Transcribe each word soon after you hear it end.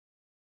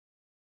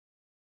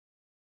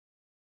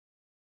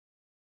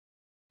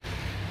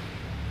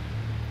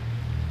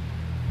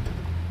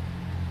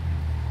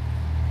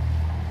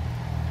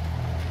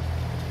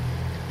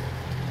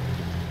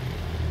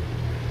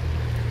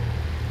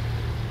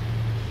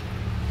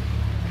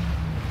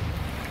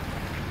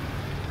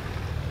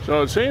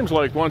So it seems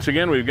like once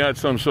again we've got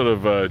some sort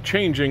of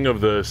changing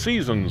of the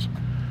seasons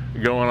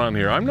going on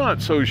here. I'm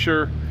not so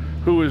sure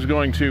who is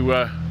going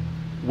to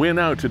win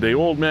out today,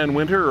 Old Man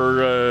Winter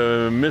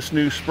or Miss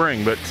New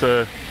Spring, but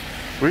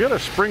we got a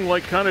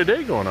spring-like kind of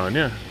day going on,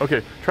 yeah.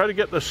 Okay, try to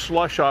get the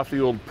slush off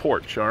the old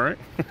porch, all right?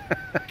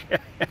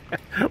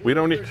 we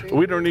don't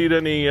need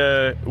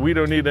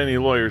any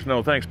lawyers.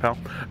 No, thanks, pal.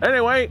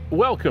 Anyway,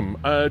 welcome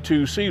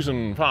to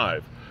season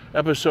 5,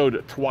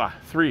 episode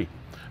 3.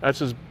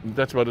 That's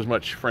about as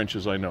much French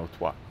as I know.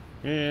 Trois.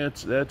 Yeah,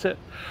 that's it.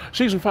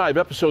 Season 5,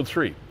 episode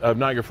 3 of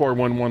Niagara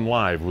 411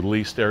 Live with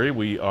Sterry.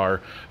 We are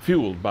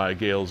fueled by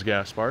Gales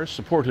Gas Bars,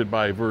 supported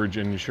by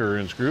Virgin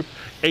Insurance Group,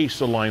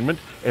 Ace Alignment,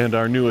 and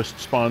our newest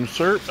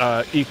sponsor,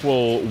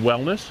 Equal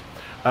Wellness.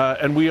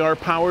 And we are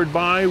powered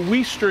by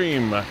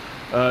WeeStream,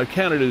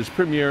 Canada's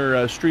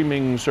premier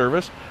streaming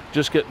service.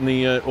 Just getting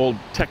the old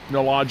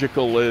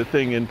technological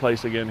thing in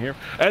place again here.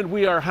 And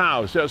we are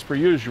housed, as per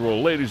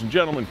usual, ladies and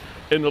gentlemen,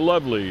 in the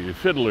lovely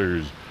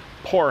Fiddler's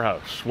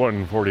Poorhouse,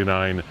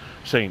 149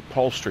 St.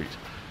 Paul Street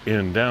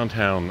in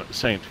downtown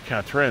St.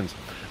 Catharines.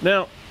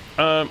 Now,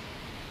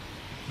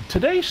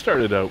 today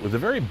started out with a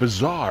very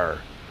bizarre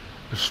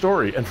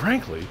story, and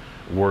frankly,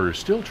 we're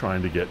still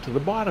trying to get to the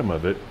bottom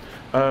of it.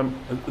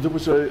 There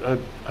was a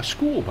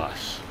school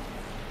bus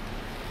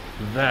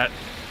that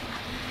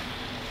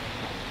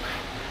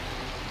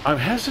I'm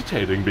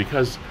hesitating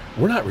because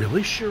we're not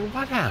really sure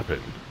what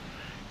happened.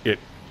 It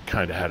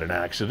kind of had an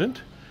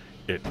accident.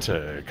 It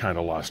kind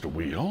of lost a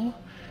wheel.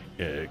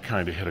 It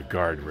kind of hit a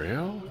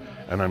guardrail.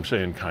 And I'm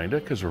saying kind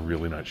of because we're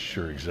really not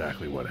sure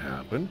exactly what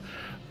happened.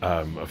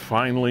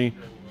 Finally,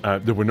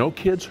 there were no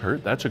kids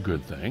hurt. That's a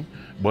good thing.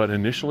 But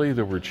initially,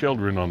 there were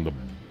children on the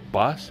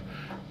bus.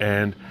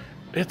 And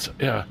it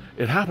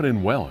happened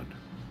in Welland,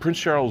 Prince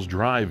Charles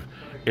Drive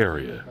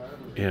area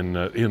in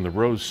the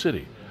Rose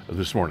City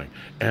this morning.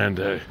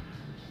 And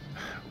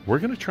we're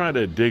going to try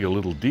to dig a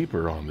little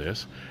deeper on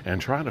this and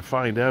try to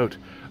find out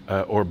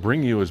or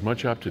bring you as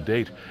much up to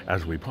date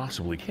as we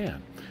possibly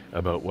can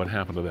about what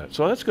happened to that.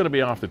 So that's going to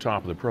be off the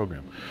top of the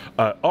program.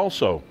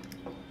 Also,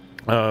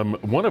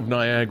 one of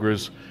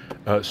Niagara's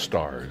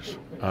stars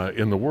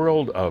in the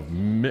world of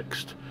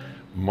mixed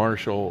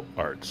martial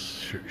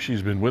arts.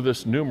 She's been with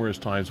us numerous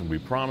times, and we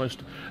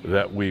promised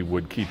that we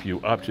would keep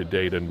you up to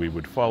date and we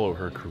would follow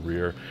her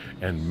career.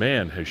 And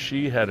man, has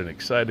she had an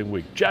exciting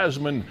week.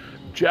 Jasmine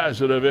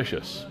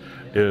Jasudavicius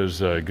is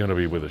going to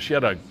be with us. She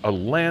had a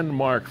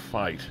landmark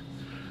fight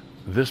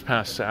this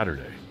past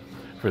Saturday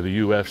for the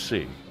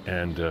UFC,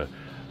 and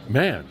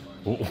man,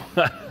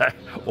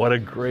 what a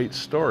great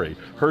story.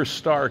 Her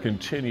star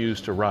continues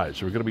to rise.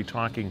 So we're going to be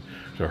talking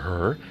to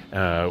her.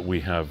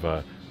 We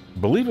have,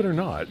 believe it or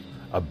not,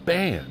 a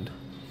band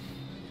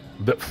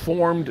that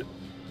formed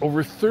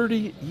over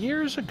 30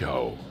 years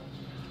ago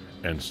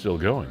and still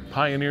going.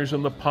 Pioneers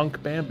in the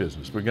punk band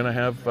business. We're going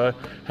to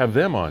have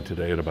them on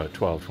today at about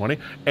 12:20,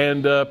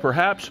 and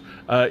perhaps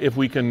if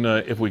we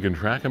can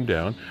track him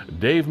down,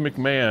 Dave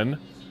McMahon,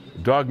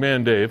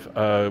 Dogman Dave,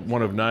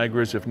 one of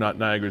Niagara's, if not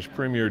Niagara's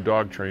premier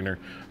dog trainer.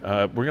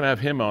 We're going to have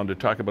him on to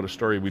talk about a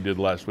story we did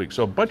last week.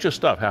 So a bunch of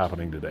stuff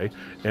happening today,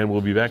 and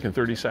we'll be back in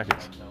 30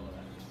 seconds.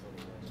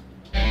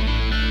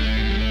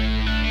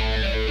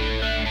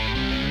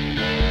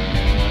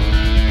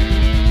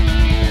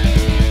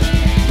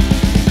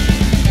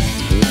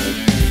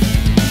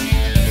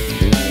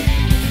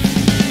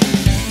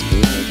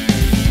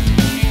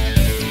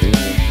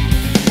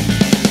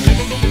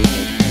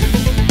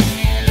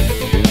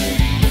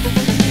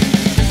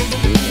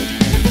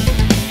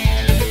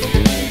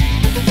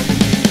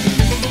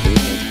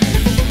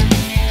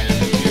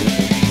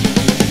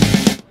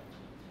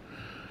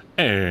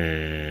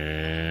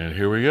 And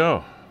here we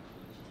go.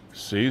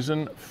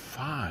 Season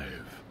 5.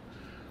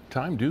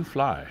 Time do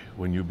fly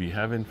when you be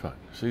having fun.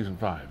 Season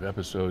 5,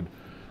 episode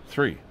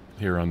 3,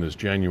 here on this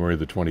January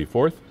the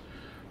 24th,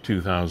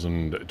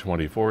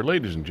 2024.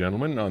 Ladies and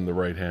gentlemen, on the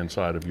right-hand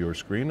side of your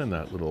screen in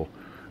that little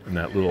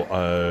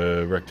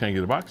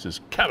rectangular box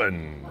is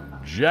Kevin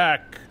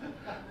Jack.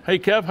 Hey,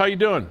 Kev, how you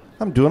doing?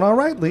 I'm doing all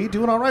right, Lee.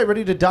 Doing all right.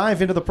 Ready to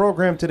dive into the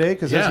program today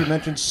because, as you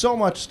mentioned, so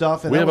much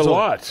stuff. And we have a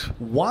lot.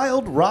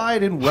 Wild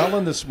ride in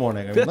Welland this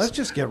morning. I mean, let's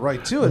just get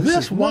right to it.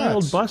 This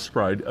wild bus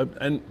ride,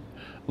 and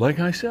like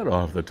I said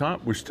off the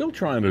top, we're still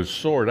trying to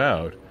sort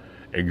out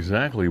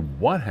exactly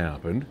what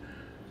happened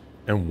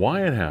and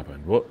why it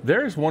happened. Well,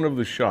 there's one of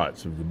the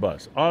shots of the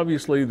bus.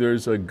 Obviously,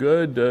 there's a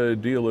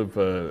good deal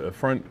of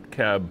front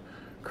cab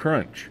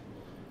crunch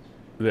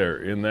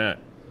there in that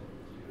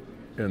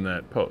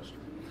post.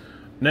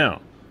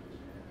 Now,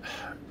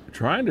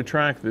 trying to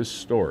track this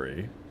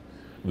story,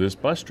 this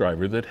bus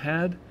driver that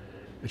had,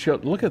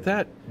 look at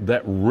that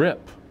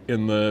rip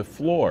in the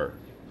floor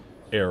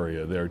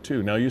area there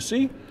too. Now you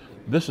see,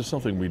 this is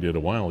something we did a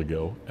while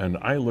ago, and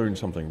I learned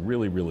something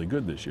really, really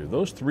good this year.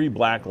 Those 3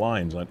 black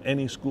lines on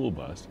any school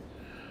bus,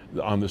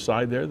 on the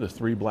side there, the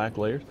 3 black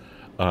layers,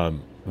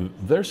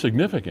 they're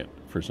significant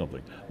for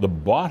something. The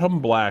bottom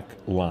black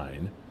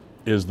line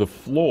is the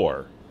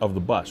floor of the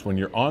bus. When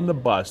you're on the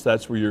bus,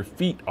 that's where your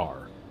feet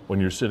are when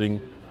you're sitting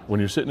when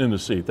you're sitting in the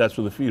seat, that's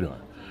where the feet are.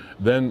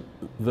 Then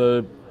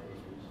the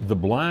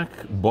black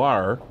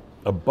bar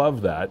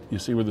above that, you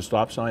see where the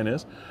stop sign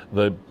is?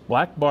 The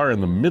black bar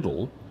in the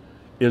middle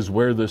is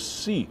where the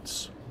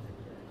seats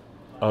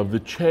of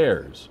the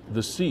chairs,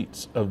 the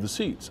seats of the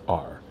seats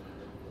are.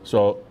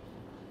 So,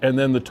 and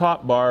then the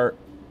top bar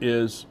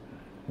is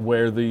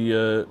where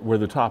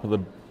the top of the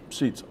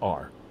seats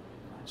are.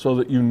 So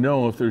that you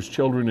know if there's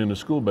children in a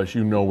school bus,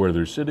 you know where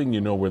they're sitting, you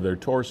know where their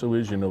torso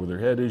is, you know where their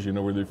head is, you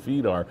know where their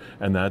feet are,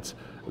 and that's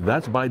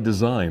by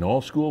design.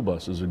 All school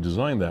buses are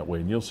designed that way,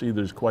 and you'll see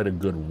there's quite a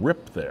good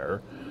rip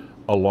there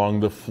along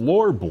the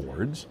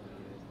floorboards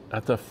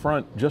at the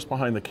front, just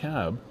behind the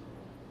cab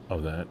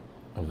of that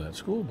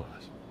school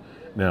bus.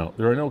 Now,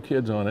 there are no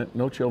kids on it,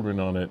 no children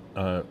on it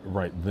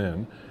right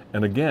then,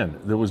 and again,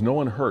 there was no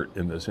one hurt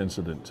in this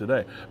incident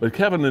today. But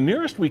Kevin, the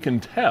nearest we can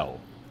tell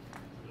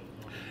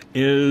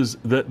is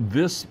that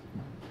this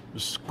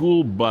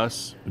school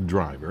bus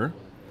driver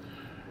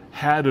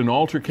had an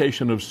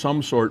altercation of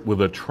some sort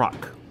with a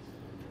truck,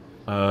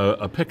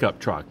 a pickup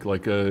truck,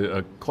 like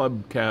a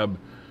club cab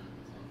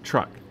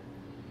truck.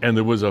 And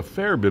there was a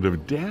fair bit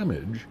of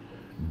damage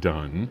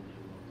done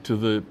to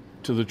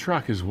the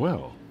truck as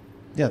well.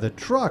 Yeah, the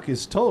truck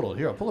is total.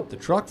 Here, I'll pull up the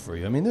truck for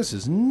you. I mean, this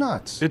is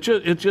nuts.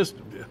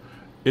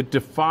 It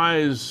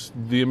defies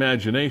the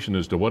imagination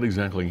as to what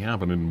exactly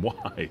happened and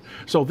why.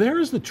 So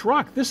there's the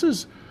truck.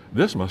 This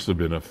must have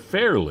been a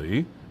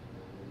fairly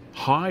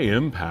high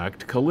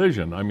impact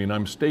collision. I mean,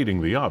 I'm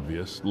stating the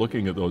obvious,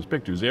 looking at those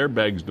pictures.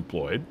 Airbags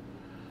deployed.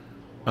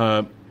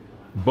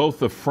 Both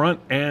the front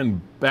and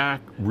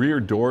back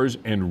rear doors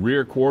and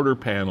rear quarter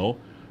panel,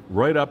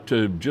 right up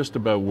to just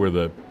about where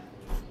the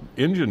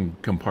engine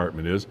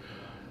compartment is,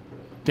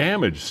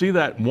 damaged. See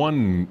that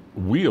one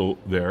wheel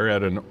there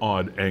at an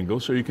odd angle,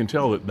 so you can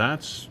tell that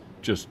that's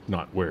just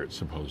not where it's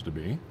supposed to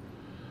be.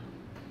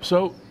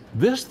 So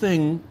this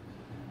thing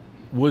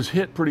was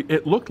hit pretty,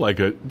 that looks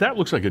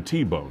like a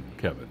T-bone,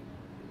 Kevin.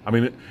 I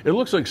mean, it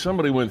looks like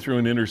somebody went through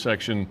an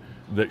intersection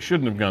that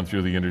shouldn't have gone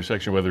through the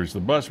intersection, whether it's the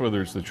bus,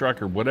 whether it's the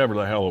truck, or whatever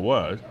the hell it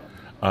was.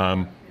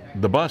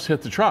 The bus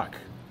hit the truck,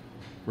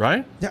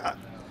 right? Yeah,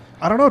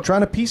 I don't know. Trying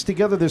to piece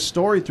together this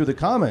story through the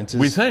comments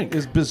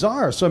is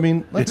bizarre. So I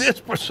mean, it is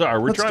bizarre.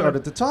 Let's start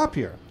at the top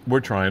here. We're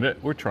trying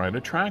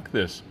to track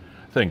this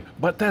thing,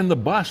 but then the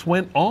bus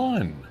went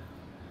on,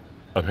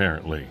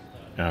 apparently,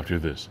 after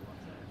this,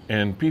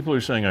 and people are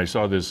saying, I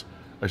saw this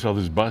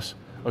bus.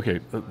 Okay,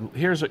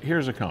 here's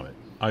a comment.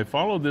 I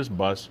followed this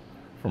bus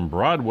from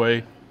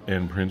Broadway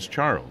and Prince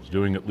Charles,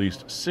 doing at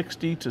least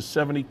 60 to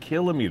 70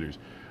 kilometers.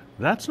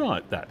 That's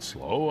not that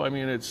slow. I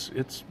mean, it's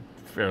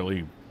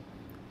fairly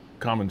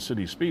common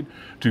city speed,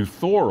 to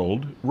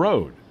Feulled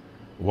Road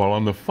while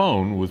on the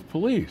phone with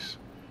police.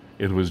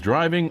 It was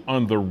driving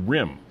on the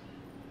rim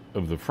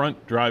of the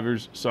front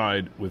driver's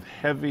side with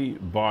heavy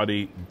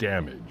body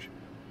damage.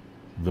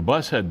 The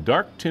bus had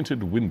dark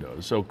tinted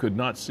windows, so could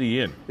not see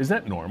in. Is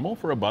that normal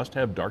for a bus to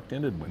have dark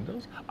tinted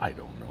windows? I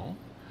don't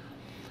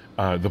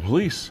know. The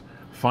police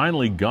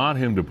finally got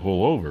him to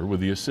pull over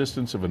with the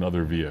assistance of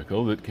another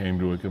vehicle that came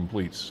to a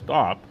complete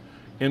stop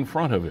in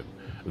front of him.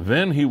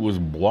 Then he was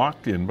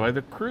blocked in by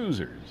the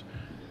cruisers.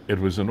 It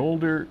was an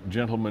older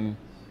gentleman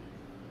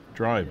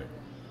driving.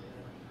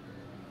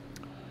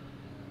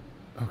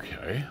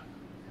 Okay.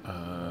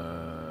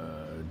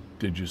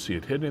 Did you see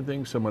it hit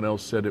anything? Someone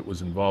else said it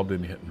was involved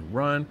in hit and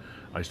run.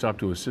 I stopped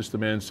to assist the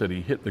man, said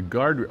he hit the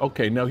guardrail.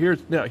 Okay, now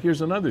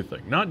here's another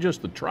thing. Not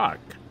just the truck.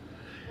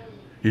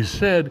 He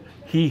said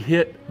he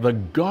hit the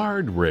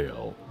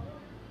guardrail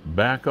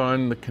back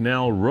on the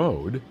Canal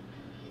Road,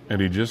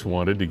 and he just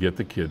wanted to get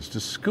the kids to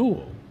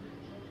school.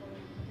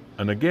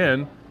 And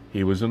again,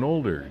 he was an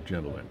older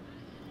gentleman.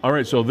 All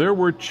right, so there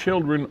were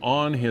children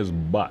on his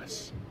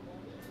bus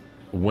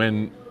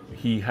when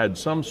he had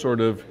some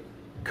sort of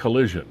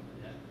collision.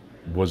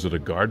 Was it a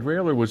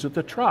guardrail or was it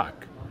the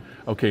truck?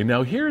 Okay,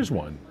 now here's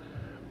one.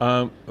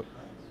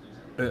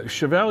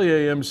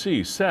 Chevalier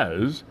MC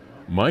says,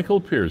 Michael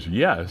Pierce,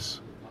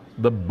 yes,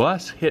 the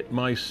bus hit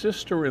my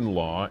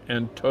sister-in-law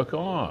and took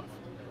off.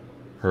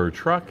 Her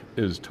truck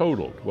is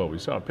totaled. Well, we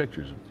saw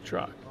pictures of the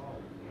truck.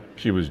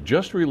 She was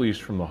just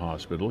released from the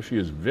hospital. She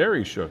is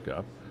very shook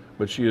up,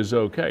 but she is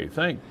okay.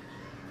 Thank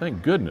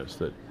goodness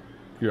that,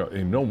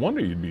 no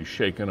wonder you'd be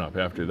shaken up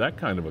after that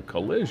kind of a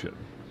collision,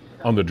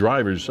 on the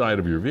driver's side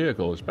of your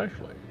vehicle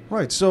especially.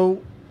 Right,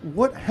 so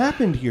what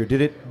happened here?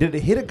 Did it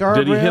hit a guardrail?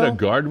 Did he hit a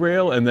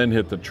guardrail and then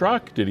hit the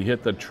truck? Did he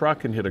hit the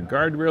truck and hit a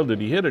guardrail?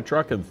 Did he hit a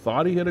truck and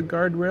thought he hit a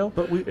guardrail?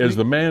 But is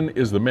the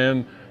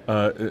man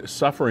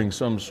suffering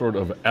some sort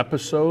of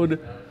episode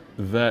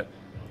that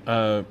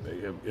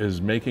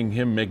is making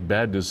him make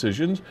bad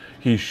decisions?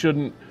 He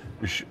shouldn't.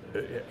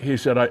 He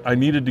said, I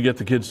needed to get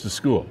the kids to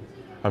school.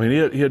 I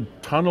mean, he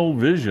had tunnel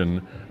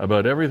vision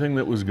about everything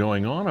that was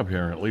going on,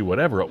 apparently,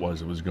 whatever it was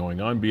that was going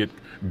on, be it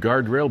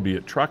guardrail, be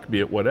it truck, be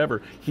it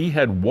whatever. He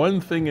had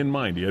one thing in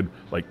mind. He had,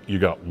 you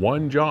got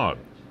one job,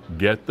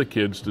 get the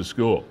kids to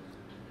school.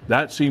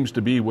 That seems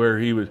to be where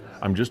he was.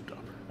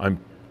 I'm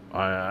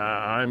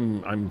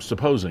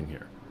supposing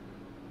here.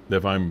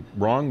 If I'm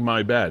wrong,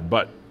 my bad.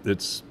 But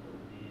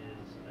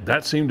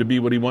that seemed to be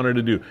what he wanted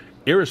to do.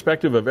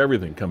 Irrespective of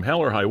everything, come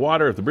hell or high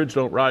water, if the bridge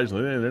don't rise,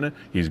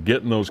 he's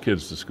getting those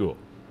kids to school.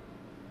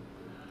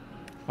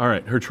 All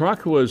right, her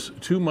truck was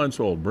 2 months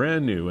old,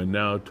 brand new, and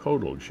now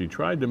totaled. She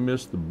tried to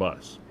miss the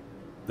bus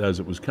as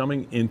it was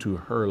coming into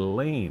her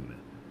lane,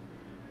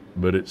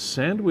 but it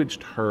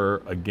sandwiched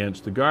her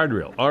against the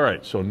guardrail. All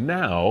right, so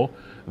now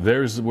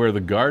there's where the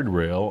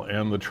guardrail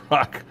and the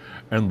truck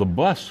and the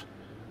bus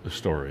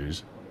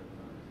stories,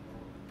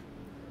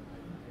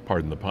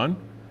 pardon the pun,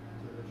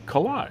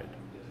 collide.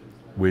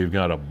 We've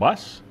got a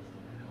bus,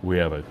 we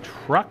have a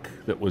truck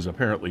that was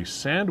apparently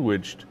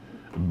sandwiched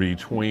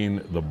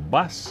between the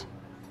bus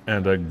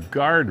and a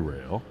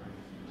guardrail,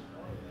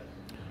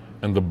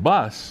 and the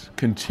bus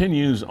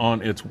continues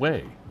on its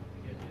way.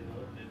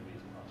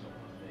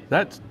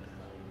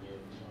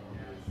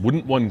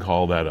 Wouldn't one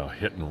call that a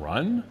hit and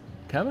run,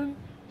 Kevin?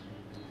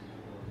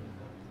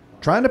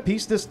 Trying to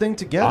piece this thing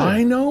together.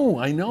 I know,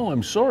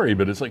 I'm sorry,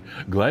 but it's like,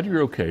 glad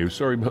you're okay.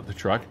 Sorry about the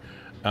truck.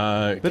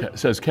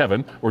 Says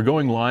Kevin, we're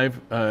going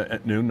live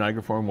at noon,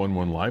 Niagara Forum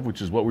 11 Live,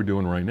 which is what we're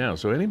doing right now.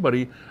 So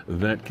anybody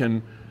that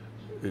can,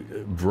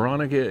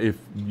 Veronica, if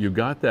you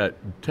got that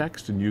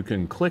text and you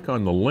can click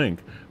on the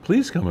link,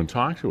 please come and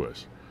talk to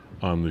us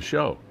on the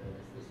show.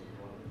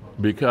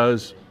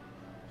 Because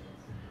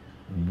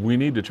we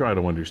need to try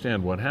to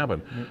understand what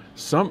happened.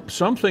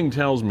 Something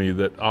tells me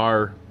that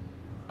our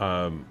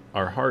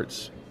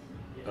hearts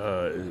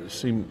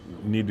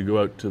need to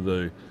go out to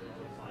the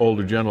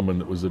older gentleman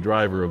that was the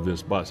driver of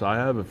this bus. I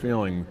have a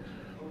feeling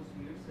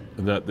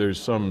that there's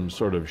some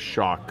sort of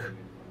shock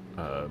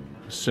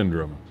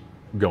syndrome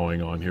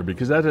going on here,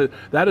 because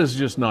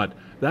that's not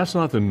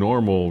the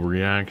normal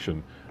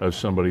reaction of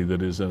somebody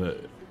that is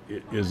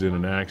in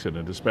an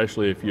accident,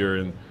 especially if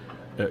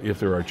if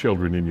there are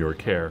children in your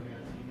care.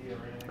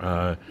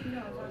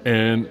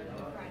 And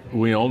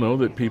we all know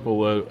that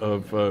people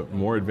of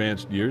more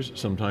advanced years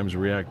sometimes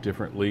react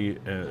differently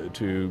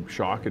to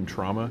shock and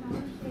trauma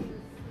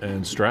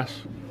and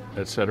stress,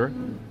 etc.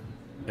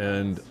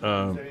 And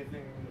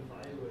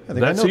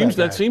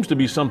that seems to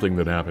be something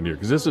that happened here,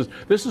 because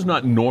this is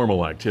not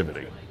normal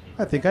activity.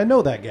 I think I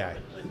know that guy.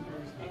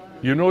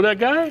 You know that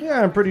guy?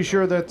 Yeah, I'm pretty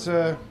sure that's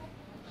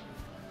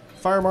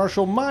Fire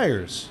Marshal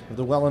Myers of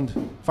the Welland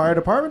Fire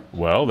Department.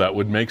 Well, that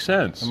would make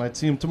sense. I might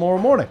see him tomorrow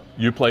morning.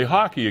 You play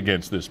hockey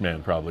against this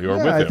man, probably, or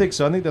with him. Yeah, I think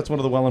so. I think that's one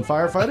of the Welland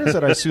firefighters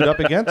that I suit up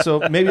against, so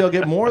maybe I'll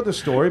get more of the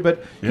story.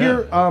 But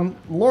here,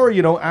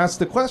 Laura, asked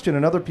the question,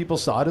 and other people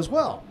saw it as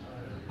well.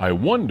 I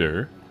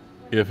wonder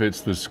if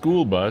it's the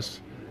school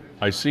bus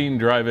I seen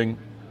driving.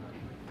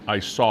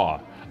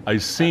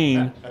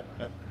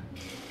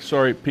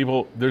 Sorry,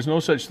 people, there's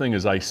no such thing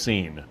as I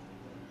seen.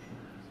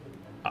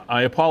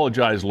 I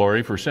apologize,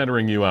 Lori, for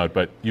centering you out,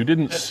 but you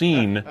didn't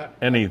seen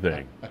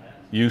anything.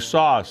 You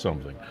saw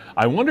something.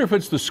 I wonder if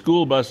it's the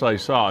school bus I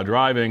saw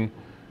driving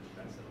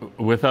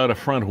without a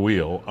front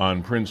wheel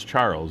on Prince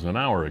Charles an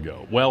hour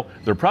ago. Well,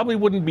 there probably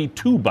wouldn't be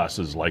two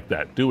buses like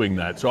that doing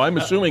that, so I'm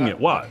assuming it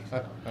was.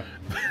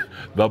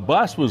 The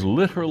bus was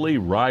literally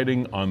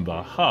riding on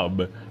the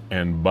hub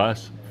and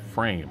bus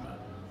frame.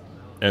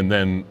 And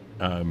then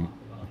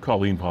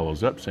Colleen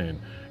follows up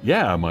saying,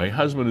 yeah, my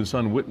husband and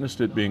son witnessed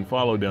it being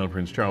followed down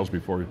Prince Charles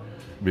before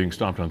being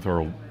stopped on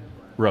Feulled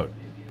Road.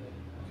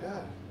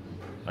 Yeah.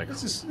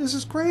 This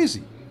is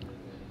crazy.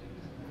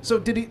 So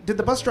did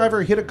the bus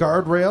driver hit a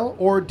guardrail,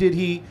 or did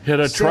he hit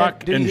a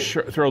truck and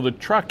throw the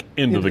truck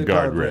into the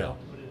guardrail?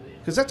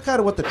 Because that's kind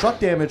of what the truck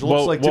damage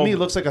looks like to me. It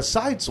looks like a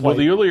side swipe. Well,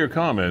 the earlier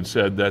comment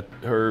said that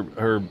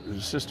her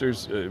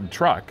sister's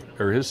truck,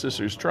 or his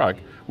sister's truck,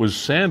 was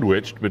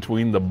sandwiched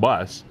between the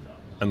bus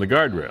and the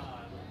guardrail,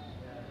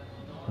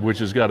 which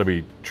has got to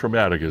be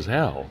traumatic as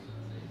hell.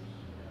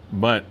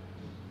 But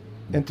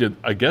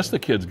I guess the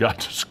kids got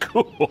to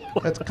school.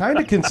 That's kind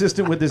of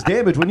consistent with this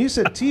damage. When you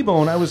said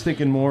T-bone, I was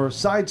thinking more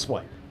side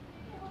swipe.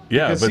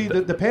 Yeah, because see,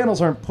 the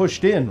panels aren't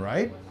pushed in,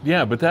 right?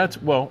 Yeah, but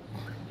that's, well,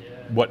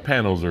 what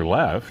panels are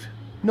left?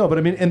 No, but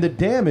I mean, and the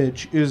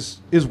damage is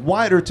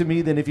wider to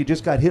me than if you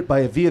just got hit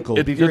by a vehicle.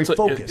 It'd be very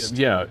focused.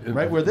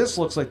 Right? Where this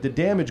looks like the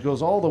damage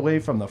goes all the way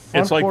from the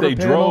front quarter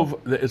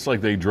panel. It's like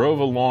they drove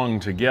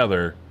along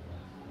together,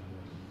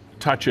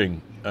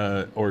 touching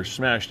or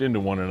smashed into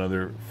one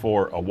another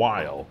for a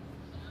while.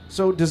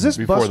 So does this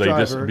bus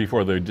driver...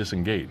 before they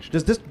disengaged.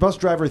 Does this bus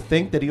driver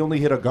think that he only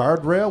hit a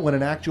guardrail when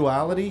in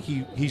actuality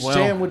he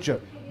sandwiched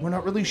a... We're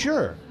not really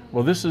sure.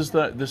 Well, this is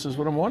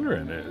what I'm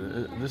wondering.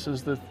 This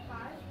is the...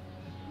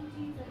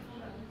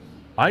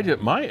 what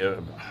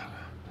a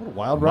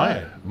wild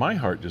ride. My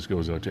heart just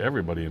goes out to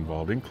everybody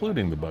involved,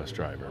 including the bus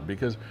driver,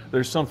 because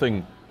there's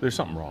something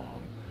wrong.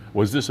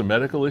 Was this a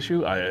medical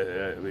issue?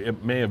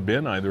 It may have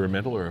been either a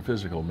mental or a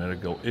physical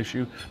medical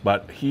issue,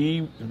 but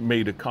he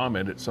made a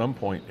comment at some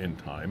point in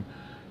time.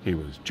 He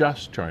was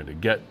just trying to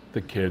get the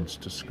kids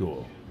to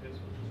school.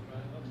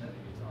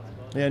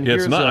 And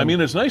it's not. I mean,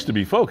 it's nice to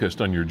be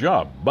focused on your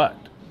job, but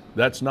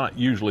that's not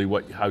usually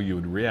how you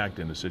would react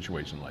in a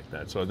situation like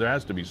that. So there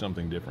has to be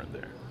something different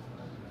there.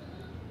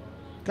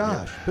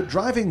 Gosh, but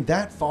driving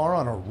that far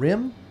on a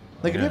rim?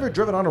 Like, have you ever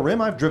driven on a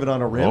rim? I've driven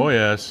on a rim. Oh,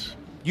 yes.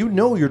 You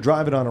know you're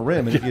driving on a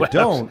rim, and if you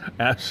don't...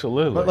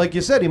 Absolutely. But like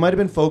you said, he might have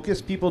been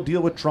focused. People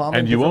deal with trauma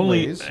in different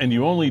ways. And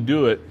you only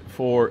do it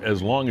for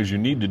as long as you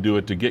need to do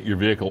it to get your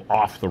vehicle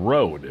off the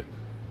road.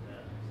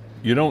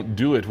 You don't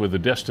do it with a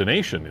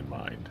destination in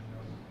mind.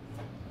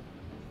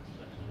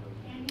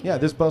 Yeah,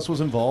 this bus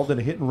was involved in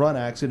a hit-and-run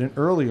accident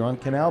earlier on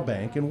Canal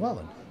Bank in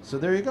Welland. So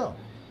there you go.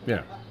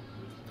 Yeah.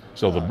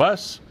 So the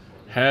bus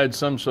had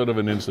some sort of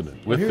an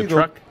incident with the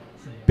truck.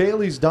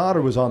 Bailey's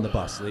daughter was on the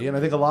bus, Lee, and I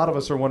think a lot of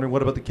us are wondering,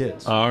 what about the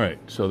kids? All right,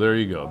 so there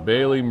you go.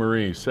 Bailey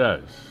Marie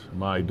says,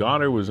 my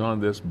daughter was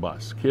on this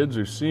bus. Kids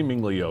are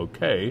seemingly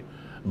okay,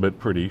 but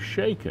pretty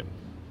shaken.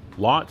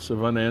 Lots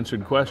of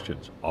unanswered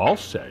questions. I'll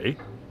say,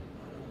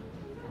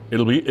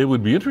 it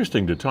would be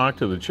interesting to talk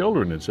to the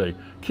children and say,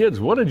 kids,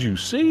 what did you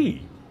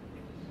see?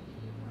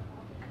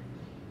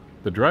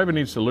 The driver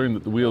needs to learn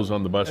that the wheels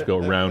on the bus go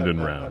round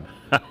and round.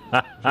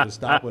 Should have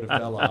stopped when it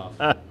fell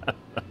off.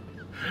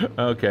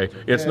 Okay.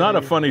 It's not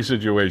a funny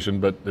situation,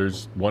 but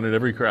there's one in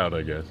every crowd,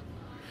 I guess.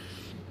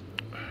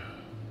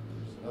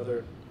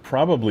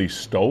 Probably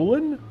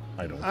stolen?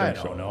 I don't think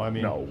so. I don't know. I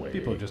mean, no way.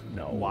 People are just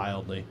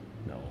wildly.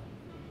 No.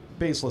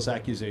 Baseless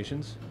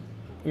accusations.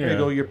 Yeah.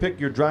 There you go.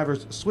 Your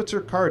driver's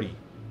Switzer Cardi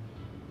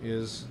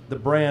is the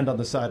brand on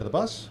the side of the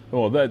bus.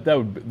 Well,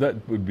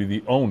 that would be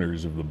the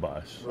owners of the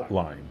bus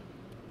line.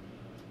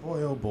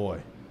 Boy, oh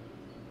boy.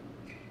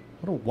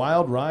 What a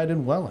wild ride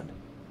in Welland.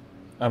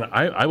 And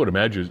I would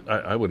imagine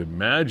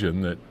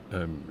that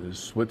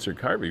Switzer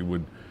Carvey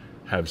would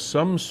have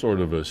some sort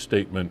of a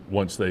statement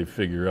once they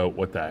figure out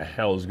what the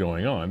hell is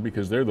going on,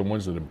 because they're the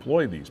ones that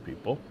employ these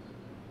people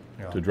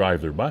to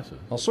drive their buses.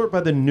 I'll sort by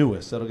the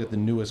newest. That'll get the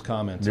newest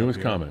comments. Newest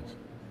comments.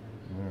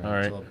 All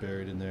right. It's all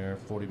buried in there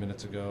 40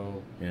 minutes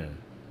ago. Yeah.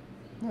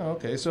 Oh,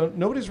 okay, so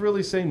nobody's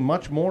really saying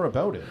much more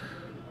about it.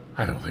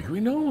 I don't think we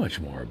know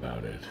much more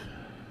about it.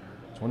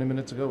 20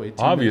 minutes ago,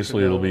 18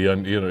 Obviously, minutes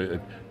ago.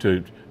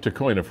 it'll be, to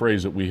coin a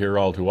phrase that we hear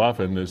all too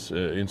often, this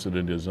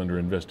incident is under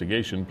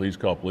investigation. Please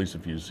call police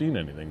if you've seen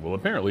anything. Well,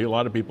 apparently, a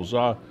lot of people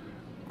saw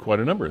quite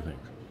a number of things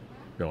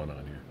going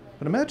on here.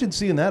 But imagine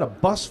seeing that, a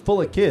bus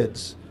full of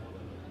kids,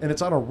 and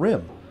it's on a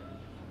rim.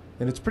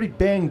 And it's pretty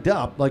banged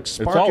up, like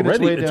sparking its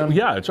way down.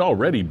 Yeah, it's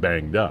already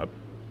banged up.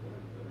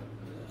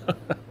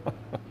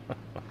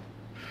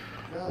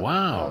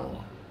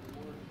 Wow.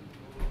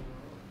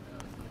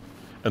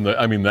 And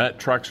that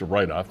truck's a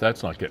write-off.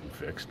 That's not getting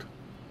fixed.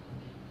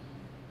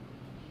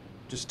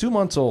 Just 2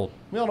 months old.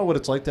 We all know what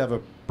it's like to have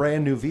a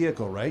brand new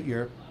vehicle, right?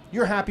 You're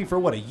happy for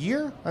what, a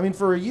year? I mean,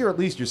 for a year at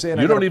least, you're saying...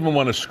 You don't even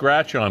want to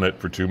scratch on it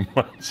for 2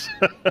 months,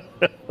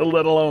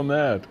 let alone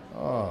that.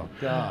 Oh,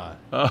 God.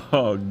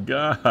 Oh,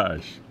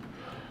 gosh.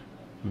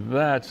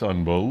 That's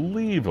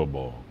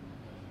unbelievable.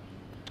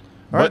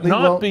 But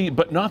not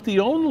the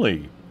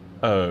only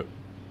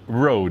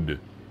road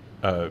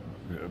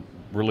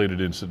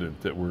related incident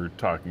that we're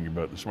talking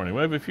about this morning.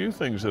 We have a few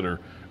things that are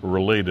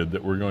related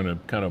that we're going to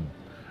kind of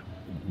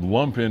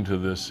lump into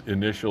this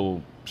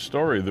initial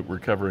story that we're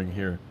covering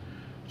here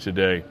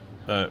today.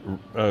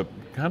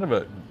 Kind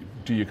of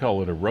do you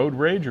call it a road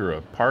rage or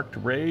a parked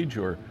rage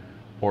or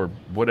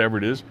whatever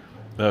it is?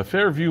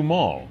 Fairview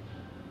Mall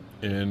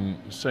in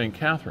St.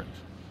 Catharines.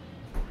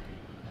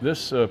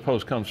 This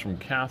post comes from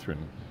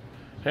Catherine.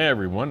 Hey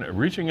everyone,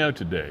 reaching out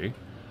today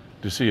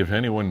to see if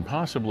anyone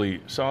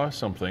possibly saw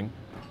something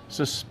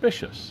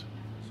suspicious.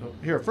 So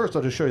here, first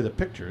I'll just show you the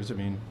pictures. I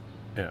mean,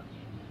 yeah.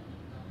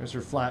 There's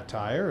her flat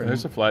tire.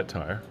 There's a flat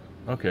tire.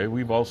 Okay,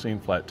 we've all seen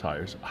flat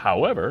tires.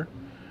 However,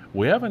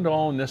 we haven't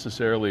all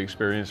necessarily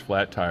experienced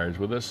flat tires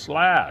with a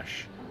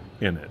slash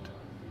in it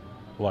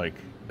like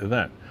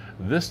that.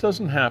 This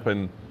doesn't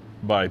happen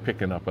by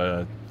picking up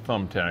a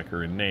thumbtack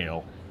or a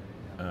nail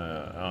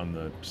on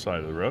the side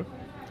of the road.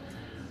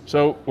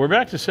 So we're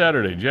back to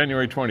Saturday,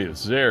 January 20th,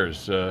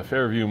 Zares,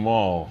 Fairview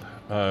Mall,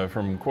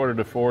 from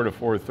 3:45 to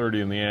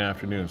 4:30 in the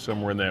afternoon,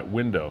 somewhere in that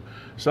window.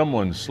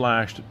 Someone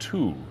slashed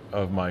 2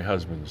 of my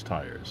husband's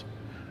tires.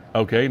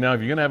 Okay, now if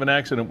you're going to have an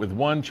accident with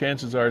 1,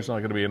 chances are it's not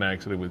going to be an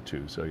accident with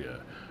 2. So yeah,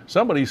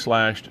 somebody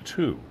slashed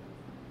 2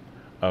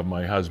 of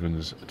my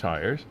husband's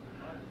tires.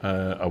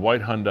 A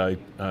white Hyundai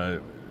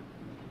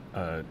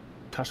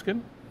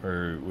Tuscan,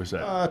 or was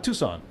that?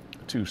 Tucson.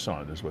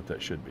 Tucson is what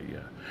that should be, yeah.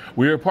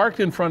 We are parked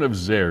in front of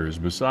Zares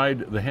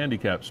beside the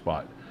handicap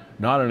spot,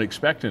 not an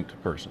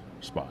expectant person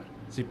spot.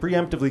 See,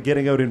 preemptively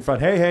getting out in front.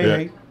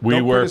 Hey.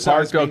 We were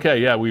parked okay,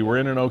 yeah. We were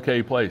in an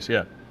okay place,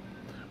 yeah.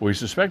 We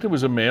suspected it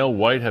was a male,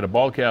 white, had a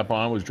ball cap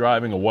on, was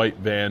driving a white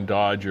van,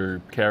 Dodge or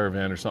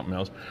Caravan or something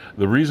else.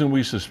 The reason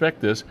we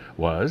suspect this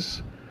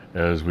was,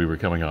 as we were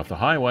coming off the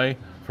highway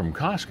from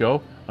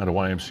Costco onto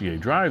YMCA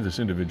Drive, this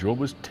individual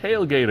was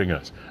tailgating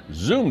us,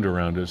 zoomed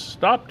around us,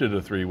 stopped at a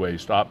 3-way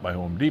stop by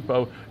Home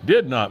Depot,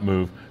 did not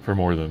move for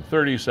more than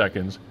 30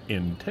 seconds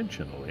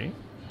intentionally.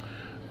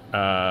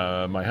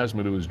 My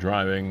husband, who was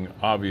driving,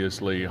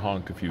 obviously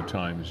honked a few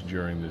times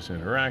during this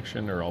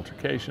interaction or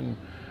altercation.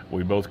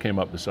 We both came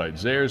up beside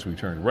Zares. We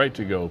turned right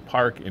to go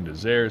park into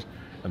Zares,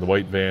 and the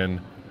white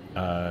van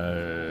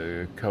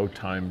Co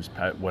times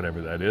Pat,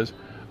 whatever that is.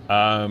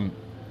 The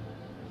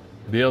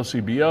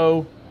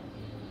LCBO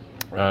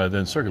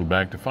then circled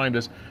back to find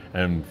us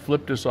and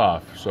flipped us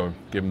off. So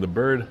give him the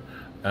bird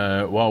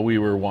while we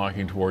were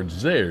walking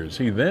towards theirs.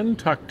 He then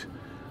tucked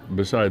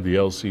beside the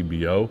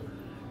LCBO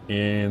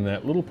in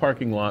that little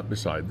parking lot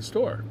beside the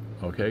store.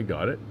 Okay,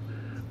 got it.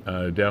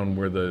 Down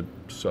where the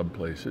sub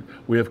place is.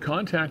 We have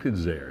contacted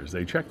Zayres.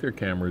 They checked their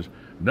cameras.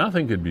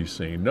 Nothing could be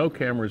seen. No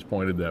cameras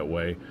pointed that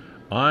way.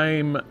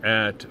 I'm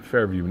at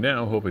Fairview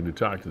now, hoping to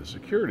talk to the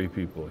security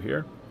people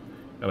here.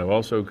 And I've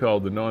also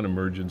called the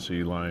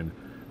non-emergency line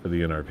for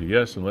the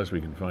NRPS. Unless we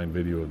can find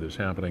video of this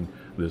happening,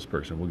 this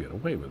person will get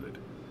away with it.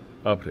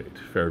 Update.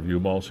 Fairview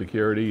Mall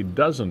security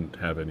doesn't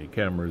have any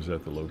cameras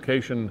at the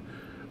location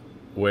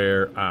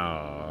where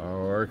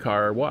our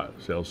car was.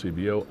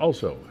 LCBO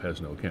also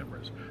has no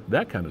cameras.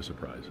 That kind of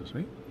surprises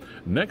me.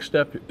 Next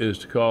step is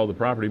to call the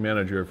property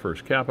manager of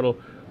First Capital.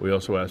 We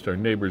also asked our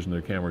neighbors, and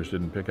their cameras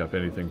didn't pick up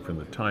anything from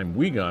the time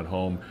we got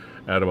home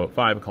at about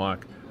 5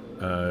 o'clock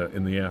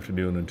in the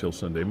afternoon until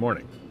Sunday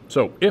morning.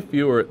 So if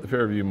you were at the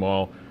Fairview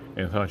Mall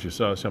and thought you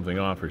saw something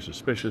off or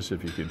suspicious,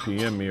 if you could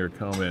PM me or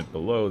comment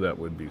below, that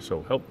would be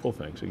so helpful.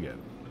 Thanks again.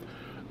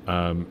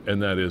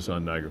 And that is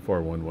on Niagara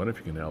 411. If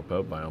you can help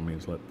out, by all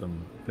means, let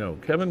them know.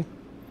 Kevin,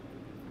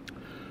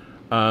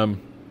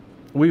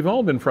 we've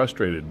all been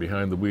frustrated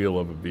behind the wheel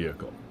of a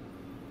vehicle.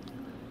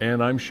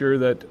 And I'm sure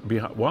that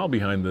while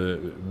behind the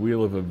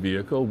wheel of a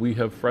vehicle, we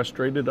have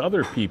frustrated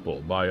other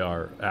people by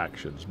our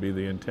actions, be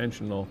they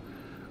intentional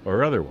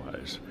or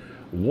otherwise.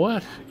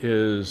 What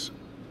is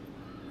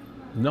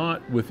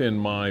not within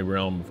my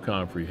realm of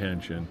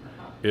comprehension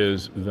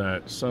is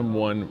that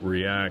someone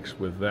reacts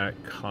with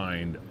that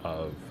kind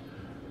of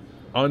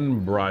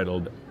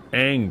unbridled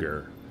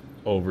anger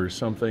over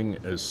something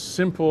as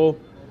simple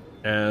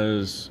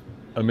as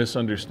a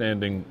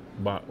misunderstanding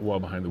while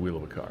behind the wheel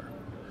of a car.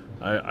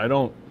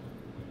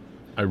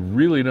 I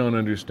really don't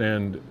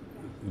understand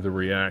the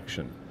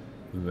reaction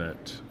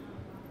that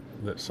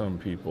some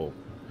people.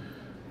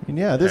 I mean,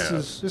 yeah, this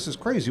is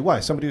crazy. Why?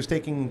 Somebody was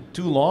taking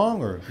too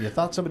long, or you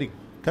thought somebody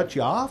cut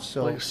you off?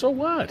 So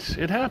what?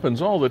 It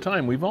happens all the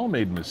time. We've all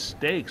made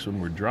mistakes when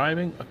we're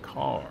driving a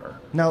car.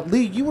 Now,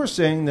 Lee, you were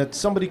saying that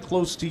somebody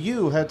close to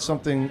you had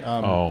something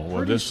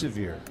pretty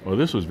severe. Well,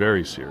 this was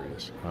very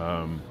serious.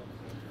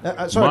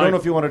 I don't know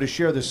if you wanted to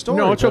share this story.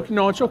 No, it's okay.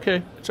 No, it's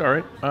okay. It's all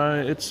right.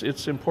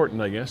 It's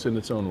important, I guess, in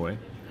its own way.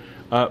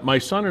 My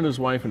son and his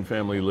wife and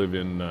family live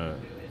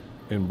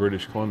in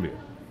British Columbia.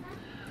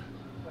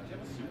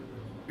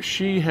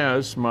 She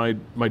has my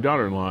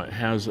daughter-in-law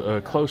has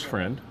a close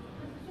friend,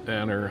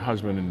 and her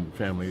husband and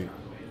family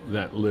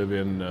that live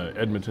in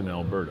Edmonton,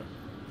 Alberta.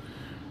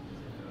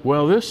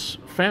 Well, this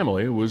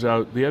family was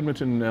out. The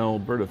Edmonton,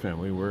 Alberta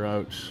family were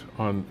out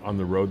on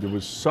the road. There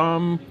was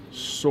some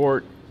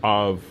sort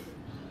of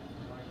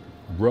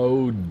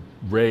road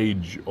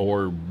rage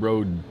or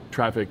road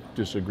traffic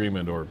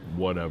disagreement or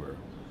whatever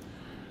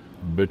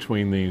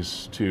between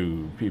these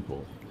two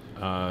people,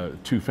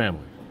 two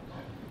families.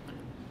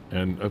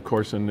 And of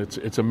course, and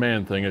it's a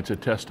man thing. It's a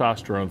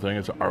testosterone thing.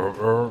 It's a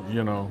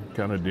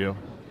kind of deal.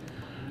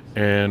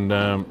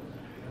 And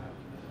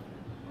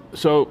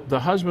so the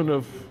husband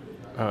of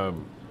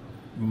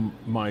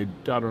my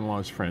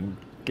daughter-in-law's friend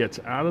gets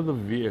out of the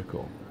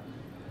vehicle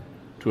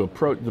to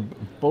approach.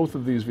 Both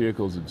of these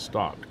vehicles had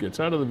stopped. Gets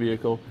out of the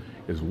vehicle,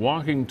 is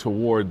walking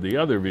toward the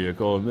other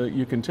vehicle, and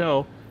you can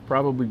tell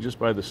probably just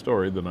by the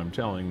story that I'm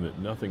telling that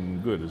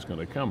nothing good is going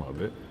to come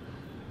of it.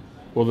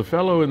 Well, the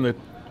fellow in the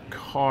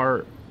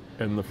car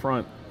in the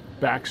front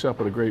backs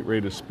up at a great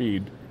rate of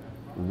speed,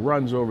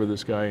 runs over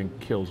this guy and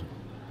kills him,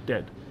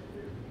 dead.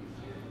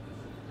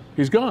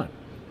 He's gone.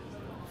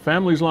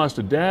 Family's lost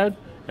a dad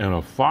and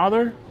a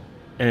father,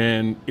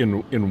 and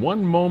in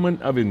one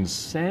moment of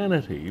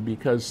insanity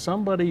because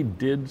somebody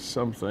did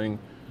something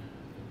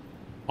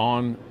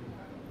on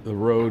the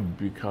road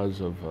because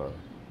of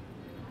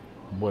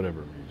whatever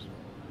reason.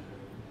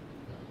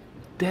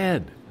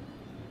 Dead.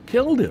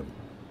 Killed him.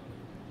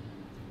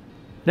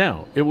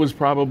 Now, it was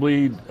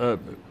probably,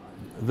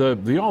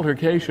 the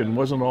altercation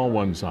wasn't all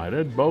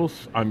one-sided.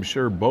 I'm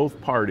sure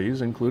both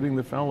parties, including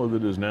the fellow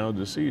that is now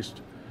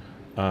deceased,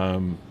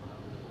 thoughts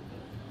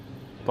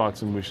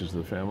and wishes of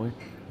the family,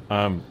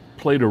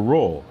 played a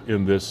role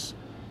in this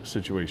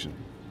situation.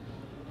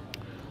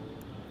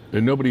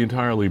 And nobody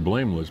entirely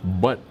blameless,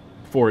 but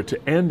for it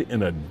to end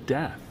in a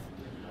death.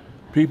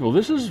 People,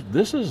 this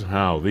is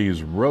how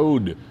these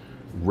road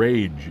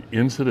rage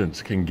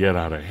incidents can get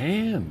out of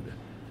hand.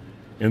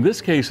 In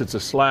this case, it's a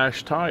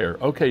slashed tire.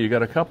 Okay, you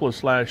got a couple of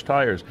slashed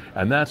tires,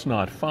 and that's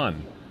not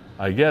fun.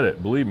 I get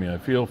it. Believe me, I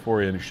feel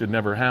for you, and it should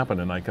never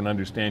happen. And I can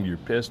understand you're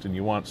pissed, and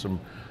you want some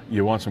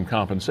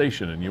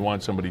compensation, and you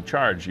want somebody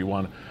charged. You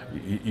want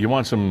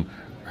to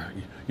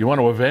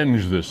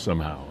avenge this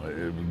somehow.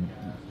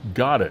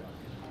 Got it.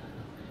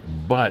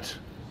 But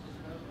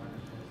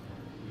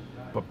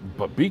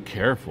be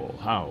careful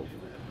how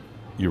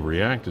you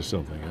react to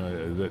something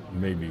that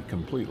may be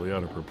completely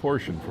out of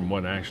proportion from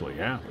what actually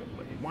happened.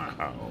 Like,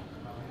 wow.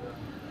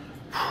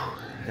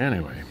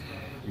 Anyway,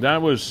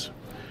 that was,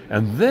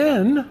 and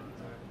then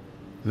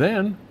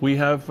we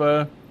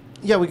have.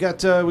 Yeah, we got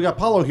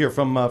Paulo here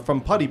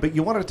from Puddy, but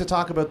you wanted to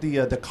talk about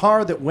the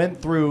car that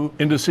went through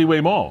into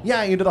Seaway Mall.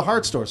 Yeah, into the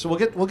Heart Store. So we'll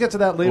get to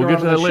that later. We'll get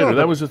to that later. Show,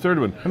 that was the third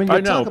one. I mean,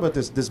 you talk about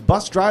this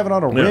bus driving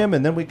on a rim,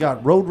 and then we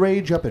got road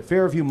rage up at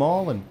Fairview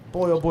Mall, and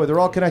boy, oh boy, they're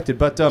all connected.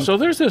 But so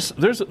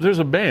there's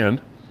a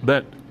band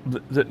that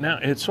now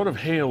it sort of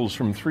hails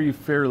from three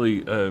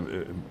fairly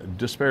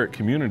disparate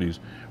communities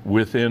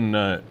within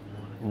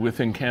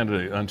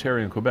Canada,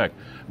 Ontario and Quebec.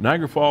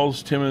 Niagara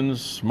Falls,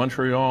 Timmins,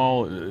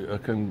 Montreal,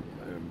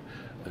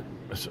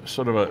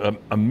 sort of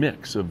a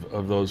mix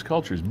of those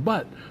cultures.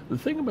 But the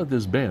thing about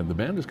this band, the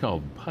band is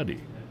called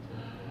Puddy,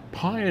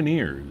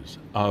 pioneers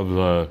of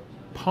the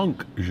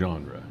punk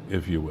genre,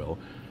 if you will,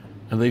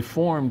 and they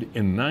formed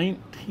in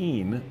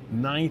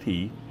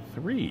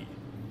 1993.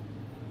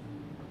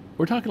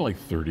 We're talking like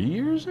 30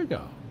 years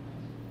ago,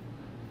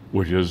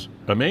 which is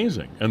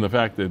amazing. And the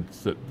fact that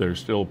they're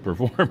still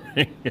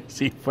performing is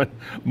even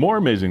more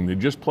amazing. They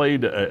just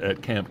played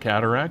at Camp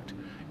Cataract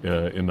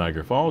in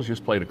Niagara Falls,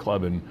 just played a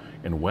club in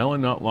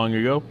Welland not long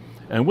ago.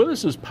 And with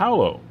us is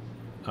Paulo.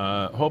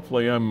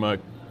 Hopefully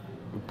I'm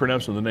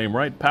pronouncing the name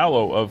right.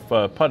 Paulo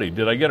of Puddy.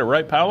 Did I get it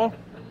right, Paulo?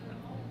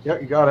 Yeah,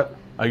 you got it.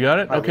 I got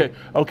it? Okay.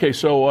 Okay,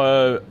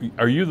 so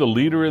are you the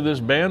leader of this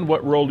band?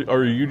 What role, or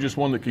are you just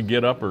one that could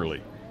get up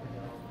early?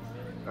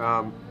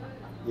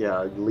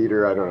 Yeah,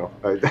 leader, I don't know.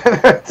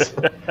 That's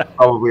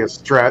probably a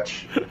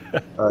stretch.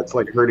 It's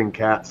like herding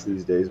cats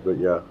these days, but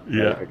yeah.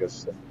 I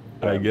guess.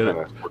 I get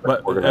it.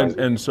 But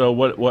and so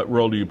what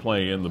role do you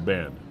play in the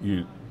band?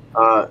 You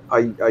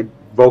I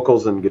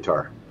vocals and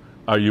guitar.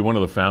 Are you one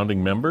of the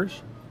founding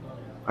members?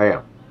 I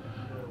am.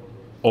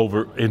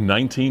 Over in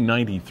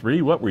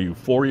 1993, what were you,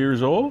 4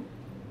 years old?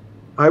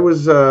 I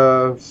was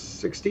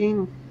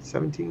 16,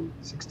 17,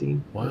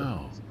 16.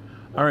 Wow.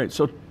 All right,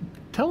 so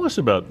tell us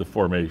about the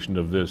formation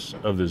of this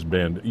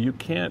band. You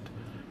can't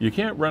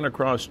run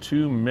across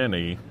too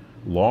many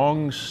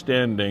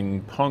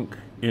long-standing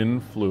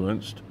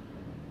punk-influenced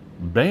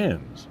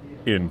bands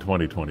in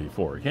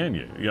 2024, can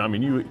you? I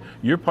mean,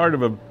 you're part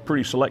of a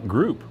pretty select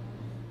group.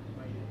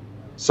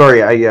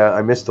 Sorry,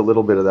 I missed a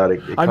little bit of that.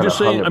 I'm just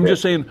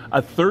saying,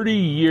 a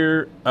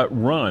 30-year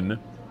run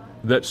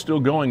that's still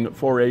going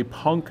for a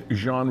punk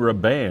genre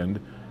band.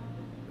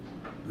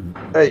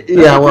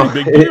 Yeah, well,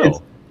 big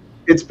deal.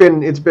 It's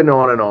been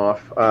on and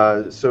off.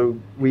 So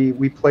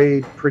we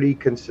played pretty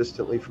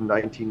consistently from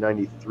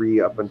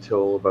 1993 up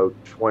until about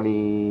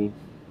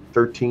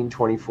 2013,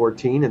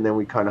 2014, and then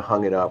we kind of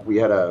hung it up. We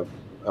had a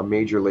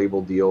major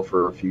label deal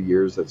for a few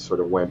years that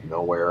sort of went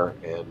nowhere,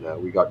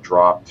 and we got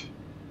dropped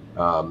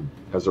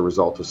as a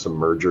result of some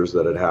mergers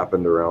that had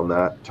happened around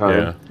that time.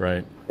 Yeah,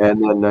 right.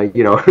 And then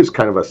it was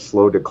kind of a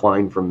slow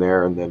decline from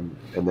there, and then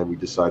we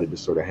decided to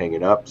sort of hang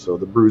it up. So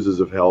the bruises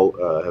of hell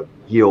have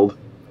healed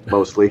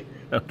mostly.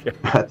 Okay.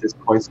 At this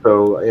point.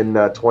 So in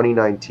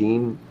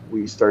 2019,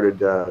 we started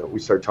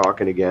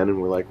talking again, and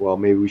we're like, well,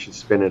 maybe we should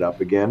spin it up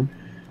again.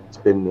 It's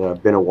been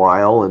a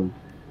while, and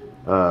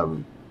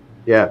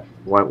yeah,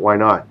 why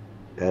not?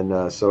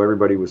 And so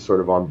everybody was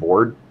sort of on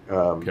board.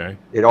 Okay.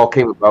 It all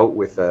came about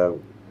with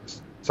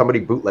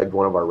somebody bootlegged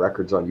one of our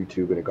records on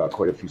YouTube, and it got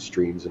quite a few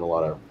streams and a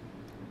lot of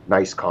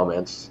nice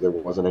comments. There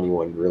wasn't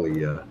anyone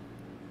really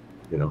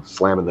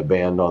slamming the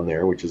band on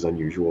there, which is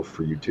unusual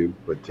for YouTube,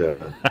 but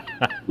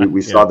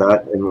we saw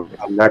that, and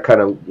that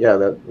kind of,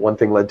 that one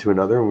thing led to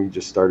another, and we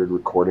just started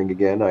recording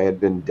again. I had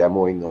been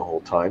demoing the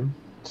whole time,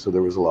 so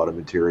there was a lot of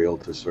material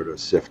to sort of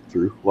sift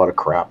through, a lot of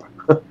crap.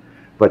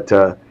 But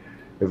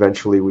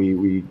eventually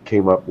we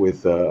came up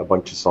with a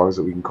bunch of songs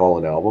that we can call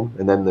an album,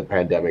 and then the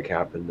pandemic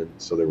happened, and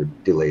so there were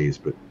delays,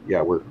 but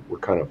yeah, we're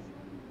kind of,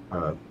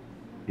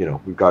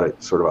 we've got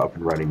it sort of up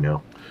and running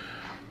now.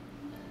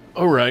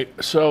 All right.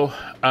 So,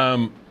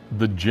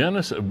 the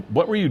genesis.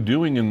 What were you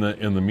doing in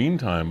the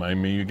meantime? I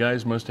mean, you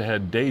guys must have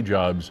had day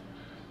jobs,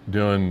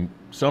 doing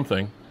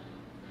something.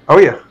 Oh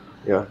yeah.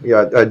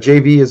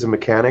 JV is a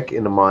mechanic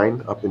in a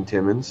mine up in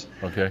Timmins.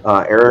 Okay.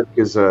 Eric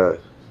is a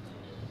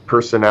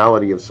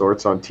personality of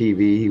sorts on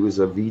TV. He was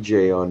a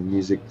VJ on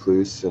Music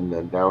Plus,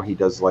 and now he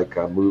does like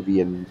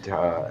movie and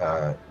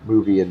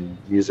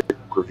music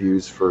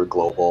reviews for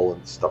Global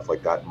and stuff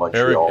like that in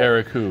Montreal.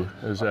 Eric, who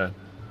is that?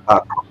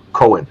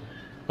 Cohen.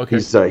 Okay.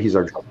 He's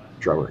our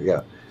drummer,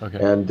 yeah. Okay.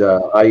 And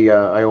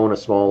I own a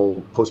small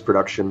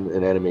post-production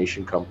and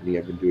animation company.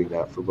 I've been doing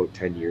that for about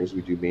 10 years.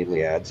 We do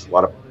mainly ads, a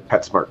lot of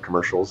PetSmart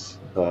commercials,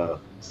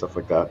 stuff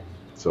like that.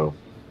 So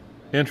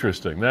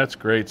interesting. That's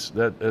great.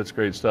 That's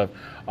great stuff.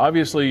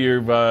 Obviously,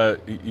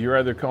 you're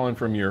either calling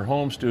from your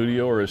home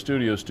studio or a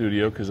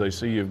studio, because I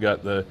see you've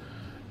got the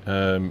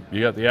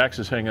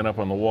axes hanging up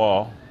on the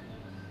wall.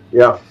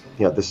 Yeah.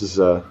 This is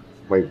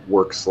my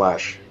work /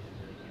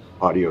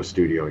 audio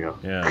studio,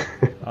 yeah.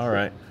 All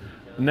right.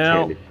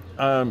 Now,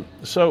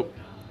 so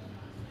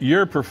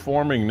you're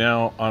performing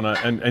now on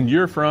and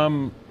you're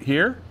from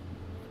here?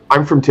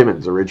 I'm from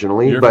Timmins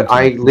originally, but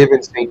I live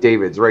in St.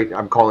 David's, right?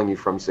 I'm calling you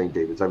from St.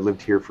 David's. I've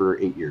lived here for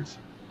 8 years.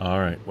 All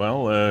right.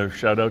 Well,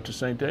 shout out to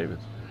St.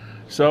 David's.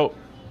 So,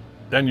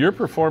 then you're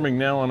performing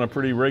now on a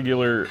pretty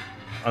regular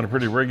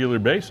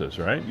basis,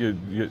 right?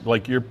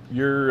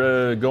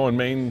 You're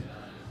going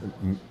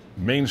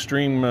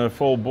mainstream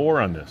full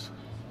bore on this.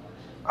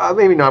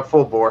 Maybe not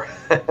full bore.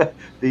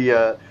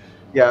 There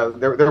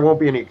won't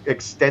be any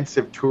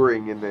extensive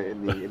touring in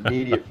the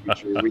immediate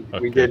future.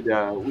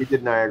 We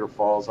did Niagara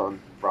Falls on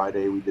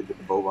Friday. We did the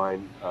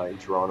Bovine in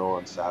Toronto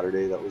on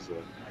Saturday. That was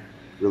a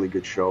really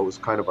good show. It was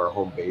kind of our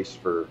home base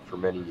for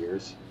many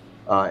years.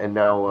 And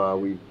now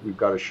we've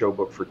got a show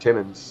booked for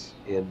Timmins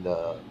in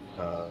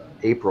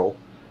April.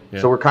 Yeah.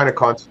 So we're kind of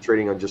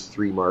concentrating on just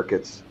 3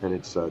 markets, and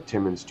it's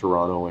Timmins,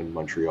 Toronto, and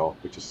Montreal,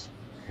 which is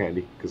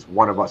handy because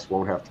one of us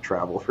won't have to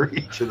travel for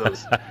each of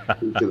those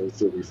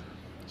cities.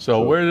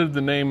 So where did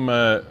the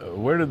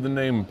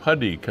name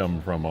Puddy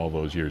come from all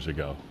those years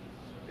ago?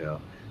 Yeah,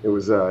 it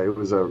was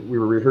we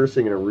were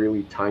rehearsing in a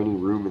really tiny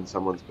room in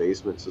someone's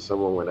basement. So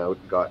someone went out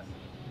and got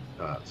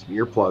some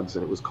earplugs,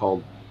 and it was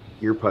called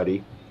Ear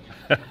Puddy.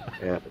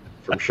 And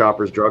from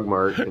Shoppers Drug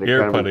Mart, and it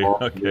Ear kind of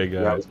Puddy. Okay,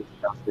 got it.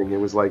 It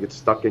was like it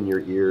stuck in your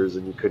ears,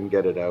 and you couldn't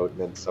get it out. And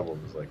then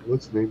someone was like,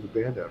 "Let's name the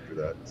band after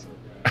that." So,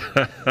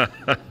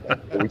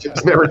 we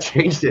just never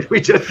changed it.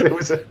 We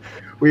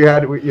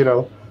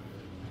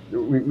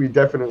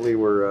definitely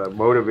were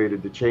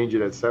motivated to change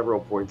it at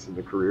several points in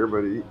the career,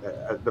 but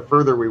the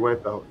further we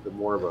went, the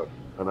more of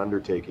an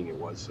undertaking it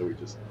was. So we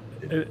just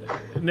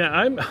now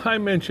I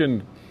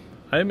mentioned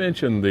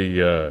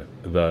the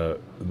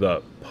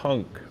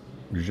punk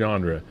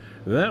genre.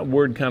 That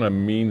word kind of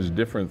means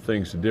different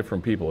things to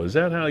different people. Is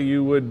that how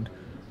you would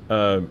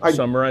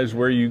summarize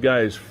where you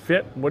guys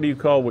fit? What do you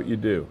call what you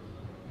do?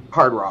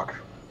 Hard rock.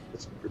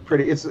 It's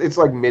pretty. It's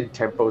like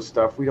mid-tempo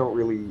stuff. We don't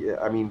really.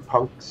 I mean,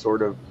 punk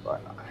sort of.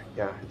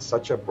 Yeah, it's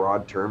such a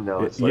broad term now.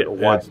 It's like a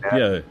wide net.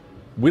 Yeah,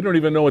 we don't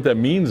even know what that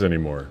means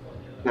anymore.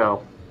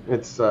 No,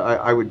 it's.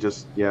 I would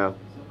just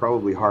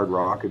probably hard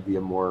rock would be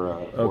a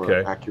more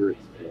accurate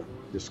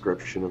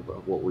description of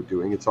what we're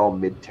doing. It's all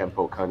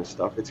mid-tempo kind of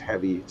stuff. It's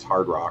heavy. It's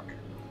hard rock.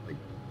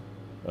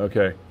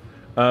 Okay,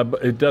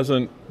 but it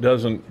doesn't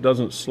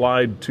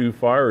slide too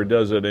far, or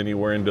does it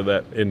anywhere into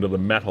the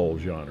metal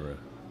genre?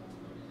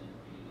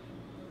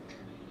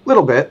 A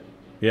little bit.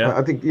 Yeah,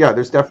 I think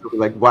there's definitely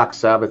like Black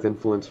Sabbath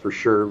influence for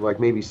sure. Like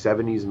maybe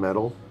 70s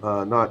metal.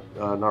 Not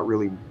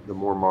really the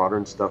more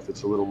modern stuff.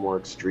 That's a little more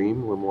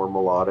extreme. We're more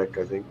melodic,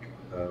 I think,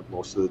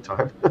 most of the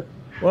time.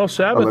 Well,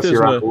 Sabbath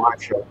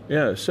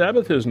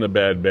Sabbath isn't a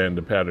bad band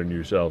to pattern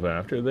yourself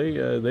after.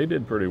 They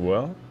did pretty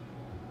well.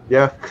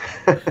 Yeah.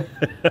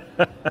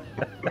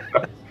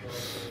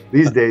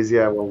 These days,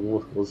 yeah.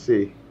 Well, we'll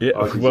see. Yeah.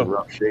 Ozzy's in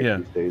rough shape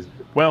these days.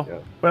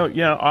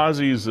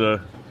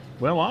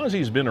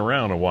 Ozzy's been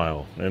around a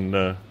while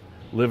and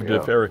lived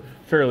a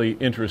fairly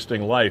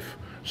interesting life.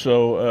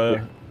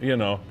 So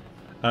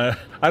I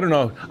don't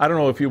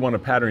know if you want to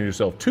pattern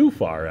yourself too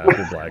far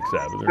after Black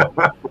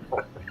Sabbath.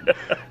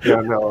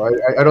 Yeah, no,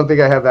 I don't think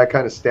I have that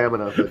kind of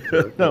stamina.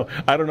 But, no,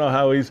 I don't know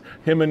how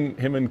him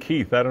and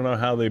Keith. I don't know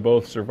how they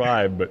both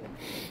survived, but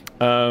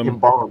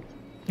embalmed.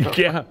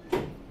 Yeah.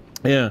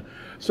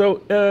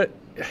 So,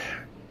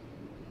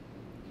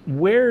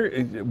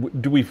 where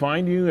do we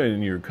find you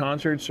in your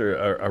concerts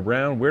or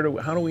around?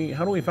 How do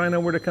we find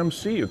out where to come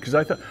see you? Because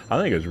I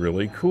think it's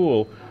really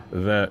cool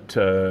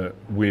that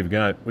we've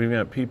got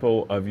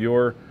people of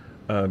your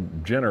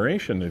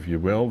generation, if you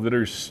will, that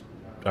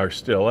are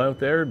still out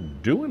there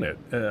doing it.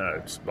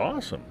 It's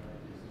awesome.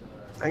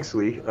 Thanks,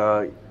 Lee.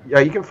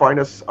 You can find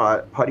us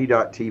at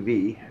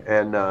puddy.tv,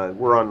 and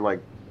we're on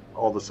like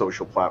all the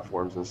social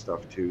platforms and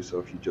stuff too. So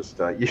if you just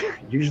you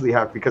usually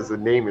have, because the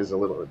name is a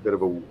bit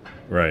of a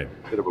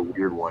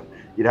weird one,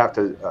 you'd have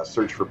to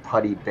search for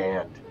Puddy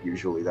Band.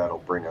 Usually that'll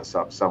bring us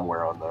up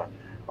somewhere on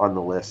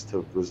the list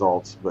of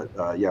results. But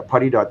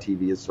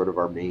puddy.tv is sort of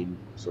our main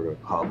sort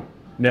of hub.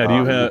 Now, do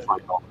you have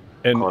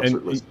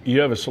and you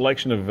have a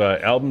selection of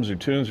albums or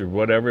tunes or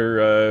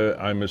whatever?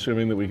 I'm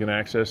assuming that we can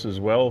access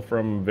as well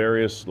from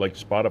various like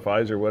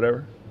Spotify's or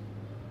whatever.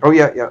 Oh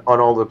yeah.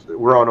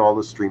 We're on all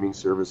the streaming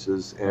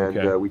services,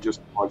 and we just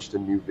launched a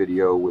new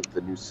video with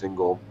the new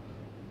single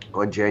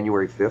on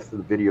January 5th. The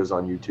video's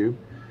on YouTube,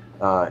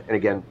 and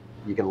again,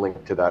 you can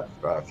link to that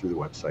through the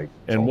website.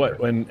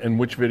 And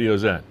which video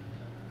is that?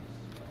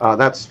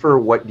 That's for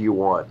What Do You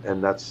Want,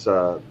 and that's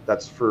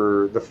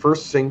for the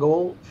first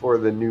single for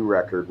the new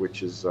record,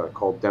 which is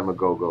called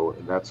Demagogo,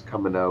 and that's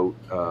coming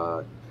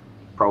out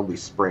probably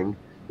spring.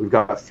 We've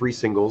got 3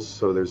 singles,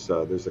 so there's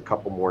a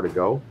couple more to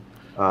go.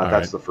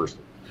 That's the first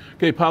one.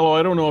 Okay, Paulo,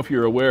 I don't know if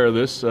you're aware of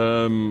this,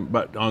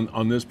 but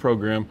on this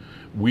program,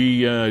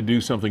 we do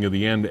something at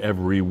the end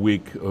every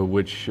week,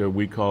 which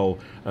we call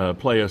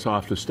Play Us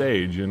Off the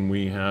Stage, and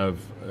we have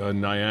a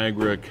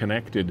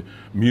Niagara-connected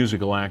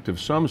musical act of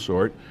some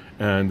sort,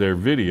 and their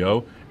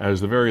video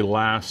as the very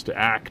last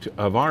act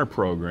of our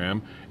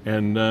program,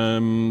 and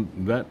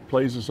that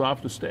plays us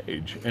off the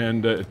stage.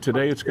 And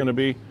today it's going to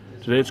be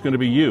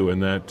you in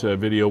that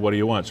video, What Do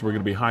You Want? So we're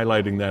going to be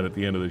highlighting that at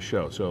the end of the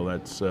show. So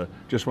that's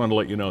just wanted to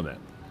let you know that.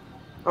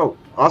 Oh,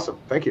 awesome.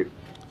 Thank you.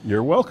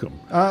 You're welcome.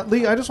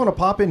 Lee, I just want to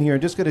pop in here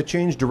and just get to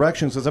change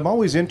directions because I'm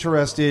always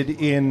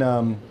interested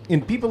in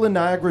people in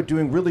Niagara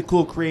doing really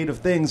cool creative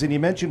things. And you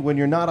mentioned when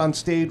you're not on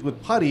stage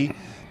with Puddy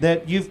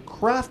that you've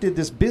crafted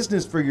this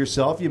business for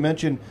yourself. You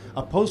mentioned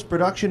a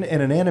post-production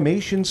and an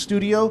animation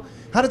studio.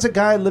 How does a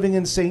guy living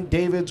in St.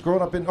 David's,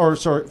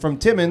 from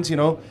Timmins,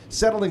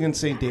 settling in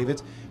St.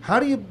 David's, how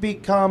do you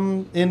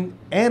become an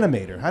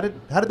animator? How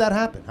did that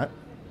happen?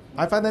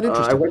 I find that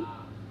interesting.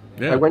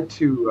 I went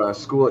to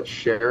school at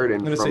Sheridan.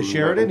 I'm going to say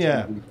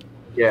Sheridan,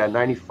 yeah,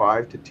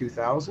 95 to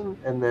 2000,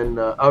 and then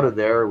out of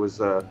there it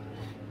was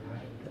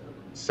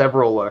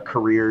several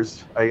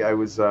careers. It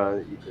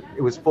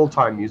was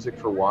full-time music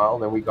for a while.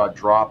 Then we got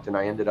dropped, and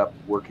I ended up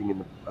working in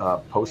the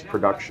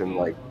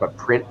post-production, but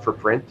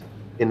print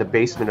in the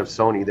basement of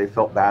Sony. They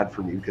felt bad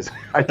for me because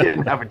I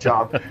didn't have a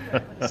job,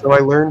 so I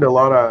learned a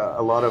lot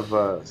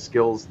of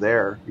skills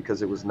there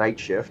because it was night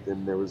shift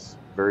and there was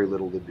very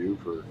little to do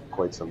for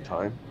quite some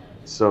time.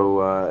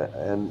 So,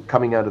 and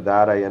coming out of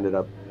that, I ended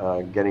up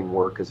getting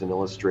work as an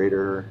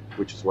illustrator,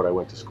 which is what I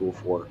went to school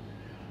for.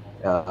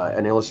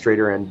 An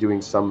illustrator and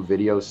doing some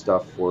video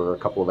stuff for a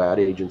couple of ad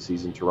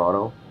agencies in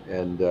Toronto.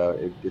 And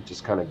it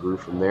just kind of grew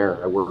from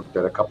there. I worked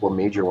at a couple of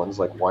major ones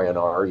like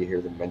Y&R, you hear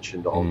them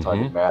mentioned all the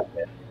time in Mad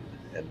Men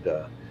and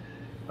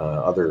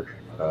other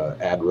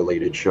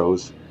ad-related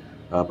shows.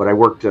 But I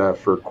worked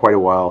for quite a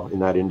while in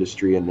that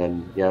industry, and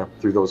then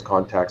through those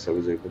contacts, I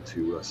was able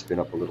to spin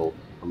up a little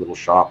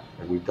shop,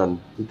 and we've done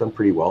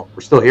pretty well.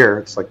 We're still here.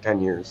 It's like 10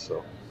 years.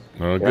 So,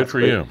 well, good for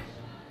you.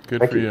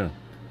 Good for you.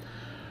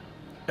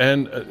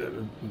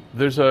 And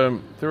there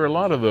are a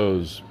lot of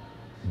those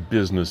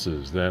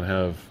businesses that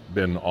have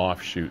been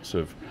offshoots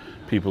of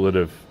people that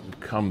have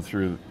come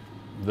through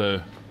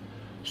the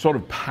sort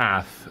of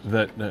path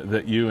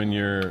that you and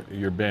your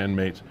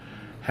bandmates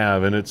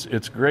have, and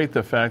it's great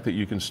the fact that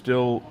you can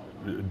still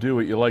do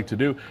what you like to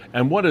do.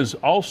 And what is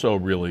also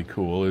really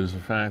cool is the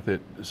fact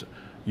that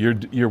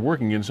you're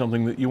working in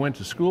something that you went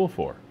to school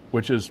for,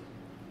 which is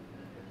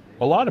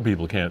a lot of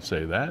people can't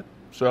say that.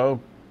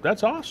 So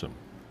that's awesome.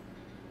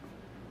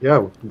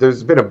 Yeah,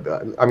 there's been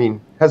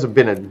hasn't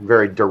been a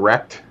very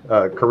direct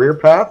career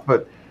path,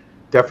 but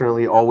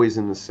definitely always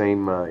in the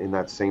same in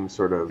that same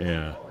sort of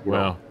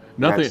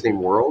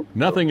same world.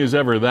 Nothing is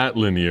ever that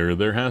linear.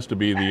 There has to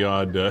be the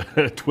odd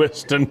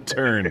twist and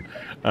turn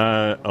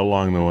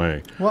along the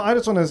way. Well, I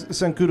just want to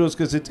send kudos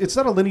because it's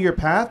not a linear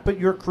path, but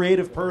you're a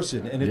creative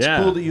person, and it's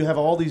cool that you have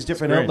all these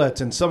different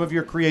outlets, and some of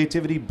your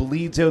creativity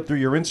bleeds out through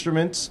your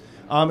instruments,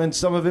 and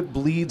some of it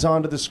bleeds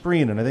onto the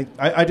screen. And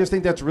I just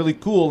think that's really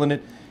cool,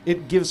 and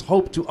it gives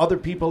hope to other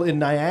people in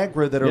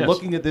Niagara that are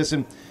looking at this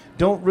and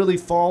don't really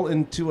fall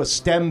into a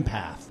STEM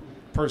path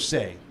per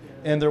se.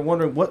 And they're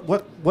wondering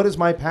what is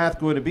my path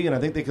going to be, and I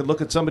think they could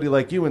look at somebody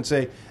like you and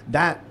say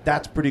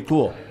that's pretty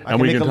cool.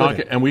 We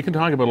can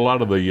talk about a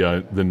lot of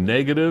the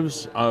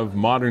negatives of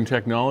modern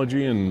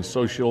technology and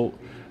social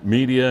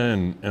media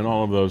and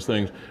all of those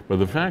things. But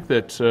the fact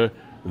that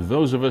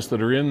those of us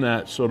that are in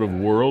that sort of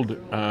world,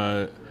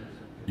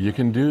 you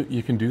can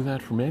do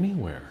that from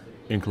anywhere,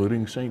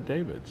 including St.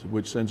 David's,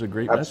 which sends a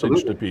great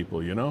message to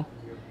people.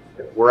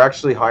 We're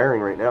actually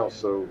hiring right now,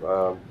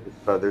 so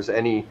if there's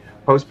any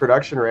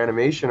post-production or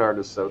animation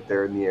artists out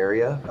there in the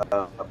area,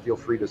 feel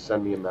free to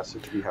send me a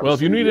message. Well,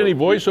 if you need any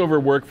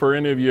voiceover work for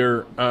any of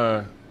your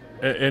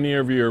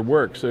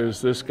works,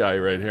 there's this guy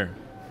right here.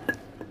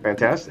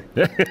 Fantastic.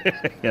 Yeah.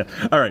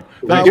 All right.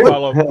 Thanks,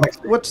 Paolo.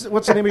 What's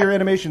the name of your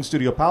animation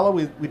studio, Paolo?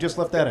 We just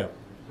left that out.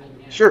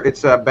 Sure,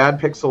 it's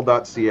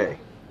badpixel.ca.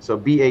 So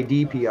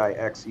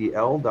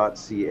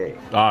badpixel.ca.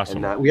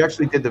 Awesome. And we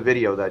actually did the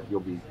video that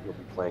you'll be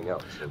playing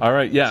out. So. All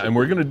right, and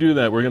we're going to do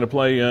that. We're going to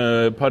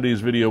play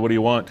Puddy's video, What Do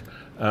You Want,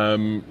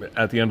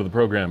 at the end of the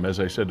program, as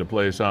I said, to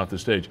play us off the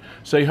stage.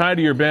 Say hi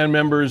to your band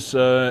members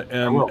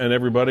and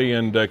everybody,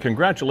 and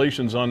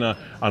congratulations on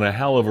a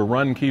hell of a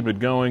run. Keep it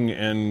going,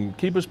 and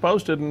keep us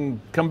posted, and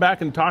come back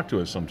and talk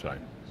to us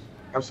sometime.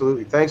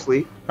 Absolutely. Thanks,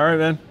 Lee. All right,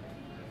 man.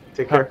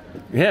 Take care.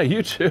 Yeah,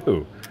 you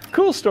too.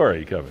 Cool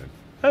story, Kevin.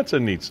 That's a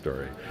neat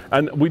story.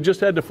 And we just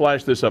had to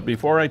flash this up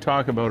before I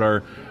talk about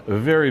our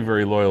very,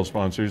 very loyal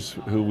sponsors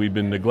who we've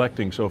been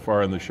neglecting so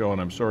far in the show, and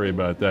I'm sorry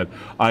about that.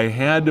 I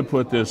had to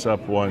put this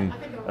up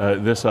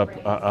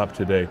up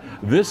today.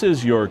 This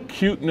is your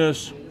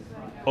cuteness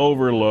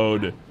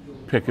overload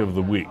pick of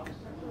the week.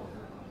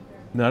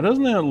 Now,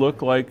 doesn't that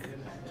look like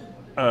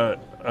a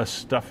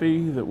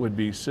stuffy that would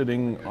be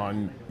sitting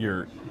on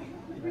your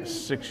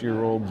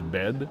 6-year-old's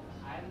bed?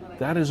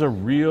 That is a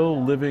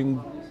real,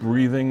 living,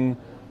 breathing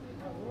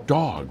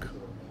dog.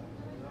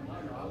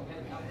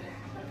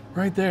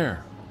 Right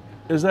there.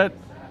 Is that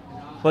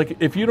like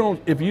if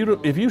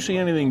you see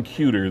anything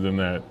cuter than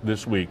that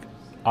this week,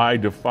 I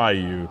defy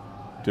you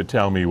to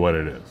tell me what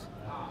it is.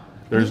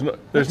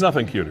 There's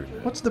nothing cuter.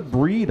 What's the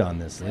breed on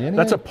this?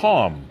 That's a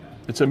Pom.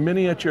 It's a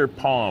miniature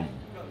Pom.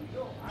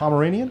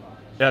 Pomeranian?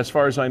 As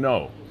far as I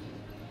know.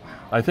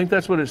 I think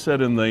that's what it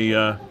said in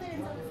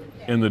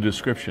the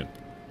description.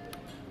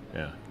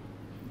 Yeah.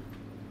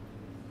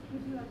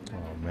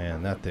 Oh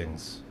man, that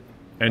thing's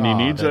And he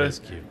needs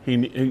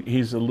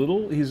he's a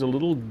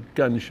little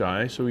gun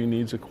shy, so he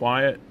needs a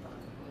quiet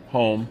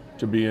home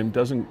to be in.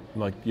 Doesn't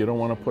like, you don't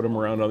want to put him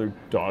around other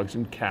dogs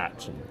and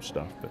cats and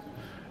stuff. But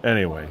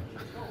anyway,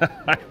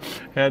 I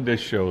had to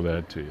show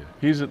that to you.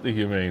 He's at the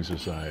Humane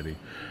Society.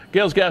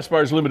 Gales Gas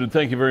Bars Limited,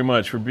 thank you very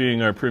much for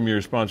being our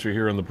premier sponsor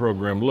here on the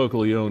program.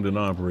 Locally owned and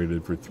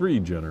operated for 3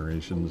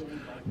 generations.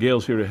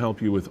 Gale's here to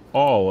help you with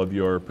all of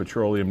your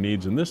petroleum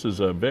needs, and this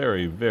is a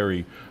very,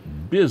 very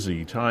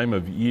busy time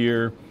of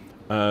year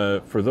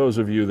for those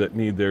of you that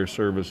need their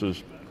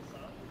services.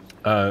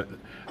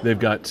 They've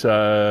got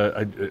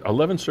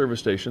 11 service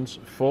stations,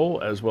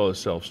 full as well as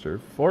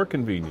self-serve, 4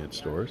 convenience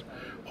stores,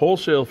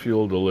 wholesale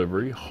fuel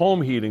delivery,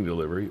 home heating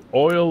delivery,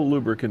 oil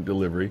lubricant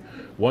delivery,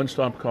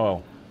 one-stop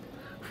call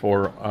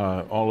for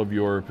all of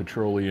your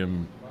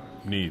petroleum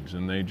needs.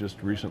 And they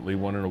just recently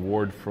won an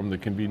award from the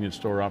Convenience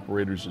Store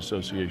Operators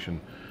Association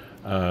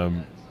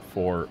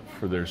for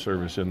their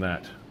service in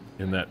that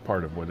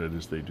part of what it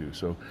is they do.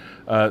 So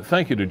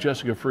thank you to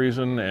Jessica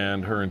Friesen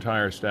and her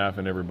entire staff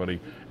and everybody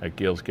at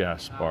Gales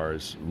Gas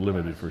Bars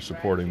Limited for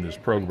supporting this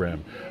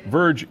program.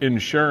 Verge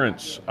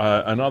Insurance,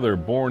 another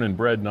born and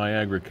bred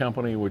Niagara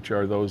company, which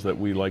are those that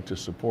we like to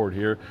support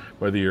here,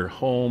 whether you're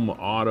home,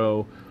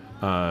 auto,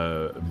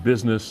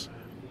 business,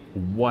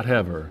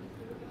 whatever.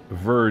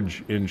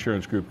 Verge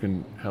Insurance Group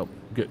can help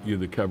get you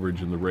the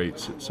coverage and the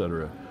rates,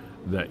 etc.,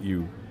 that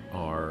you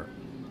are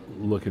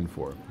looking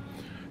for.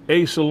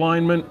 Ace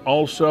Alignment,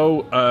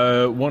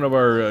 also one of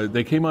our,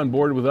 they came on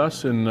board with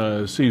us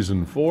in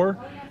season 4,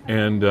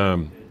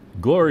 and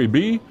glory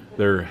be,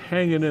 they're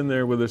hanging in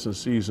there with us in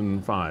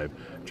season 5.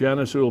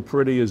 Janice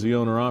Puddy is the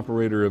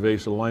owner-operator of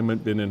Ace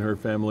Alignment, been in her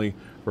family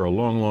for a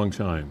long, long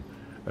time,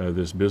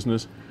 this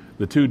business.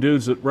 The 2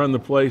 dudes that run the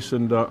place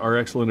and are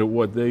excellent at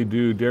what they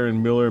do,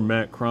 Darren Miller,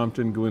 Matt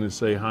Crompton, go in and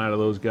say hi to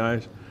those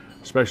guys.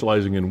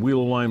 Specializing in wheel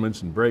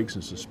alignments and brakes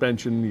and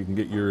suspension. You can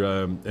get your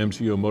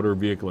MCO motor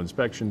vehicle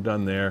inspection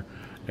done there.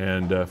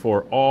 And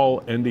for all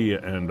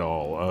and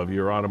all of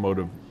your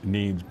automotive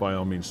needs, by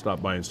all means,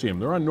 stop by and see them.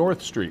 They're on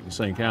North Street in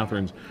St.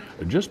 Catharines,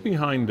 just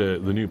behind the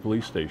new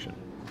police station.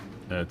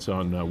 It's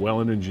on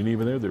Welland and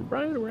Geneva there. They're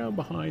right around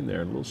behind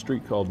there, a little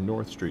street called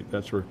North Street.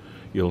 That's where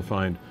you'll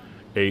find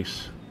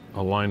Ace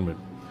Alignment.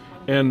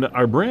 And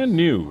our brand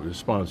new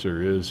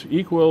sponsor is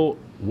Equal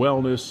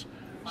Wellness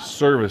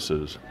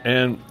Services,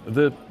 and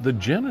the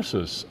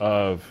genesis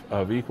of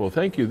Equal.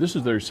 Thank you. This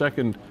is their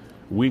 2nd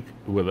week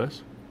with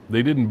us.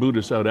 They didn't boot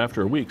us out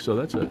after a week, so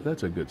that's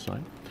a good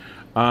sign.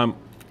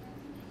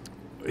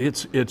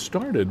 It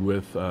started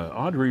with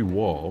Audrey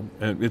Wall,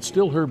 and it's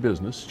still her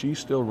business. She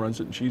still runs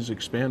it, and she's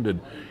expanded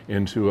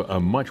into a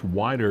much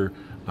wider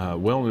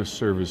wellness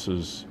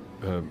services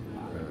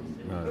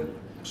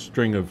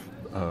string of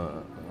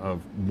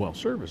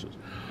services.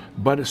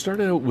 But it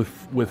started out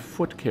with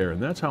foot care,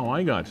 and that's how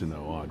I got to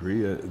know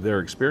Audrey. They're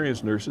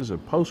experienced nurses,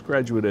 have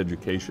postgraduate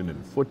education in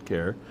foot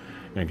care,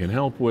 and can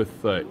help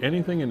with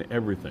anything and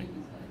everything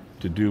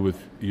to do with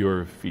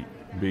your feet.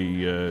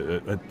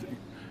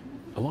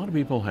 A lot of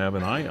people have,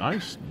 and I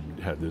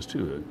had this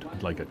too,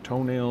 like a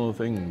toenail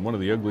thing, one of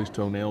the ugliest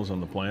toenails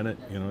on the planet.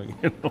 You know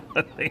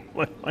what they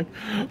look like?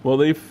 Well,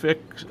 they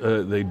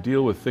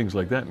deal with things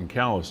like that, and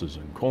calluses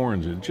and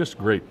corns. It's just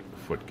great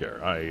foot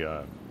care.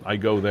 I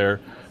go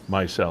there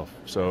myself,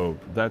 so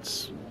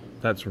that's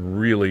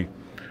really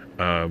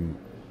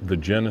the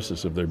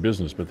genesis of their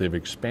business. But they've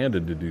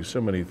expanded to do so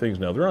many things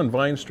now. They're on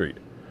Vine Street,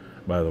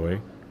 by the way,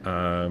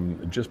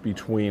 just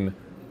between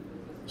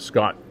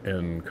Scott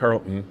and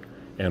Carlton.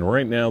 And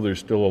right now there's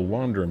still a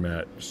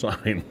laundromat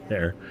sign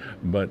there,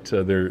 but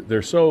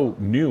they're so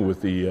new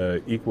with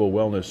the Equal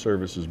Wellness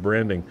Services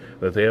branding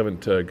that they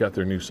haven't got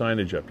their new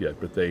signage up yet,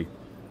 but they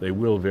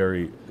will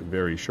very,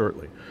 very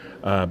shortly.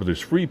 But there's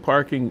free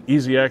parking,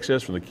 easy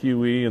access from the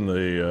QE and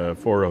the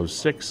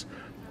 406,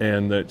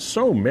 and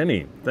so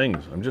many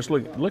things. I'm just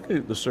looking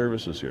at the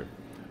services here.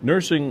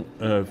 Nursing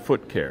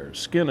foot care,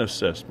 skin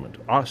assessment,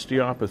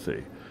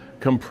 osteopathy,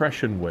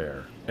 compression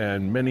wear,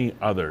 and many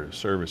other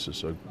services.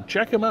 So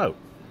check them out.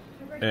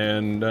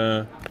 And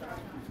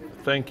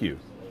thank you,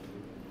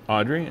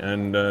 Audrey,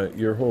 and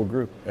your whole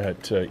group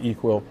at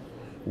Equal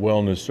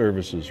Wellness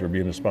Services for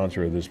being a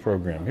sponsor of this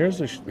program. Here's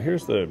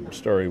the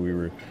story we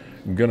were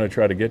going to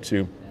try to get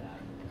to,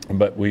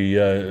 but we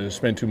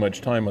spent too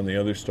much time on the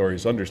other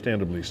stories,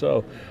 understandably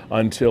so,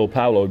 until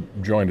Paolo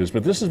joined us.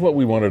 But this is what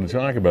we wanted to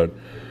talk about.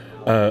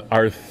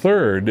 Our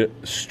 3rd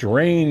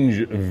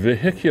strange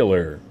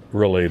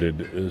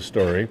vehicular-related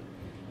story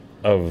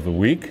of the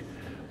week.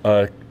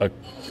 A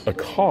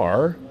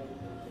car.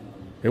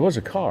 It was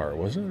a car,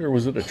 wasn't it? Or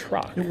was it a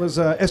truck? It was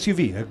a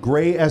SUV, a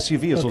gray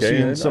SUV, as we'll see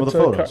in some of the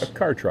photos. A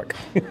car truck.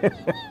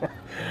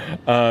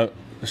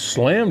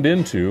 Slammed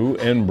into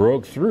and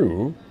broke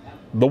through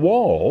the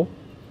wall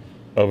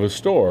of a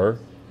store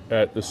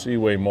at the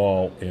Seaway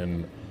Mall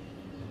in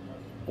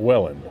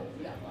Welland.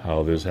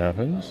 How this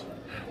happens,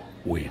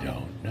 we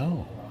don't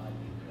know.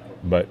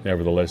 But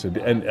nevertheless,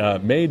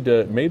 it made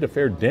a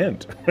fair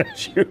dent,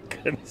 as you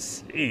can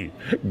see,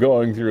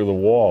 going through the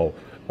wall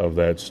of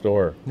that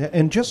store. Yeah,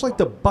 and just like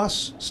the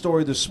bus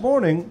story this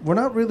morning, we're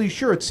not really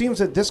sure. It seems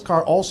that this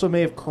car also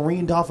may have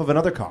careened off of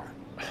another car,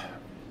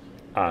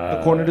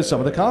 according to some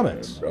of the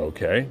comments.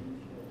 Okay.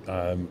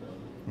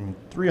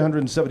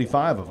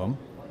 375 of them.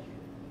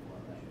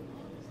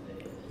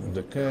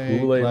 Okay,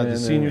 glad the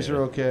seniors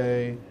are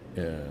okay.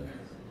 Yeah.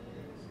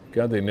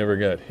 God, they never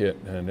got hit.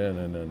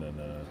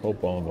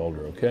 Hope all involved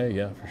are okay.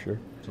 Yeah, for sure.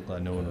 So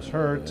glad no one was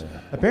hurt.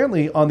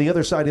 Apparently, on the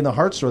other side in the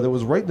Heart store, that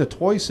was right in the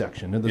toy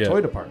section, in the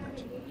toy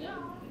department.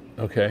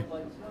 Okay.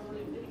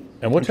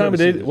 And what time of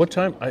day? What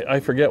time? I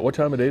forget. What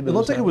time of day? It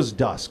looked like it was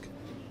dusk,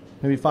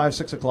 maybe 5,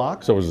 6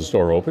 o'clock. So was the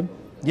store open?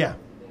 Yeah.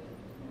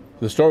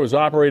 The store was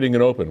operating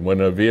and open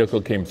when a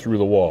vehicle came through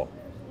the wall.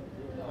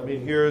 I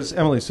mean, here's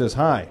Emily says,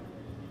 "Hi.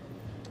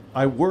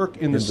 I work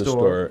in the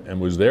store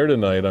and was there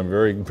tonight. I'm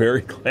very,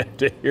 very glad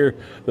to hear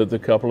that the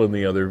couple in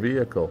the other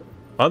vehicle.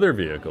 Other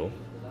vehicle?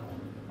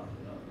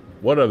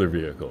 What other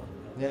vehicle?"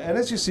 Yeah, and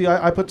as you see,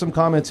 I put some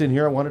comments in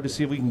here. I wanted to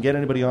see if we can get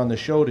anybody on the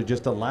show to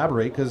just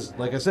elaborate, because,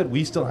 like I said,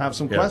 we still have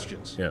some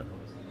questions. Yeah.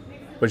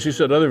 But she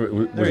said other.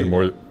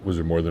 Was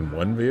there more than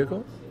one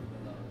vehicle?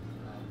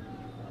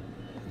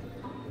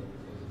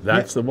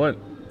 That's the one.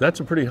 That's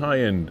a pretty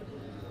high-end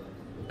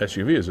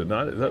SUV, is it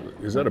not?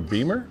 Is that a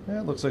Beamer? Yeah,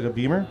 it looks like a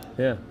Beamer.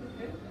 Yeah.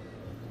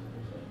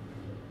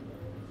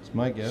 It's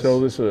my guess. So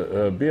this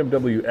a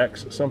BMW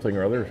X something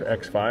or other,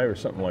 X5 or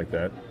something like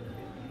that,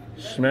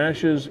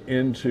 smashes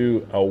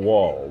into a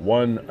wall.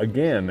 One,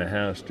 again,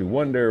 has to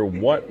wonder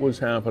what was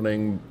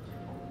happening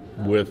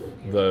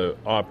with the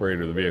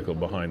operator of the vehicle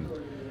behind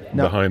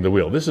the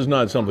wheel. This is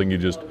not something you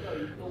just...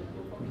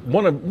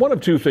 One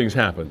of two things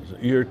happens.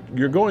 You're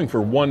going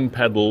for one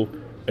pedal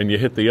and you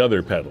hit the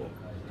other pedal,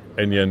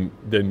 and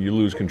then you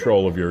lose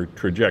control of your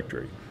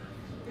trajectory.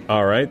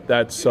 All right,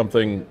 that's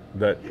something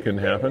that can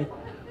happen.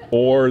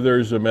 Or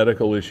there's a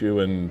medical issue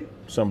and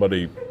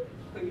somebody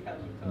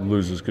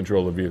loses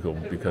control of the vehicle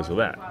because of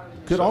that.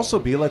 Could also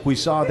be like we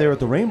saw there at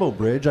the Rainbow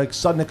Bridge, like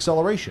sudden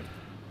acceleration.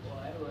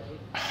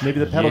 Maybe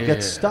the pedal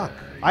gets stuck.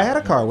 I had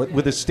a car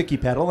with a sticky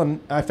pedal, and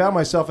I found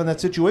myself in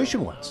that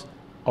situation once.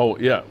 Oh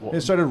yeah,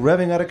 it started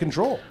revving out of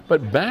control.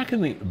 But back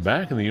in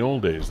the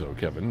old days, though,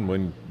 Kevin,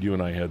 when you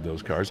and I had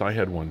those cars, I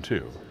had one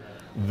too.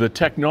 The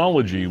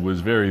technology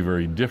was very,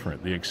 very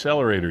different. The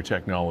accelerator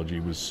technology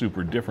was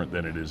super different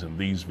than it is in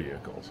these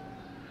vehicles.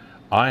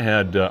 I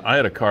had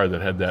a car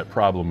that had that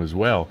problem as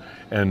well,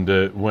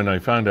 and when I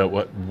found out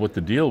what the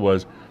deal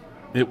was,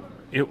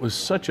 it was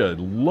such a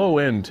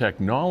low-end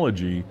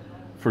technology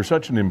for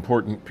such an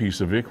important piece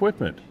of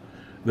equipment.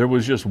 There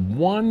was just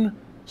one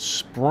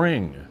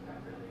spring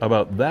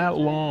about that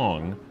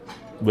long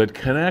that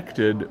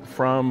connected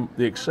from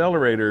the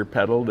accelerator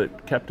pedal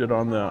that kept it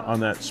on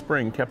that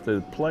spring, kept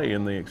the play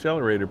in the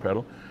accelerator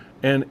pedal,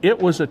 and it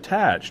was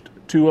attached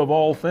to, of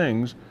all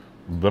things,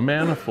 the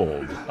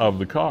manifold of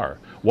the car.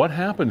 What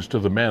happens to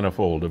the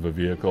manifold of a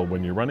vehicle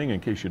when you're running, in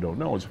case you don't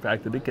know, is the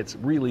fact that it gets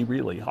really,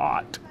 really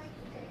hot,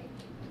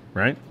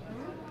 right?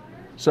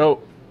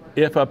 So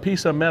if a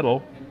piece of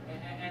metal,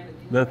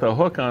 that the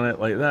hook on it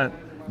like that,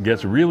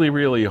 gets really,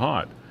 really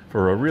hot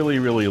for a really,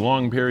 really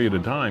long period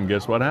of time,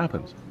 guess what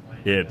happens?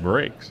 It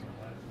breaks.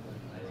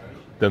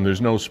 Then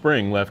there's no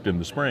spring left in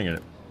the spring,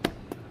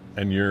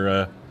 and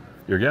your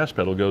gas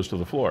pedal goes to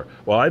the floor.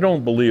 Well, I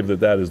don't believe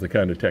that is the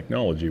kind of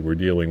technology we're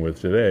dealing with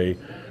today,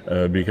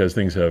 because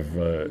things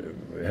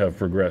have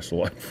progressed a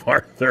lot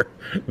farther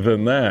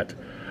than that.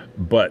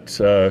 But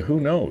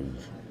who knows?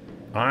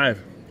 I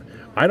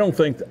don't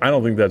think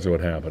that's what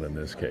happened in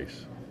this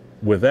case.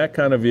 With that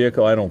kind of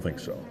vehicle, I don't think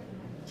so.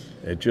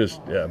 It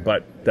just,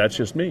 but that's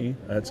just me.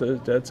 That's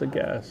a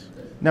guess.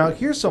 Now,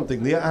 here's something,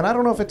 and I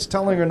don't know if it's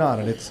telling or not,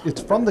 and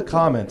it's from the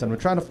comment, and we're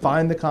trying to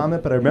find the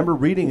comment, but I remember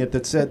reading it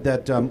that said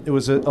that it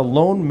was a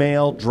lone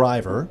male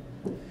driver,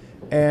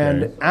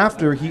 and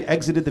after he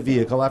exited the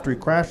vehicle, after he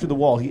crashed through the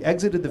wall, he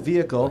exited the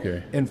vehicle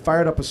and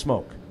fired up a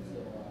smoke.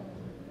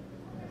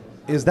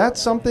 Is that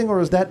something or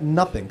is that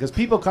nothing? Because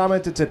people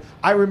commented, said,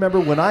 I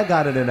remember when I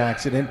got in an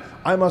accident,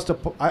 I must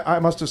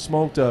have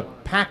smoked a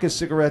pack of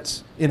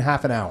cigarettes in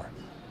half an hour.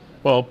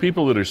 Well,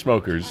 people that are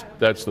smokers,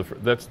 that's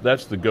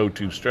the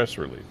go-to stress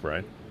relief,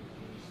 right?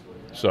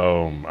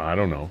 So I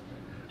don't know,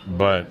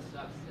 but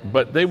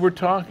they were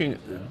talking.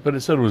 But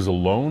it said it was a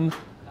lone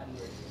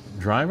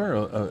driver,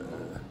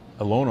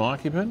 a lone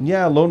occupant.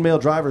 Yeah, a lone male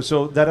driver.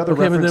 So that other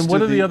reference. But then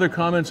what are the other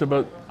comments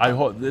about? I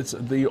hope it's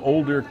the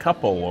older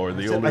couple or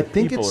the older. I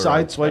think it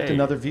sideswiped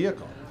another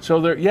vehicle.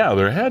 So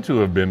there had to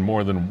have been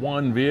more than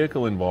one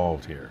vehicle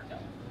involved here.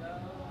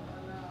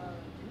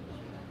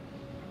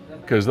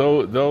 Because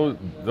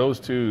those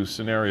two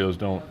scenarios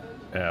don't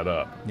add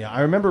up. Yeah,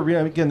 I remember,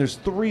 again, there's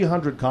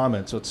 300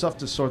 comments, so it's tough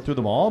to sort through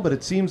them all, but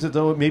it seems as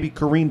though it maybe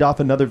careened off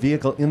another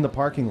vehicle in the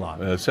parking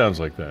lot. It sounds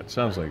like that.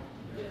 Sounds like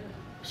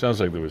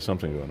there was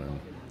something going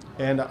on.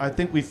 And I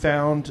think we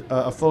found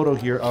a photo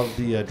here of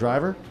the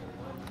driver.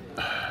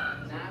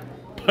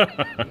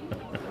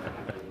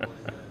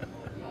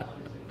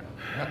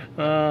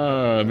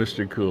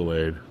 Mr.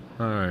 Kool-Aid.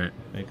 All right.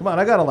 Hey, come on,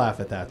 I got to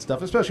laugh at that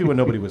stuff, especially when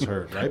nobody was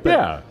hurt, right? But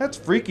yeah. That's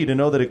freaky to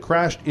know that it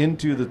crashed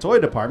into the toy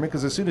department,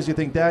 because as soon as you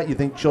think that, you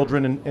think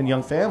children and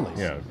young families.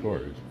 Yeah, of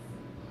course.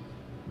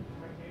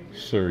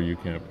 Sir, you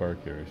can't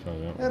park there. I saw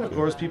that. And of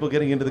course, people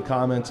getting into the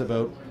comments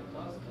about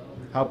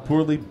how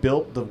poorly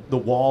built the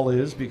wall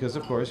is, because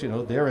of course,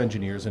 they're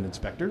engineers and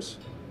inspectors.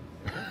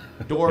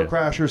 Door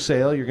crasher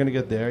sale, you're going to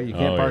get there. You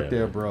can't park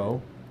there,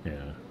 bro. Yeah.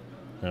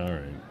 All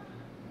right.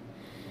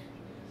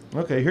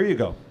 Okay, here you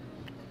go.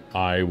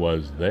 I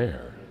was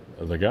there.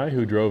 The guy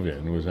who drove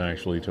in was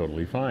actually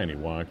totally fine. He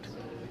walked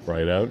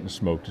right out and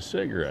smoked a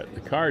cigarette.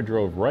 The car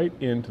drove right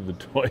into the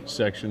toy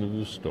section of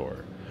the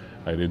store.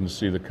 I didn't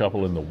see the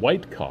couple in the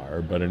white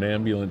car, but an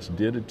ambulance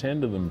did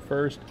attend to them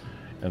first,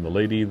 and the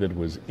lady that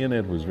was in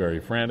it was very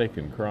frantic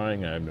and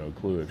crying. I have no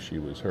clue if she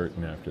was hurt,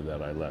 and after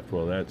that I left.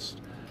 Well, that's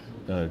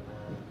a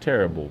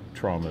terrible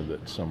trauma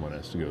that someone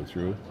has to go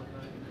through.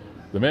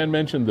 The man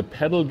mentioned the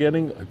pedal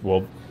getting...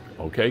 Well,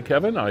 okay,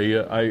 Kevin,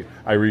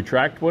 I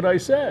retract what I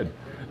said.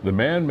 The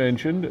man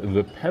mentioned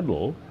the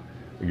pedal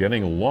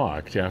getting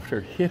locked after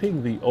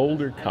hitting the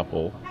older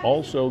couple.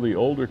 Also, the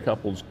older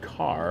couple's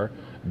car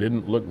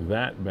didn't look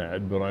that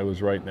bad, but I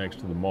was right next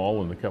to the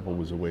mall and the couple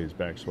was a ways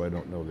back, so I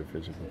don't know their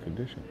physical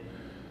condition.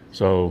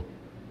 So,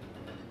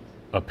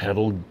 a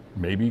pedal,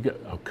 maybe,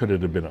 could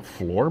it have been a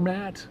floor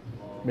mat?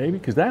 Maybe,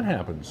 because that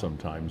happens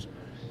sometimes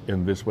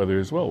in this weather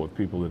as well with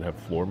people that have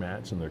floor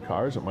mats in their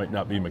cars. It might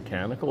not be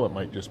mechanical, it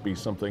might just be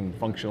something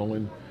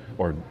functional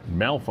or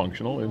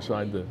malfunctional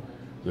inside the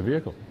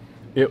vehicle.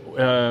 It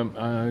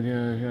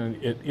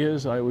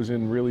is. I was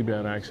in really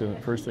bad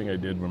accident. First thing I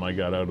did when I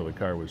got out of the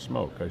car was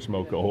smoke. I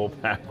smoked a whole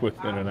pack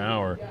within an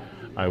hour.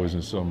 I was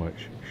in so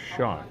much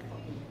shock.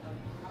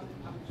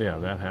 Yeah,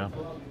 that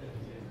happened.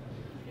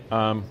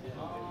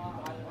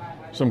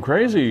 Some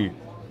crazy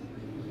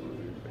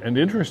and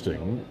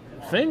interesting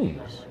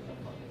things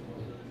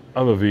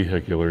of a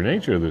vehicular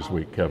nature this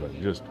week,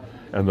 Kevin.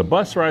 And the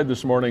bus ride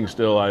this morning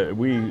still.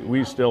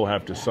 We still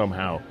have to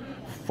somehow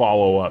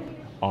follow up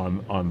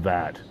on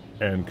that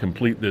and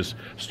complete this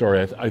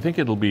story. I think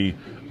it'll be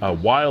a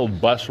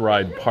wild bus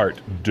ride part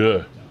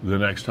 2 the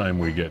next time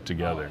we get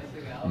together,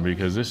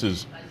 because this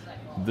is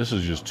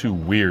just too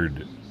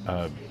weird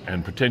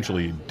and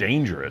potentially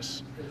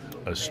dangerous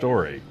a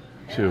story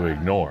to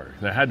ignore.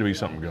 There had to be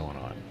something going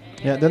on.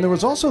 Yeah, then there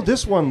was also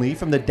this one, Lee,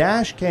 from the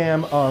dash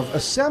cam of a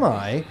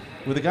semi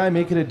with a guy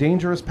making a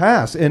dangerous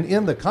pass. And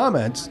in the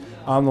comments,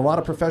 a lot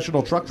of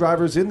professional truck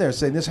drivers in there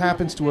saying this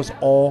happens to us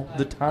all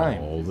the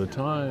time. All the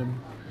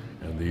time.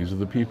 And these are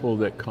the people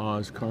that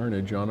cause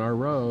carnage on our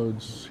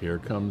roads. Here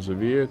comes a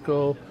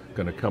vehicle,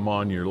 going to come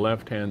on your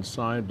left-hand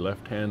side,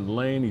 left-hand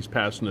lane. He's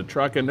passing the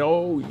truck, and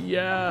oh,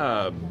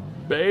 yeah,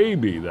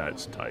 baby,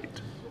 that's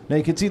tight. Now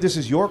you can see this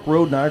is York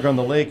Road,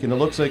 Niagara-on-the-Lake, and it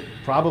looks like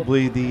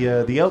probably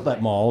the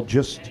outlet mall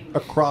just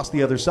across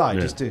the other side,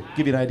 just to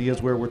give you an idea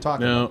of where we're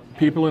talking about. Now,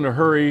 people in a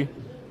hurry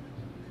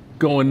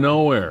going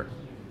nowhere.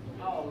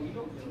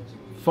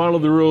 Follow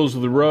the rules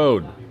of the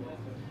road.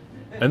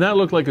 And that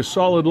looked like a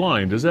solid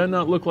line. Does that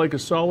not look like a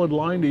solid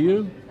line to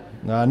you?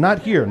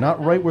 Not here,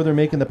 not right where they're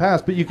making the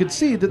pass, but you can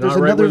see that there's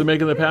not right another... where they're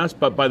making the pass,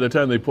 but by the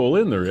time they pull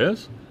in, there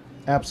is.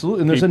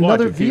 Absolutely, and there's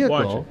another vehicle.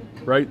 Keep watching.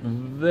 Right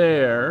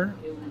there.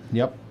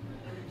 Yep.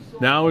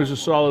 Now is a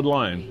solid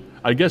line.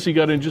 I guess he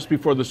got in just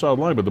before the solid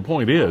line, but the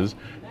point is,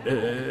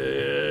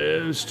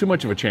 it's too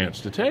much of a chance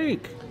to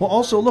take. Well,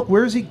 also, look,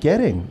 where is he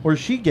getting? Or is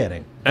she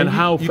getting? And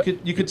how...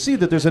 You could see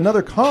that there's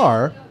another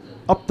car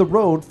up the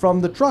road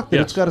from the truck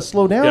that it's got to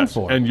slow down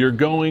for. And you're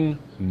going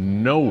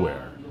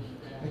nowhere.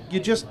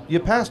 You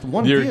passed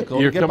one vehicle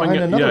to get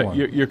behind another one.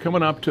 You're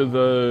coming up to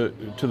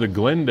the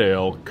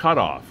Glendale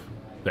cutoff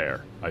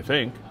there, I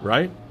think,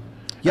 right?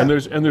 Yeah. And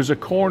there's a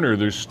corner,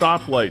 there's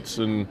stoplights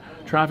and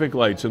traffic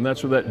lights, and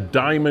that's where that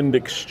diamond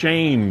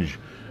exchange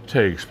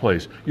takes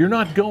place. You're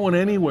not going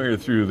anywhere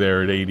through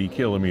there at 80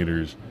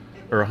 kilometers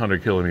or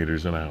 100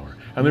 kilometers an hour.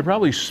 And they're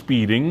probably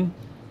speeding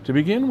to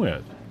begin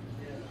with.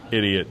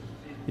 Idiot.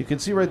 You can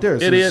see right there.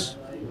 Idiot.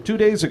 2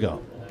 days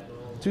ago.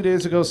 2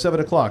 days ago, 7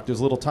 o'clock.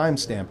 There's a little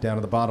timestamp down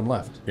at the bottom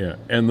left. Yeah,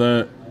 and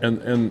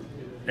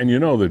you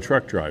know the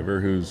truck driver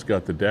who's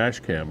got the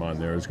dash cam on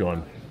there is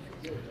going,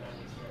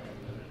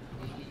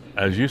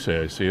 as you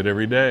say, I see it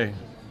every day.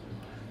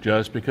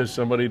 Just because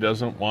somebody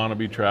doesn't want to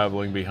be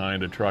traveling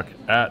behind a truck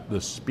at the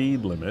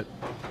speed limit,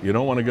 you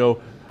don't want to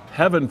go,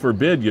 heaven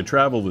forbid you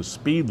travel the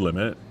speed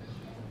limit.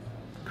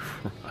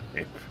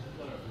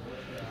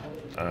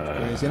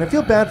 And I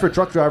feel bad for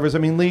truck drivers. I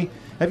mean, Lee,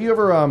 have you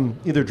ever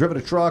either driven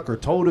a truck or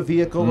towed a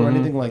vehicle or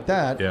anything like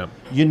that? Yeah.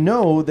 You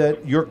know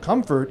that your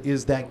comfort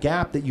is that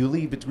gap that you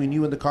leave between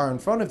you and the car in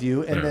front of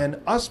you, and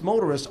then us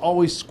motorists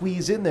always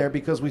squeeze in there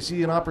because we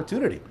see an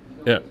opportunity.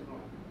 Yeah,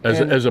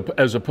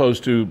 as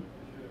opposed to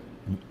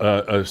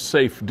a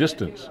safe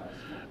distance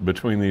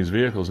between these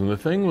vehicles. And the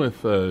thing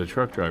with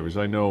truck drivers,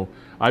 I know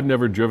I've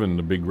never driven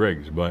the big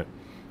rigs, but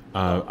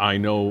I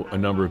know a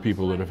number of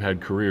people that have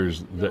had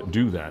careers that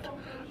do that.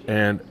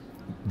 And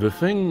the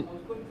thing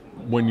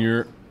when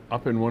you're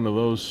up in one of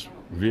those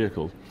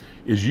vehicles,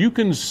 is you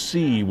can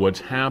see what's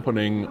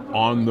happening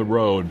on the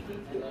road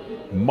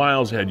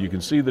miles ahead. You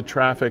can see the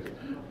traffic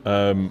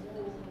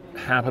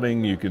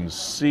happening, you can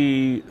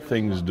see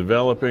things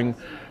developing,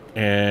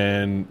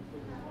 and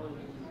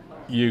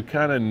you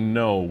kind of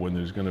know when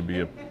there's going to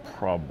be a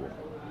problem.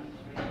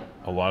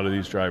 A lot of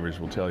these drivers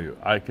will tell you,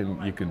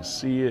 you can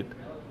see it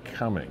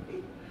coming.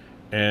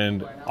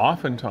 And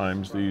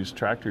oftentimes these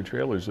tractor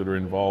trailers that are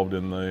involved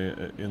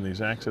in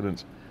these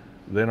accidents,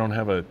 they don't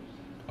have a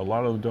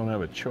lot of them don't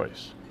have a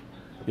choice.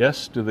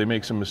 Yes, do they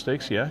make some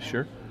mistakes? Yeah,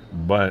 sure.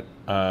 But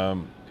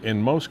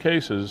in most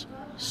cases,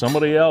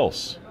 somebody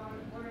else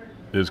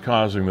is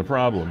causing the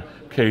problem.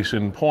 Case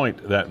in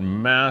point, that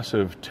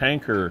massive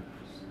tanker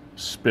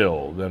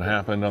spill that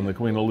happened on the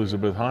Queen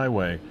Elizabeth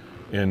Highway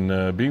in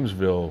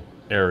Beamsville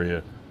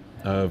area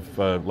of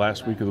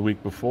last week or the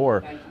week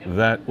before.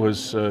 That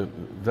was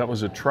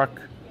a truck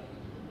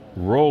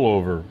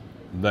rollover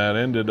that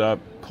ended up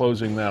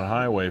closing that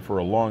highway for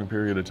a long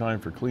period of time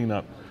for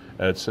cleanup,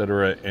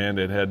 etc., and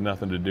it had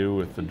nothing to do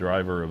with the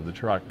driver of the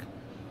truck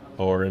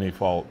or any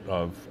fault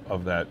of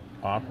that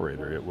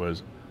operator. It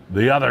was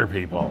the other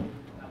people,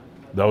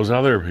 those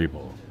other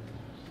people,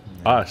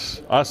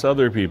 us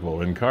other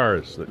people in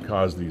cars that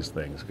cause these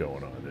things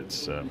going on.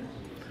 It's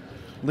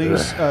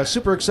Lee's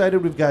super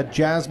excited. We've got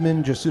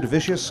Jasmine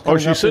Jasudavicius. Oh,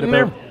 she's sitting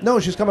there?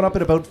 No, she's coming up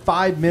in about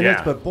 5 minutes.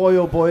 Yeah. But boy,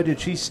 oh boy, did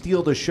she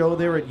steal the show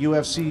there at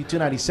UFC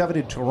 297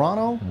 in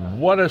Toronto.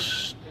 What a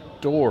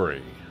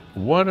story.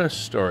 What a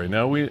story.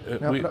 Now,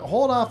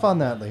 hold off on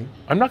that, Lee.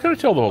 I'm not going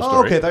to tell the whole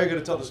story. Okay, I thought you were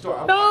going to tell the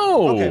story.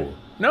 No. Okay.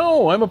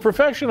 No, I'm a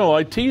professional.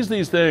 I tease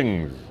these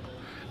things.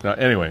 Now,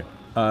 anyway,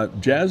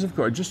 Jazz, of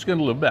course, just to get a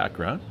little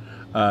background.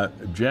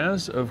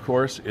 Jazz, of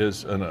course,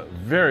 is a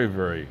very,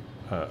 very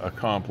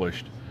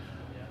accomplished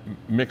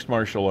mixed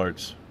martial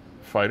arts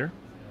fighter.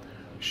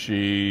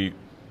 She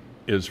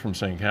is from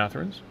St.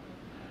 Catharines,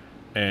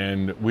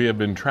 and we have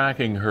been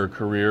tracking her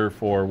career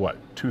for,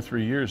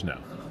 2-3 years now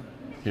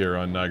here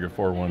on Niagara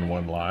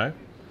 411 Live.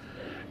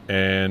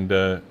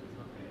 And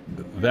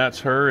that's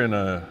her in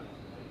a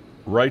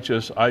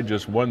righteous, I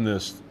just won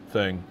this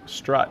thing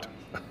strut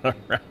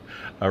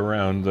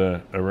around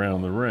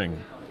the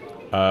ring.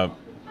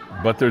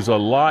 But there's a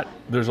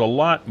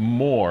lot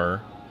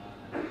more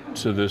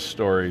to this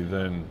story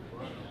than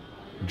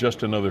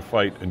just another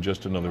fight and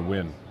just another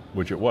win,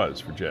 which it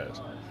was for Jazz.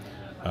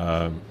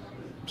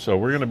 So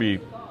we're gonna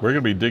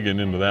be digging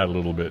into that a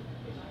little bit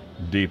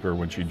deeper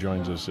when she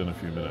joins us in a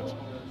few minutes.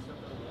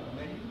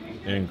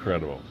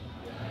 Incredible.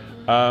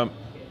 I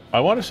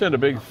want to send a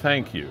big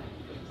thank you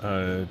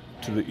to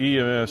the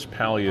EMS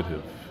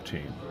palliative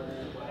team.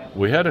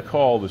 We had a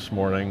call this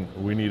morning.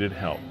 We needed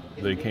help.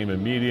 They came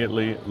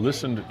immediately,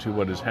 listened to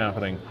what is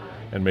happening,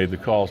 and made the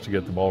calls to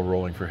get the ball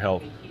rolling for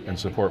help and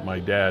support my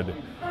dad,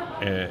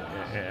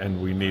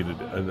 and we needed.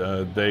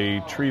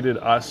 They treated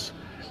us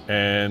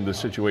and the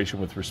situation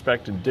with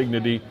respect and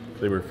dignity.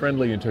 They were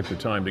friendly and took the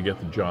time to get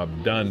the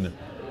job done.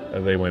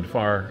 They went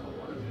far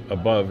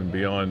above and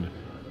beyond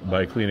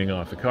by cleaning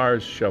off the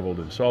cars, shoveled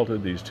and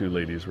salted. These two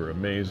ladies were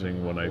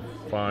amazing. When I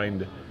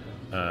find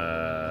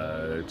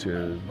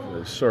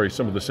sorry,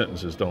 some of the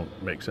sentences don't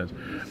make sense.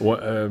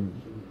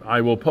 I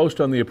will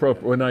post on the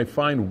appropriate, when I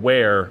find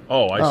where,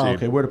 I see.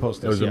 Okay, where to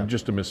post this, It was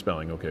just a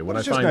misspelling, okay. When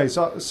it's I just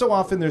nice. So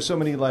often there's so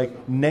many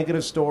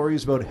negative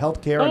stories about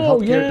healthcare and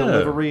healthcare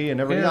delivery and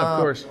everything. Yeah,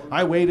 of course.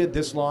 I waited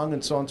this long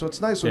and so on. So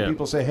it's nice when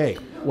people say, hey,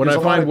 when I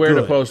find where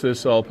to post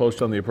this, I'll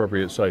post on the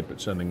appropriate site,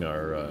 but sending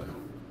our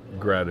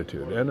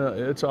gratitude. And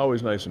it's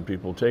always nice when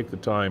people take the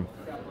time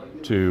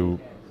to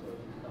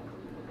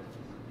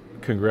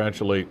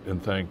congratulate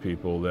and thank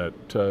people that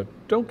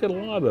don't get a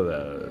lot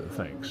of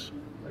thanks,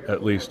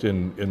 at least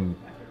in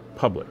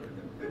public.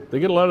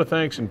 They get a lot of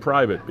thanks in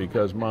private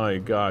because, my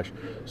gosh,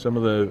 some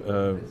of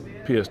the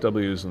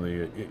PSWs and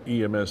the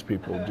EMS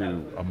people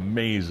do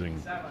amazing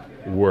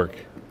work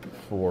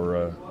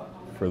for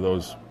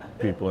those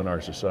people in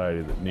our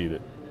society that need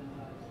it.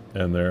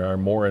 And there are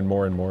more and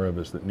more and more of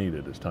us that need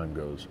it as time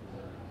goes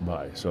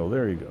by. So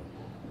there you go.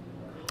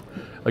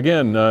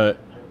 Again,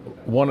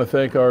 want to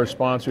thank our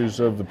sponsors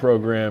of the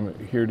program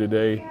here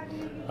today.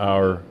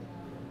 Our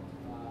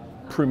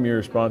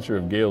premier sponsor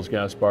of Gales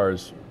Gas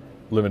Bars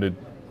Limited,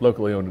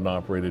 locally owned and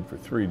operated for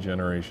 3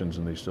 generations,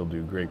 and they still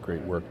do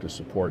great work to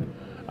support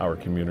our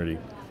community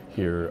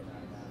here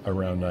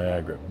around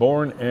Niagara.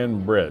 Born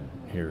and bred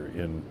here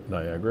in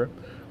Niagara.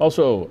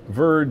 Also,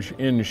 Verge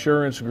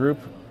Insurance Group,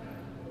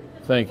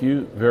 thank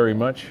you very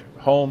much.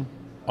 Home,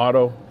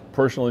 auto,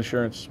 personal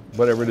insurance,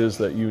 whatever it is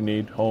that you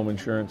need, home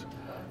insurance.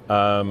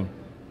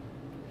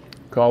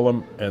 Call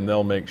them and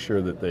they'll make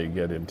sure that they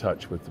get in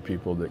touch with the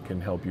people that can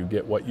help you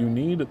get what you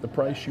need at the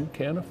price you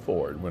can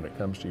afford when it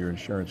comes to your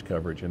insurance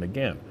coverage. And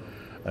again,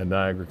 a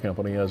Niagara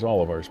company, as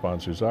all of our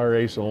sponsors are,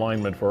 Ace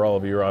Alignment for all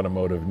of your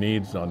automotive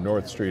needs on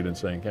North Street in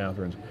St.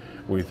 Catharines.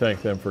 We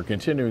thank them for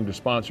continuing to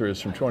sponsor us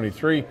from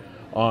 23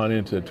 on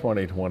into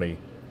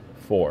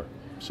 2024.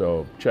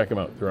 So check them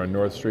out. They're on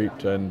North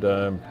Street and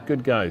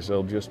good guys.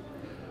 They'll just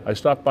I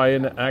stopped by,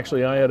 and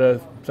actually I had a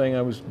thing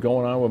I was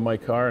going on with my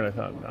car, and I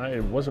thought I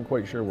wasn't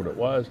quite sure what it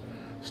was.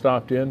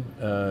 Stopped in,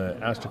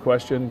 asked a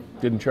question,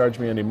 didn't charge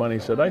me any money,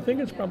 said, I think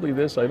it's probably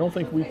this. I don't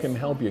think we can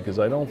help you because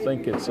I don't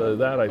think it's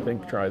that. I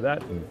think try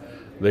that. And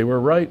they were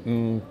right,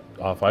 and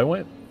off I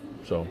went.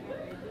 So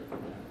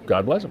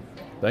God bless them.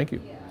 Thank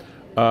you.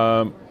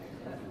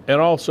 And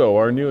also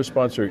our newest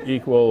sponsor,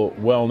 Equal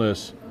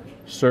Wellness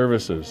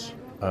Services.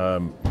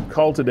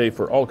 Call today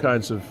for all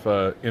kinds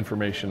of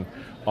information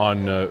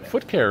on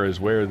foot care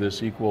is where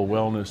this Equal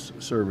Wellness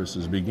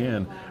Services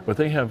began. But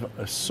they have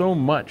so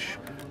much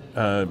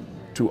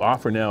to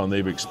offer now, and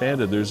they've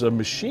expanded. There's a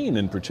machine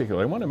in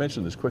particular. I want to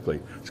mention this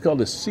quickly. It's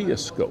called a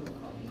Cioscope.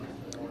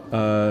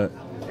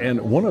 And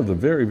one of the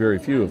very, very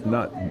few, if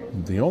not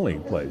the only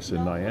place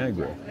in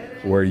Niagara,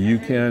 where you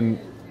can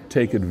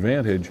take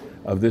advantage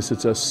of this.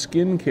 It's a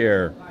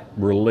skincare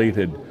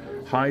related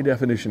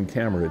high-definition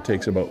camera. It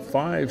takes about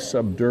 5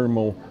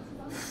 subdermal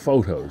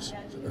photos.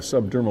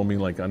 Subdermal mean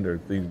like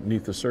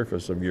underneath the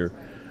surface of your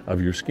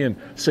skin.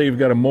 Say you've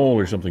got a mole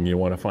or something you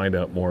want to find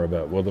out more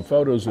about. Well, the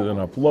photos are then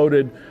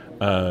uploaded,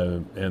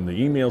 and the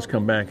emails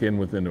come back in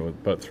within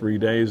about 3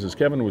 days. As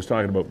Kevin was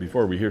talking about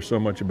before, we hear so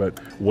much about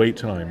wait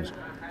times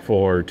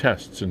for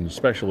tests and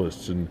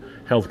specialists and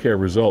healthcare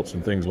results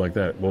and things like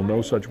that. Well,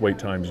 no such wait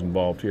times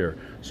involved here.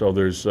 So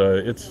there's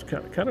it's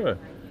kind of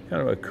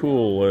a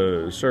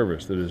cool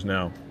service that is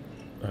now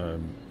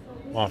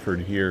offered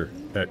here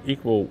at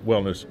Equal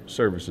Wellness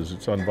Services.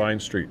 It's on Vine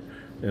Street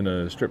in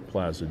a strip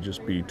plaza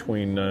just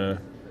between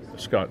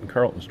Scott and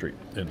Carlton Street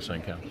in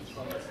St. Catharines.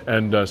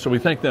 And so we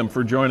thank them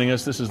for joining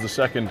us. This is the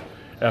second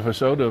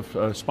episode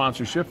of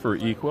sponsorship for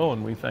Equal,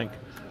 and we thank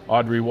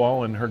Audrey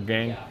Wall and her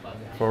gang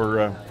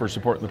for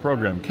supporting the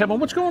program. Kevin,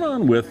 what's going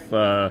on with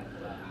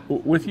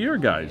your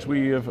guys?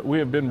 We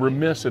have been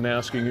remiss in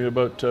asking you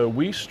about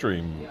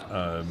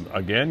WeeStream.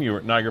 Again, you were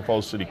at Niagara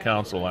Falls City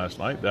Council last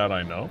night, that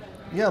I know.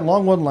 Yeah,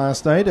 long one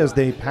last night as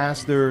they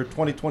passed their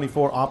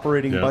 2024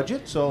 operating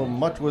budget. So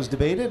much was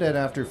debated, and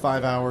after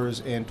 5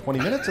 hours and 20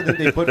 minutes, I think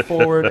they put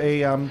forward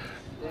a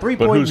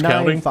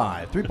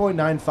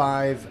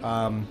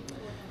 3.95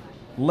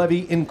 levy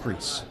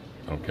increase.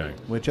 Okay.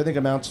 Which I think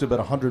amounts to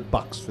about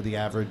 $100 for the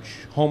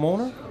average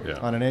homeowner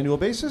on an annual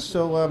basis.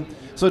 So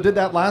did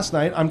that last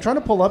night. I'm trying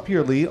to pull up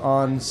here, Lee.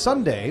 On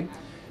Sunday,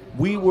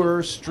 we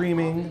were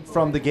streaming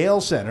from the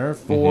Gale Center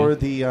for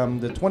the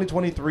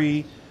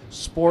 2023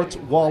 Sports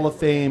Wall of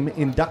Fame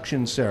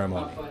induction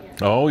ceremony.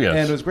 Oh, yes.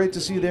 And it was great to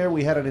see there.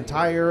 We had an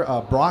entire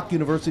Brock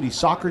University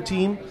soccer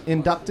team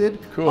inducted,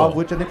 cool. Of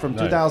which I think from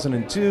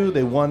 2002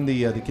 they won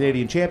the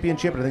Canadian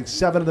Championship, and I think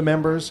 7 of the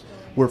members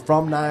were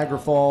from Niagara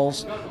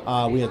Falls.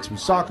 We had some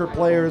soccer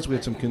players, we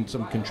had some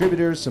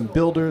contributors, some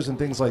builders, and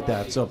things like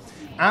that. So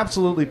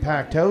absolutely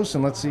packed house,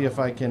 and let's see if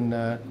I can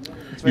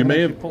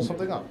pull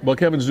something up. While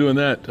Kevin's doing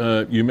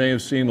that, you may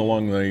have seen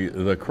along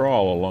the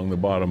crawl along the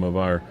bottom of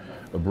our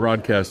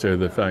broadcast there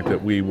the fact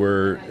that we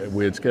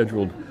had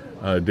scheduled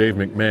Dave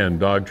McMahon,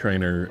 dog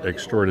trainer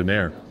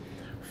extraordinaire,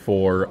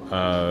 for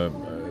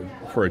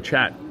a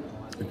chat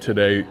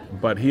today,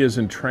 but he is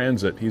in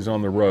transit. He's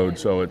on the road,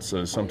 so it's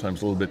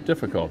sometimes a little bit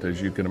difficult,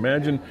 as you can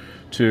imagine,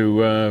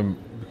 to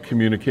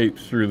communicate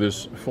through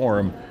this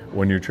forum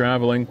when you're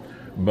traveling.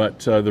 But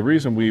the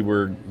reason we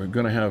were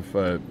going to have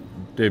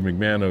Dave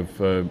McMahon of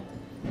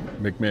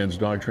McMahon's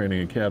Dog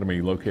Training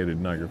Academy located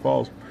in Niagara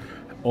Falls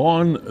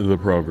on the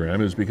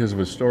program is because of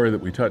a story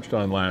that we touched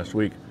on last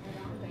week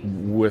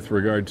with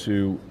regard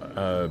to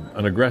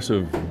an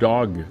aggressive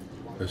dog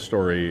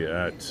story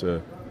at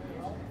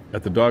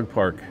the dog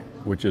park,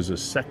 which is a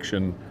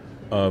section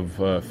of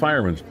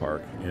Fireman's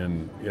Park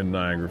in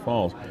Niagara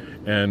Falls.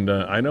 And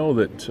I know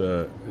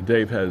that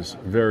Dave has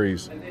very,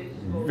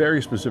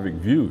 very specific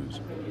views.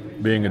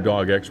 Being a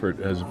dog expert,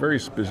 has very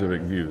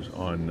specific views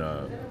on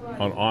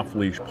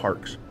off-leash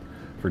parks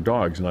for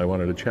dogs, and I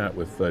wanted to chat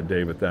with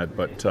Dave at that.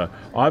 But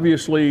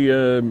obviously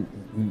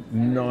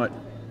not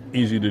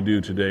easy to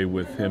do today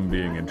with him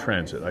being in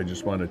transit. I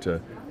just wanted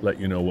to let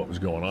you know what was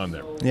going on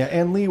there. Yeah,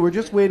 and Lee, we're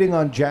just waiting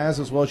on Jazz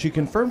as well. She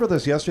confirmed with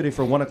us yesterday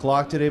for 1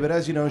 o'clock today, but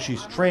as you know,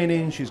 she's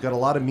training. She's got a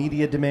lot of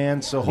media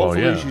demands, so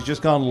hopefully she's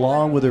just gone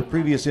long with her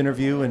previous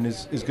interview and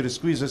is going to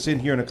squeeze us in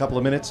here in a couple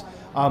of minutes.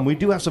 We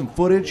do have some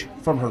footage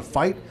from her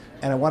fight,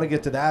 and I want to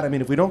get to that. I mean,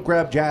 if we don't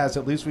grab Jazz,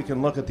 at least we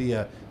can look at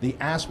the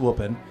ass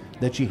whooping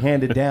that she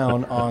handed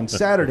down on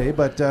Saturday.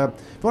 But if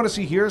you want to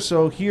see here,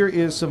 so here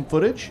is some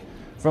footage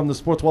from the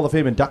Sports Wall of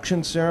Fame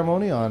induction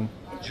ceremony on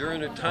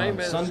during a time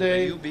as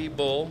Sunday. UB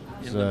Bull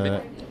in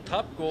the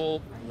top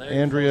goal,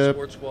 Andrea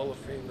Sports Wall of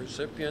Fame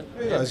recipient.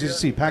 Yeah, as you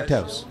see, packed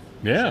house.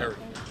 Yeah.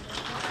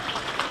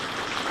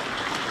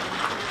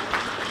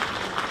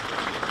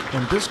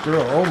 And this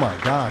girl, oh my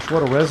gosh,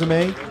 what a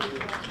resume.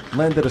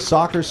 Landed a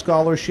soccer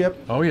scholarship.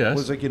 Oh, yes.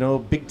 Was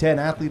like, Big Ten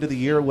Athlete of the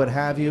Year, what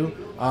have you.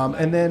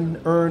 and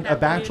then earned a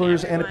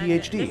bachelor's and a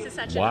PhD. This is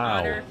such an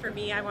honor for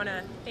me. I want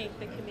to thank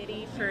the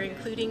committee for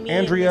including me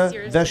in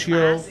this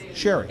year's class.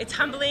 Sterry. It's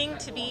humbling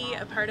to be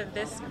a part of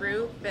this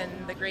group and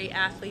the great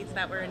athletes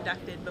that were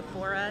inducted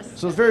before us.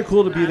 So it's very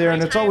cool to be there,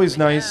 and it's always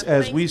nice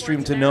as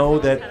WeeStream to know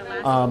that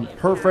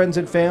her friends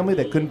and family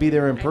that couldn't be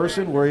there in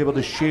person were able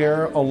to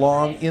share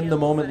along in the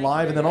moment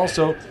live, and then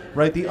also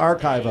the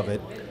archive of it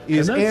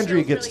is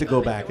Andrea gets to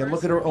go back and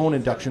look at her own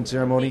induction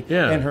ceremony,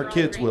 and her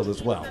kids will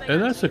as well.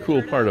 And that's the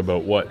cool part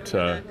about what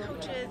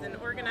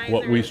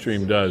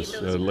WeeStream does,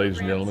 ladies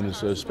and gentlemen,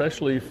 is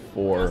especially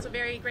for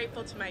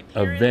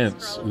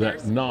events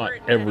that not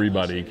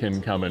everybody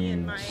can come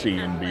and see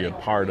and be a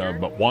part of,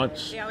 but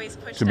wants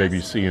to maybe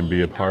see and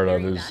be a part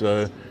of,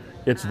 is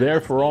it's there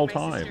for all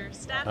time.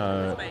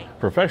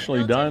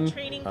 Professionally done,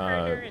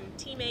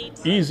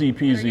 easy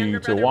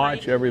peasy to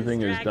watch.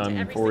 Everything is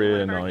done for you,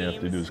 and all you have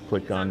to do is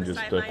click on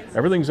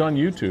everything's on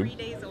YouTube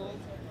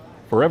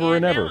forever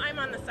and ever.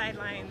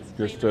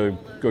 Just go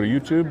to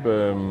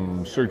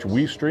YouTube, search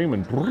WeeStream,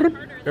 and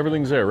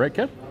everything's there, right,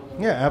 Kev?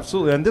 Yeah,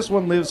 absolutely. And this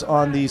one lives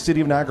on the City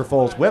of Niagara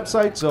Falls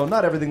website, so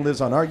not everything lives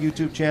on our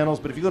YouTube channels,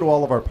 but if you go to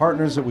all of our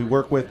partners that we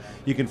work with,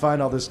 you can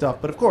find all this stuff.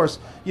 But of course,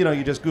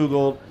 you just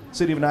Google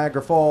City of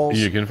Niagara Falls,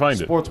 you can find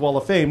Sports Wall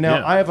of Fame.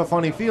 Now, I have a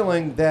funny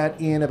feeling that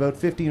in about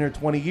 15 or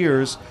 20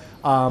 years,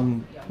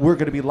 we're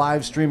going to be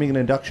live streaming an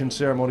induction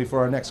ceremony for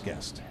our next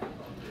guest.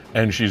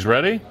 And she's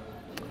ready?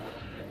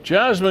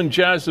 Jasmine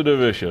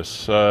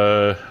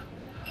Jasudavicius.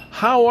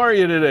 How are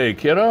you today,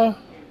 kiddo?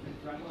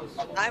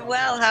 I'm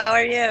well. How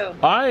are you?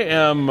 I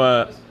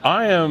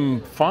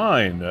am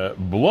fine.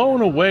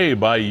 Blown away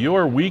by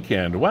your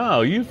weekend.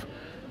 Wow, you've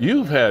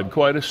had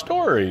quite a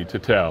story to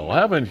tell,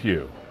 haven't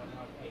you?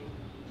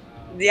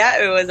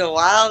 Yeah, it was a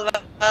wild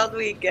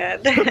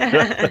weekend.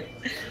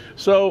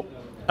 So,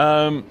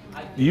 I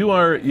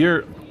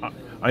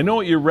know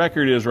what your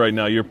record is right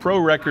now. Your pro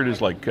record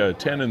is like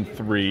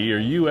 10-3. Your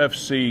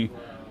UFC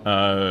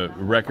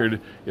record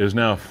is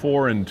now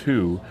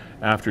 4-2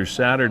 after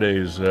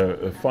Saturday's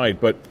fight.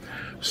 But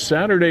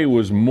Saturday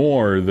was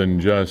more than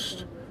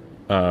just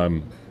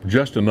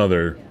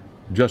another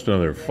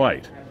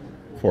fight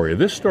for you.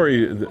 This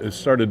story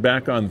started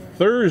back on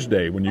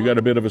Thursday when you got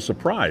a bit of a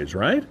surprise,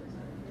 right?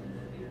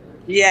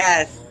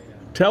 Yes.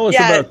 Tell us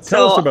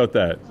about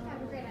that.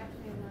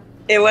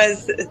 It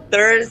was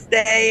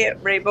Thursday,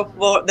 right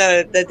before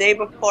the day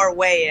before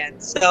weigh-in.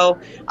 So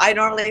I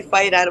normally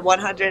fight at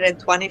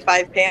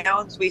 125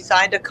 pounds. We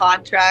signed a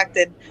contract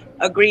and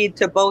agreed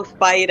to both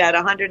fight at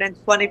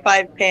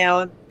 125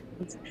 pounds.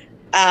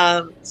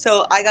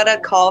 So I got a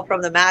call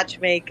from the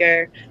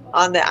matchmaker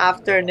on the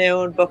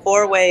afternoon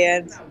before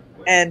weigh-ins,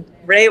 and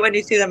right when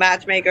you see the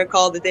matchmaker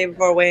call the day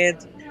before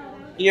weigh-ins,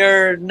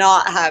 you're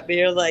not happy.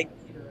 You're like,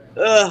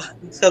 ugh.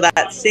 So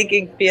that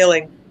sinking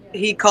feeling.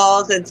 He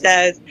calls and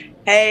says,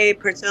 hey,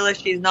 Priscilla,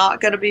 she's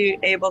not going to be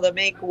able to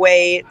make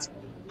weight.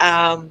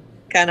 Kind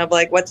of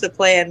like, what's the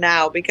plan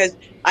now? Because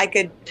I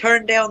could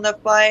turn down the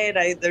fight.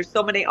 There's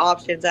so many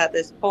options at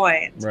this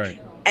point. Right.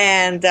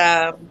 And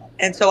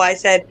so I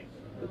said,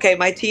 okay,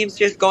 my team's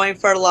just going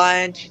for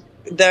lunch.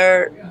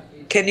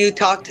 Can you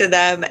talk to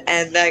them?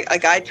 And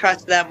I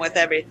trust them with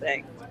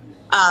everything.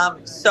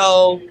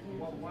 So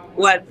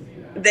what?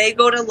 They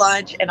go to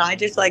lunch, and I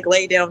just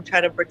lay down,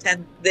 try to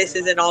pretend this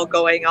isn't all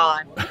going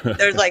on.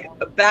 There's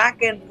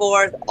back and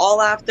forth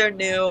all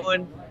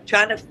afternoon,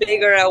 trying to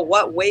figure out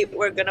what weight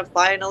we're going to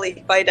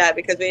finally fight at,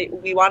 because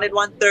we wanted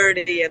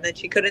 130, and then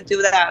she couldn't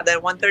do that,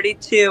 then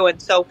 132. And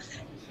so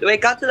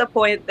it got to the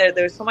point that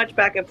there's so much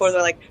back and forth.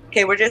 They're like,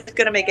 okay, we're just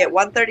going to make it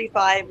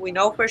 135. We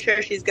know for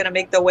sure she's going to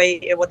make the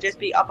weight. It will just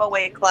be up a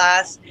weight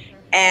class.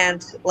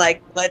 And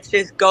let's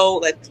just go.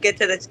 Let's get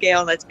to the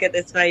scale. And let's get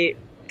this fight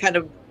kind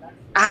of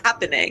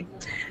happening.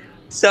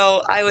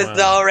 So I was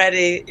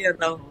already,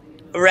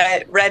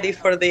 ready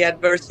for the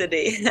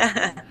adversity.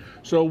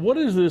 So what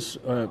does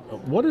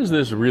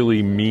this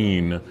really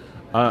mean,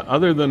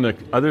 other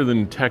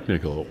than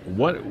technical?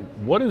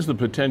 What is the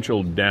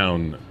potential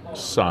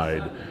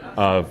downside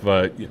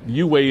of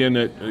you weigh in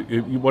at,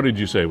 what did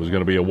you say, it was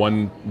going to be a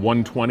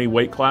 120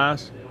 weight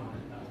class?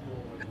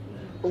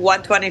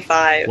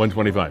 125.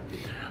 125.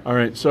 All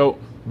right. So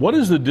what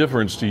is the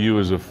difference to you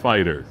as a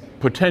fighter,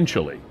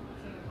 potentially,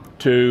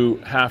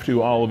 to have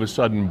to all of a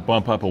sudden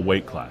bump up a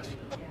weight class?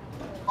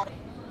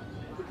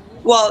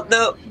 Well,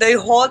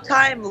 the whole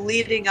time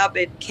leading up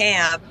in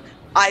camp,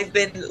 I've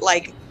been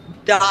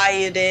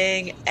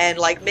dieting and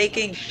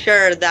making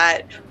sure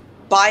that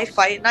by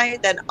fight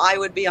night, then I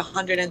would be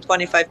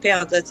 125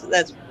 pounds.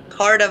 That's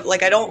part of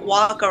I don't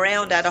walk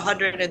around at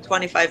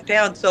 125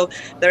 pounds. So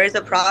there is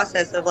a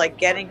process of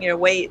getting your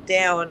weight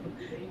down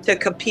to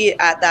compete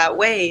at that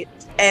weight.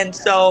 And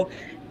so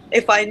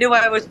if I knew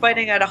I was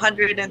fighting at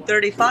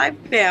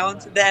 135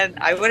 pounds, then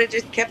I would have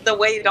just kept the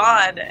weight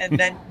on and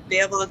then be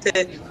able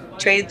to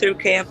train through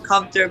camp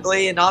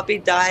comfortably and not be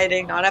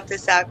dieting, not have to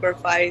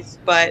sacrifice.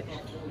 But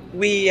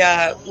we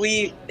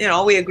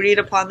agreed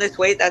upon this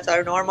weight. That's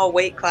our normal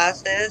weight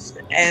classes.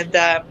 And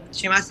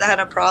she must have had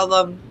a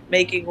problem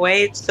making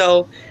weight.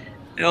 So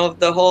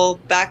the whole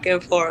back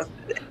and forth.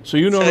 So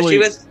you normally, so she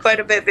was quite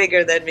a bit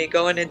bigger than me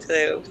going into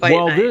the fight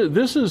night. Well,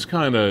 this is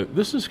kind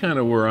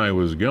of where I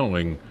was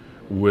going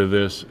with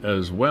this,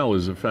 as well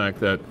as the fact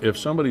that if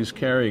somebody's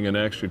carrying an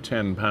extra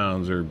 10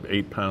 pounds or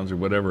 8 pounds or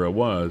whatever it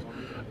was,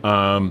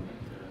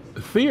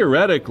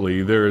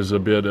 theoretically there's a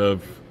bit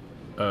of,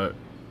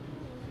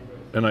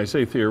 and I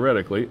say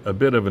theoretically, a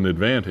bit of an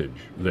advantage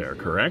there,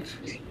 correct?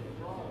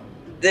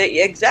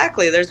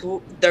 Exactly.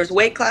 There's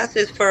weight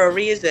classes for a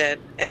reason,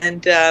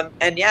 and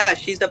yeah,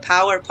 she's a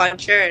power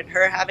puncher, and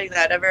her having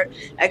that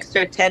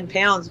extra 10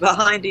 pounds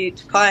behind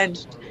each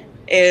punch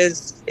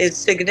is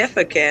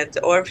significant.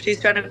 Or if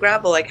she's trying to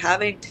grapple, like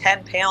having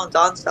 10 pounds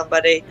on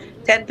somebody,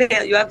 10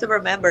 pounds. You have to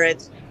remember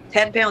it's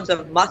 10 pounds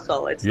of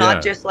muscle. It's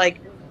not just like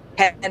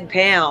 10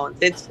 pounds.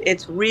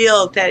 It's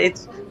real.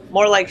 It's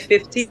more like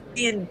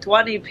 15,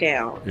 20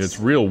 pounds. It's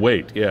real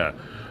weight, yeah,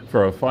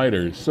 for a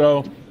fighter.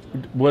 So.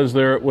 Was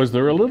there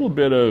a little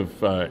bit of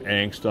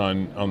angst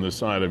on the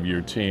side of your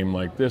team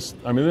like this?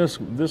 I mean,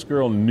 this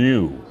girl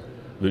knew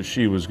that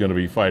she was going to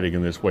be fighting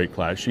in this weight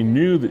class. She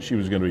knew that she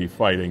was going to be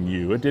fighting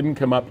you. It didn't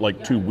come up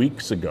like 2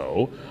 weeks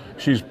ago.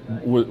 She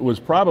was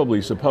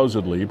probably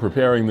supposedly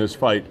preparing this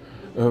fight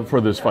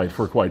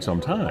for quite some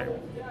time.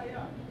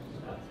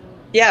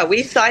 Yeah,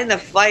 we signed the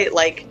fight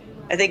like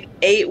I think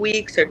 8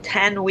 weeks or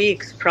 10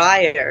 weeks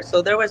prior,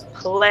 so there was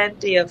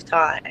plenty of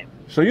time.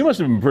 So you must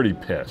have been pretty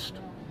pissed.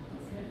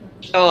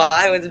 Oh,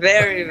 I was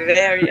very,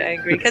 very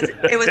angry because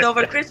it was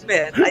over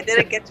Christmas. I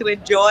didn't get to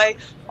enjoy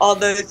all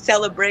the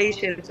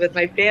celebrations with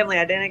my family.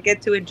 I didn't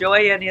get to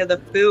enjoy any of the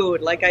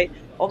food. Like, I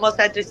almost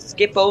had to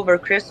skip over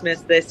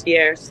Christmas this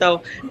year.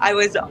 So I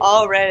was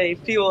already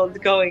fueled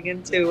going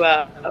into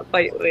a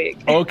fight week.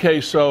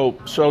 Okay, so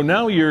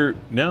now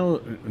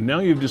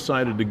you've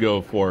decided to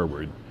go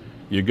forward.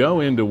 You go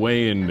into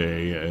weigh-in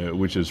day,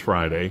 which is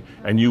Friday,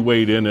 and you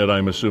weighed in at,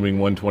 I'm assuming,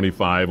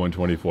 125,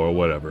 124,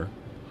 whatever.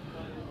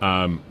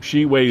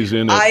 She weighs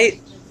in at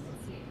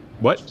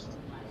what?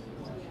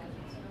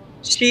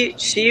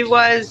 She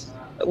was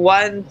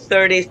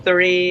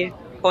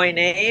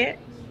 133.8.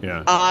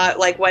 Yeah.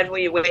 Like when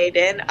we weighed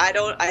in,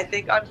 I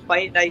think on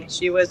fight night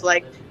she was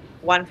like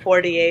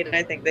 148.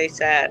 I think they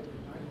said.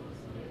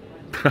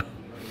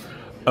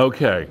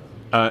 Okay,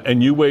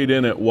 and you weighed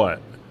in at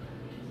what?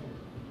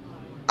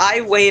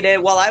 I waited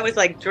while I was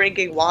like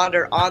drinking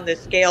water on the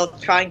scale,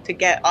 trying to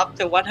get up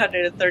to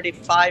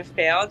 135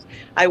 pounds.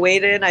 I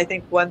weighed in, I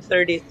think,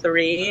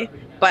 133.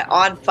 But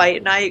on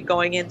fight night,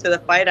 going into the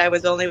fight, I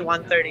was only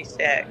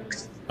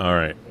 136. All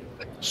right.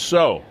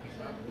 So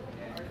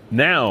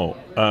now,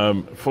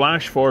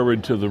 flash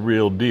forward to the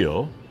real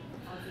deal.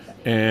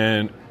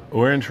 And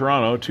we're in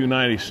Toronto,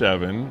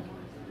 297.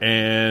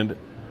 And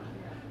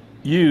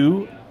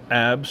you,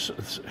 Abs...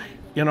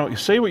 You know,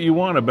 say what you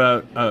want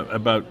about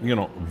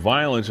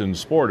violence in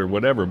sport or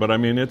whatever, but I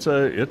mean it's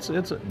a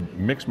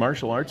mixed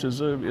martial arts is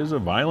a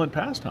violent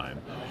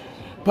pastime.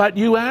 But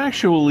you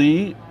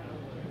actually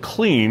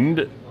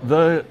cleaned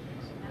the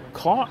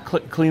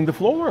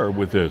floor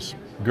with this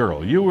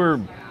girl. You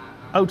were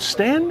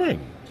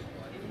outstanding.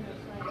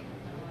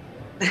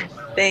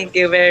 Thank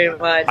you very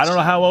much. I don't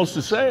know how else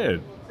to say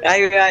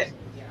it.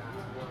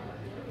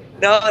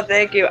 No,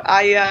 thank you.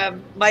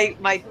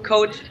 My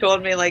coach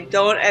told me, like,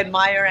 don't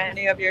admire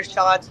any of your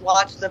shots.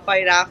 Watch the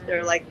fight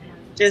after. Like,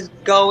 just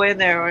go in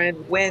there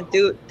and win.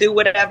 Do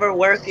whatever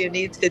work you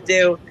need to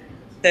do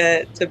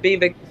to be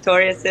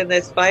victorious in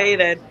this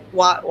fight, and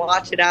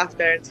watch it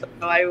after. And so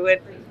I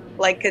would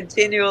like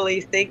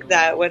continually think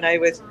that when I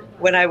was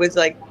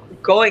like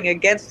going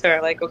against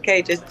her, like,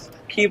 okay, just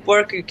keep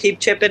working, keep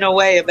chipping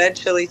away.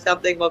 Eventually,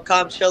 something will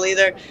come. She'll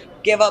either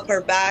give up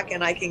her back,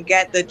 and I can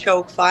get the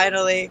choke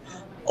finally,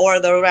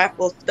 or the ref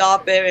will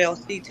stop it. He'll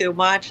see too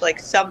much. Like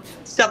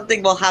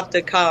something will have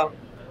to come.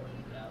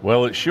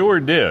 Well, it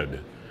sure did.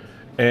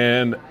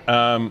 And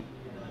now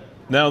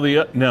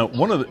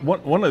one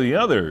of the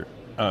other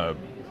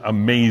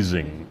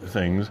amazing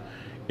things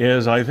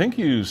is I think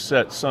you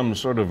set some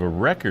sort of a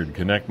record.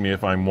 Connect me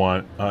if I'm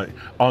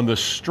on the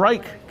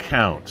strike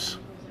counts.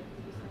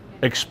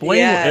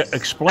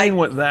 Explain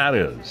what that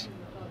is.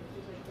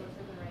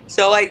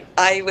 So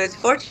I was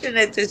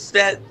fortunate to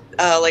set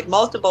like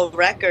multiple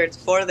records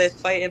for this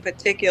fight in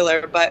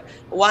particular, but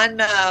one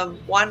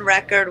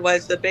record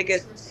was the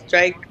biggest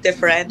strike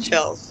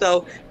differential.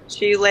 So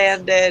she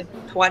landed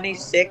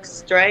 26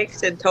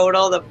 strikes in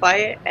total the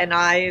fight, and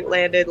I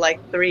landed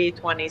like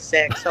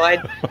 326. So I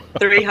had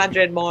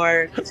 300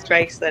 more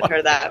strikes than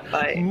her that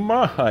fight.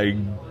 My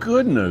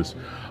goodness.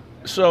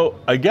 So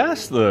I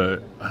guess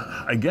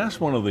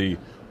one of the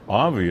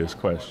obvious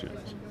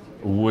questions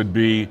would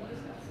be,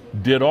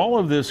 did all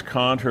of this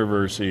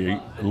controversy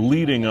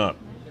leading up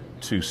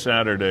to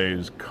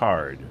Saturday's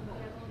card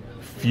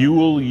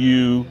fuel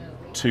you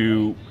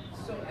to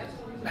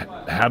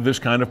have this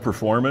kind of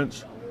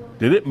performance?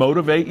 Did it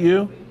motivate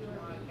you?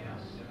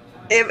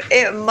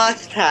 It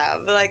must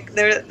have. Like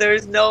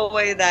there's no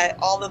way that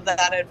all of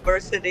that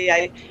adversity,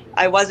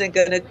 I wasn't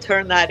going to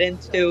turn that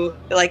into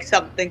like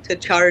something to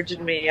charge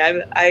me.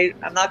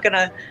 I'm not going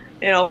to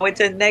it's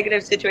a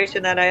negative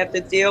situation that I have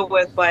to deal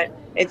with, but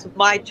it's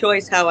my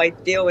choice how I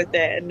deal with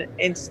it. And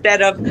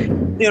instead of,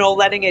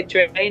 letting it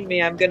drain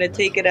me, I'm going to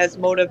take it as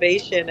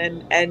motivation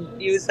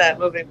and use that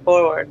moving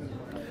forward.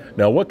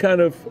 Now, what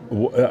kind of,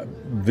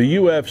 the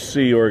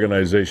UFC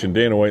organization,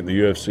 Dana White and the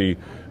UFC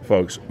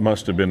folks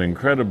must have been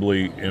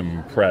incredibly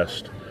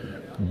impressed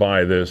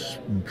by this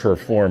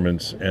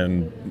performance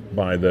and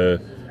by the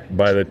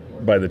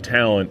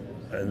talent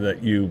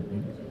that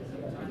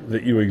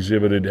you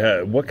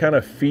exhibited. What kind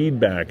of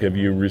feedback have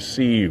you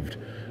received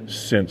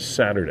since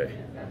Saturday?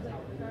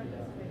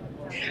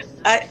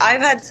 I've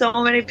had so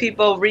many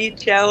people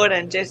reach out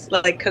and just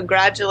like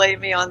congratulate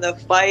me on the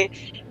fight.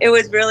 It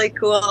was really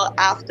cool.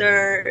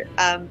 After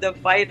the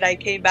fight, I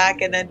came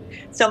back and then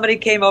somebody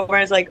came over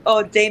and was like,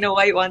 "Oh, Dana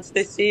White wants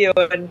to see you."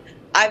 And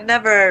I've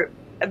never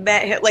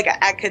met him like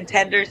at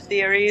Contender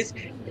Series.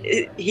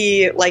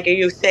 He, like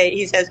you say,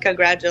 he says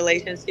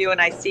congratulations to you,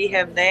 and I see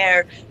him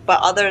there.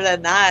 But other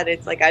than that,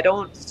 it's like I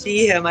don't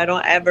see him. I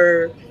don't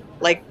ever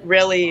like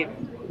really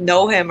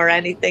know him or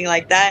anything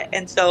like that.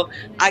 And so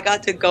I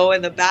got to go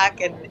in the back,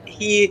 and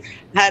he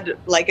had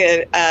like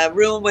a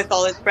room with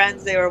all his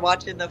friends. They were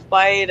watching the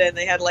fight, and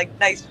they had like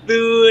nice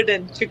food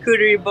and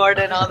charcuterie board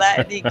and all that.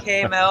 And he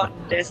came out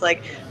and just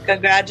like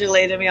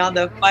congratulated me on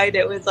the fight.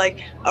 It was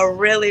like a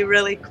really,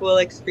 really cool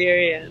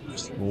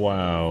experience.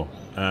 Wow.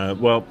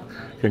 Well,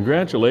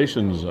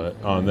 congratulations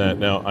on that.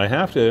 Now I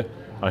have to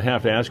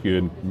ask you,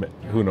 and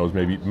who knows,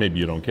 maybe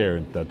you don't care,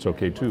 and that's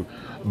okay too.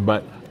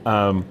 But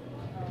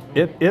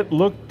it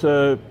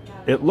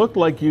looked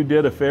like you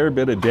did a fair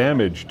bit of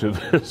damage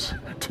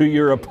to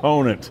your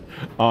opponent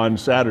on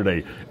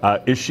Saturday.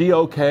 Is she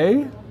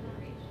okay?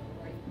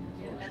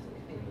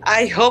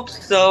 I hope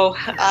so.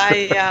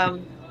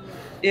 I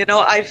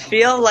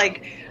feel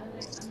like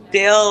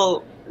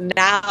still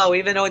now,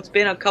 even though it's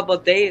been a couple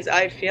of days,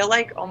 I feel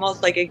like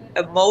almost like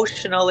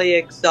emotionally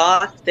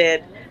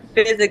exhausted,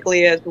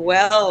 physically as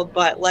well.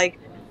 But like,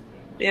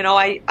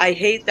 I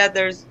hate that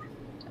there's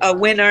a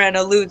winner and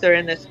a loser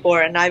in this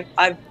sport, and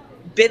I've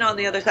been on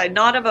the other side,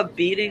 not of a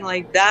beating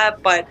like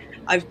that, but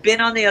I've been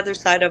on the other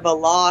side of a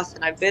loss,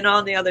 and I've been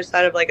on the other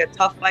side of like a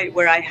tough fight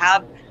where I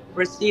have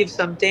received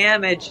some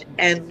damage,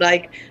 and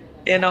like,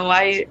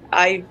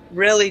 I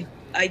really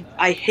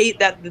hate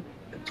that.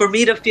 For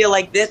me to feel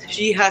like this,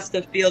 she has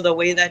to feel the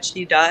way that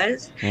she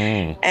does,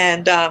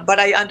 and but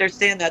I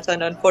understand that's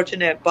an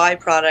unfortunate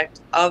byproduct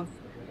of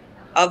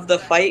the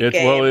fight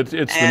game. Well, it's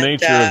the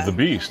nature of the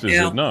beast, is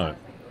it not?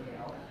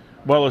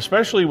 Well,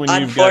 especially when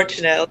you've got,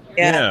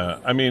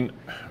 I mean,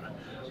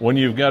 when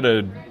you've got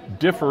a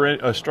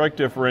strike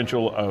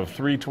differential of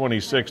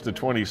 326 to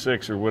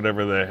 26 or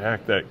whatever the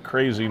heck that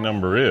crazy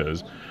number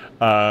is,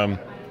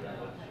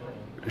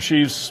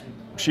 she's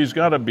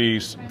got to be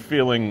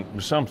feeling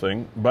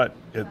something. But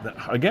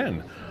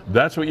again,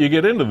 that's what you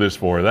get into this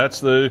for. That's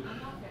the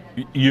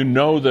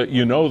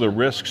the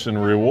risks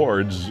and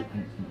rewards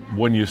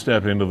when you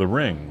step into the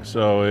ring.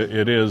 So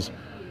it is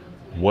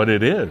what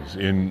it is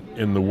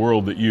in the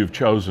world that you've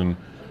chosen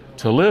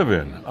to live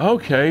in.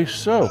 Okay,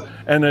 so,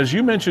 and as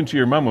you mentioned to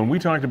your mom, when we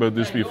talked about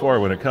this before,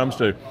 when it comes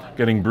to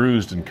getting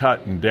bruised and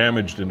cut and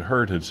damaged and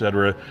hurt,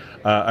 etc.,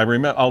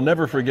 I'll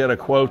never forget a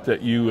quote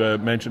that you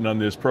mentioned on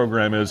this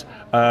program is,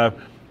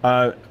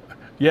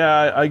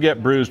 yeah, I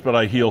get bruised, but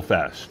I heal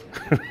fast.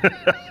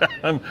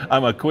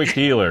 I'm a quick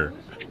healer.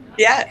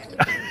 Yeah.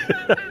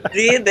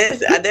 See,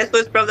 this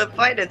was from the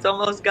fight. It's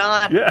almost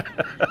gone. Yeah.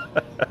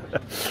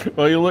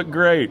 Well, you look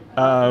great. Lee,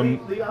 I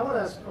want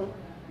to ask.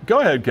 Go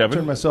ahead, Kevin.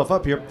 Turn myself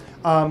up here.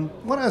 I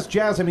want to ask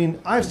Jazz. I mean,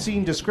 I've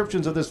seen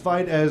descriptions of this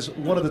fight as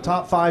one of the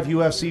top 5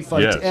 UFC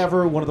fights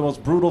ever, one of the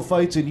most brutal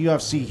fights in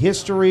UFC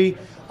history.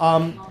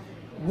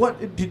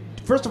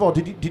 First of all,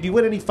 did you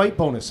win any fight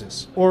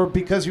bonuses, or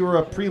because you were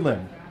a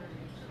prelim?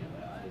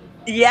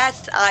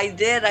 Yes, I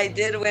did. I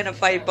did win a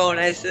fight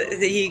bonus.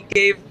 He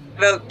gave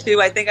out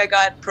 2. I think I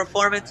got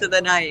performance of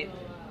the night.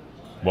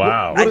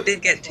 Wow. I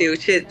did get 2.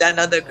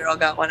 Another girl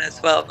got one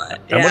as well. But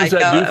and what does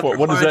that do for?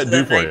 What does that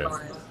do for you?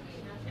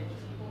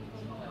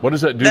 What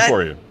does that do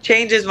for you?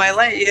 Changes my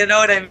life. You know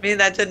what I mean?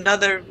 That's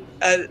another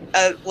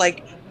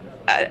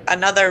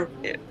another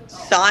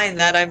sign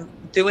that I'm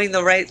doing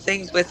the right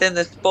things within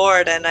the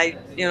sport. And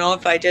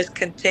if I just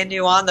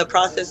continue on the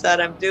process that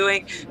I'm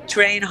doing,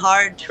 train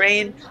hard,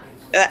 train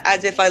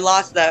as if I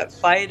lost that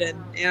fight,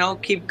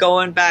 and keep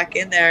going back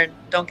in there, and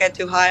don't get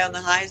too high on the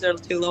highs or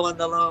too low on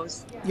the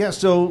lows. Yeah.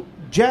 So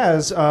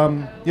Jazz,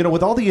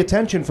 with all the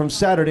attention from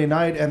Saturday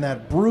night and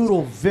that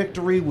brutal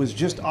victory was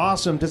just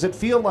awesome. Does it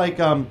feel like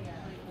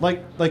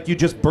you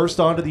just burst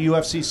onto the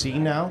UFC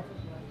scene now?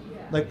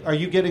 Like, are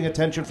you getting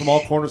attention from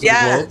all corners of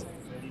the globe?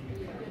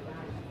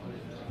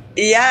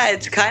 Yeah,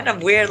 it's kind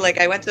of weird. Like,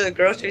 I went to the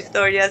grocery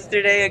store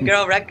yesterday, a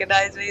girl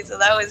recognized me, so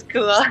that was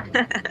cool.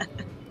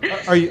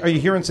 Are you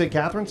here in St.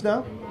 Catharines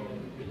now?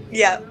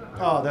 Yeah.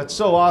 Oh, that's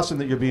so awesome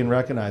that you're being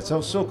recognized.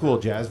 So cool,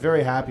 Jazz.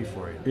 Very happy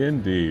for you.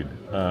 Indeed.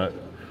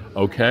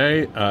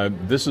 Okay,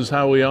 this is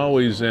how we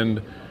always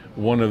end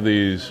one of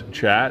these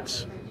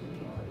chats.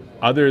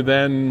 Other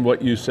than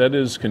what you said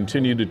is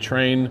continue to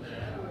train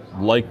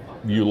like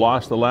you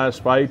lost the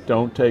last fight,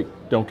 don't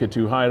get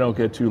too high, don't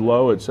get too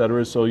low,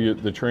 etc. So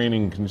the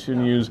training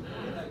continues.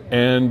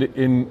 And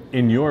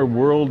in your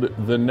world,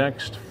 the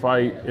next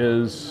fight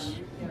is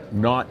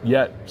not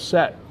yet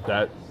set.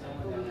 That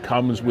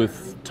comes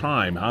with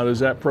time. How does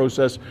that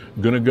process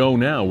going to go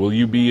now? Will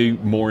you be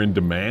more in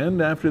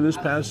demand after this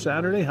past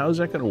Saturday? How's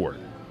that going to work?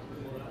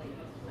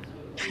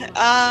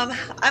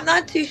 I'm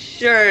not too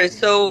sure.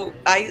 So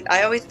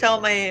I always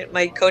tell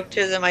my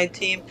coaches and my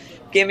team,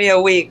 give me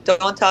a week.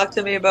 Don't talk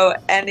to me about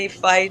any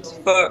fights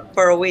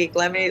for a week.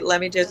 Let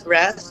me just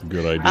rest.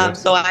 Good idea.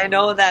 So I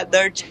know that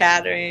they're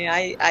chattering.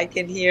 I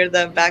can hear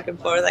them back and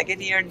forth. I can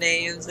hear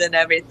names and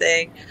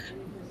everything.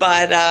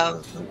 But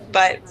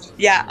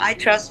yeah, I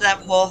trust them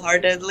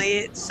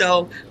wholeheartedly.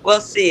 So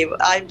we'll see.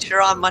 I'm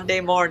sure on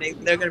Monday morning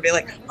they're going to be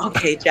like,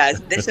 "Okay, Jazz,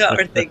 this is what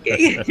we're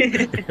thinking."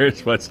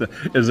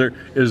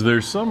 Is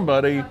there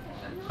somebody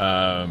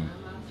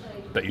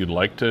that you'd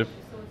like to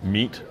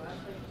meet?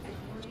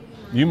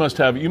 You must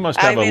have a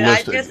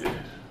list.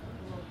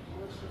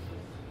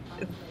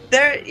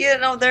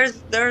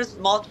 There's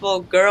multiple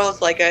girls.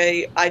 Like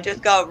I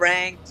just got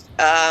ranked.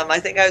 I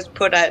think I was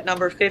put at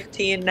number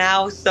 15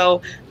 now,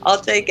 so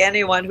I'll take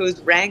anyone who's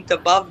ranked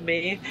above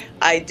me.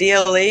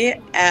 Ideally,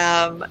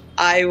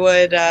 I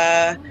would.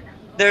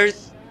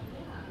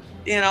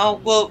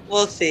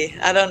 We'll see.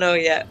 I don't know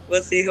yet.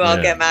 We'll see who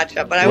I'll get matched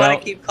up. But I want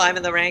to keep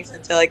climbing the ranks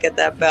until I get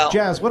that belt.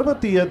 Jazz, what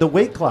about the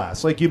weight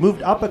class? Like, you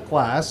moved up a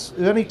class. Is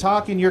there any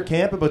talk in your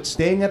camp about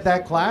staying at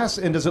that class?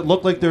 And does it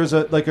look like there's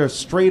a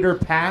straighter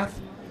path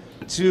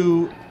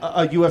to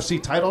a UFC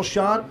title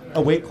shot,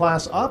 a weight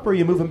class up, or are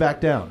you moving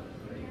back down?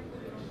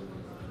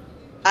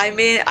 I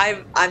mean,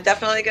 I'm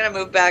definitely going to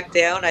move back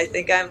down. I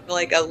think I'm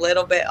like a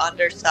little bit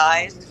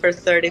undersized for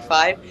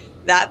 35.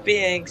 That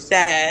being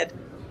said,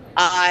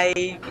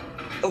 I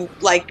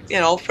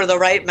for the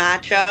right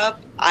matchup,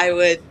 I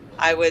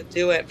would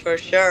do it for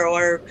sure.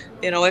 Or,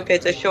 if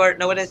it's a short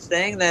notice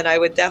thing, then I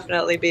would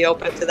definitely be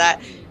open to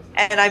that.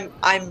 And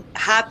I'm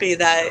happy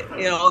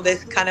that,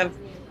 this kind of,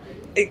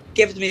 it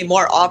gives me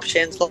more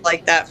options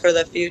like that for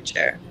the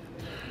future.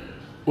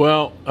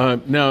 Well,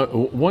 now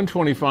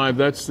 125,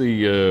 that's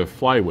the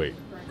flyweight,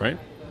 right?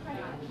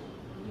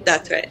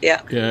 That's right,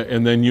 yeah. Yeah,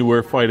 and then you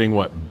were fighting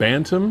what,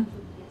 bantam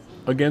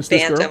against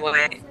this girl?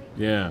 Bantamweight.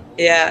 Yeah.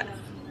 Yeah.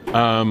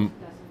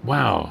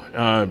 Wow.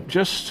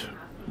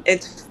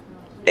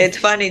 It's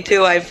funny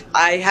too.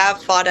 I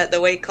have fought at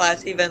the weight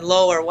class even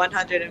lower,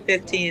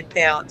 115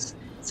 pounds.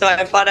 So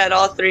I fought at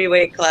all three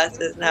weight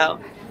classes now,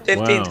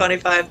 15, wow.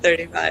 25,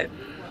 35.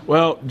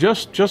 Well,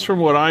 just from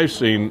what I've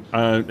seen,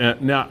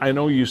 now I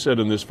know you said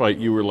in this fight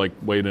you were like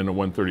weighed in at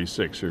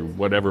 136 or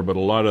whatever, but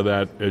a lot of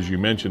that, as you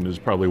mentioned, is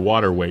probably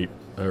water weight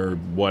or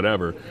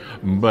whatever.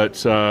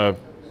 But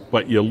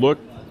you look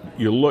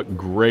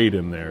great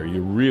in there.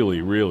 You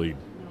really, really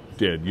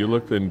did. You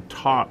looked in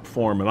top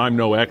form, and I'm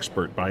no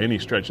expert by any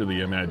stretch of the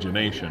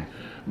imagination,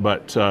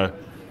 but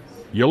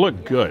you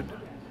look good.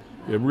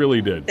 It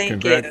really did.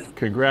 Thank you.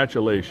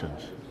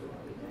 Congratulations.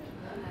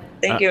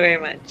 Thank you very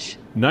much.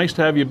 Nice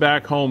to have you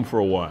back home for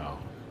a while.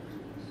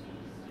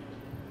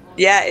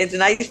 Yeah, it's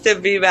nice to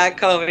be back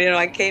home.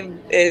 I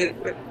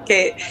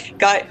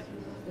got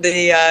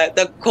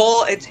the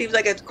cold. It seems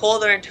like it's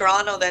colder in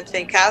Toronto than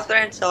St.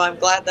 Catharines, so I'm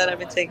glad that I'm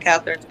in St.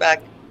 Catharines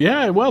back.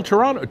 Yeah, well,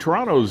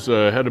 Toronto's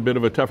had a bit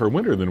of a tougher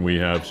winter than we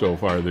have so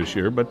far this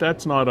year, but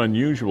that's not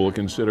unusual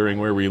considering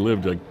where we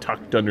lived, like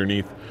tucked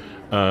underneath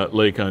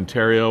Lake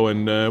Ontario,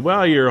 and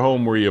well, you're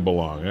home where you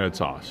belong.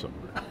 That's awesome.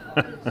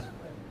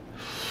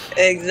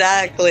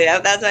 Exactly.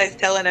 That's what I was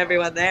telling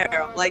everyone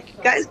there. I'm like,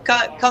 you guys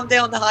come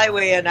down the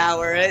highway an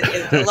hour.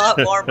 It's a lot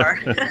warmer.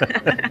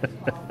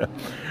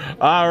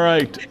 All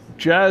right.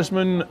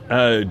 Jasmine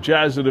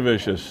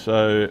Jasudavicius.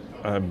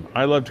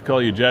 I love to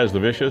call you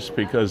Jasudavicius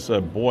because,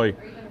 boy,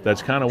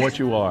 that's kind of what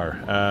you are.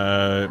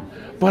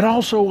 But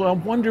also a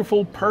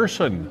wonderful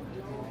person.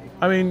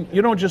 I mean,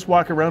 you don't just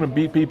walk around and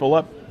beat people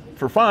up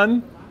for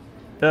fun.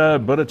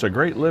 But it's a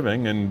great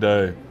living, and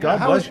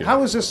God bless you.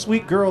 How is this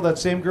sweet girl, that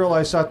same girl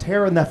I saw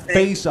tearing the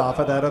face off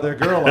of that other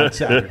girl on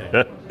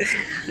Saturday?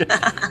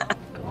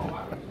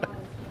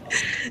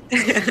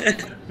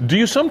 Do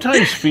you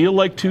sometimes feel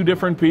like two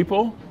different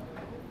people?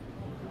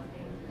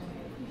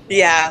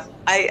 Yeah,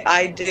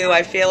 I do.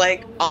 I feel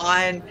like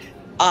on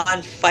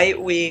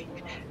fight week,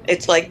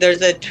 it's like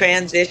there's a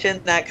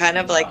transition that kind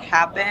of like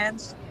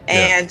happens,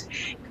 and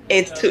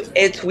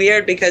it's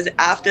weird because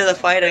after the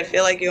fight, I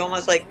feel like you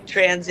almost like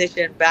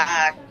transition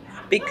back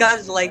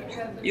because like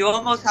you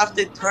almost have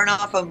to turn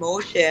off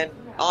emotion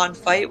on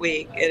fight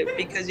week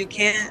because you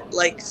can't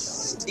like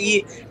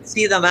see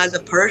them as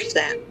a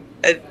person.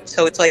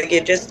 So it's like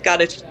you just got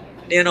to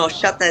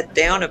shut that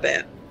down a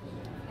bit.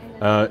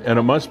 And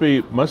it must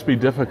be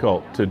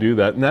difficult to do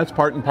that, and that's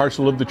part and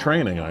parcel of the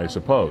training, I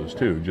suppose,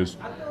 too. Just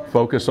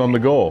focus on the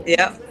goal.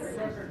 Yeah,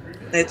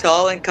 it's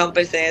all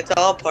encompassing. It's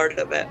all part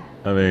of it.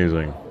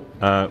 Amazing.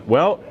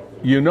 Well,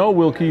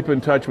 we'll keep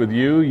in touch with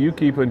you. You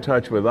keep in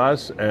touch with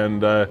us,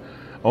 and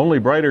only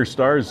brighter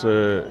stars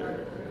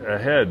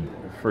ahead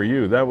for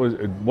you. That was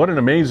what an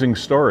amazing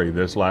story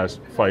this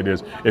last fight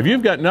is. If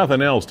you've got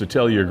nothing else to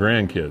tell your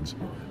grandkids,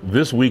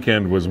 this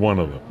weekend was one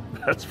of them.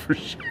 That's for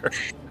sure.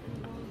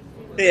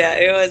 Yeah,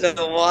 it was a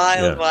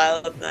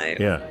wild night.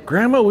 Yeah.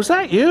 Grandma, was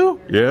that you?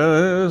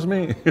 Yeah, it was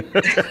me.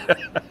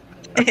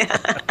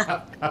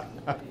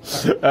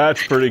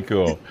 That's pretty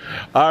cool.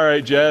 All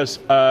right, Jess,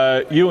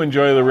 you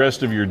enjoy the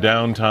rest of your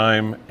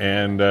downtime,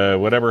 and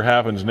whatever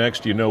happens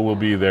next, you know we'll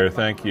be there.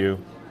 Thank you.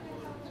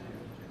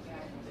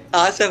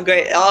 Awesome,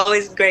 great.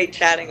 Always great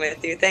chatting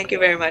with you. Thank you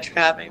very much for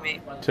having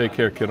me. Take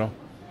care, kiddo.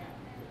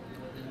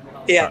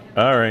 Yeah.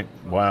 All right.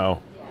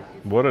 Wow.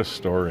 What a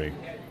story.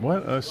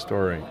 What a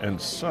story. And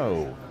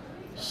so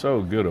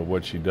good at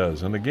what she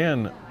does. And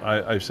again,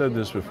 I've said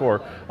this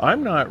before,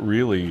 I'm not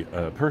really,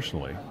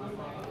 personally,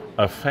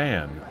 a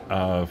fan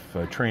of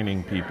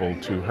training people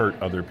to hurt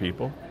other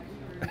people.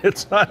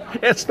 It's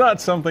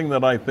not something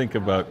that I think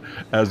about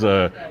as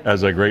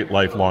a great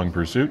lifelong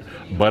pursuit.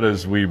 But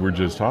as we were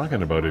just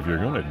talking about, if you're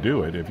going to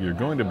do it, if you're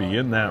going to be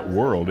in that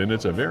world, and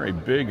it's a very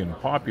big and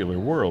popular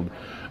world,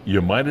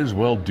 you might as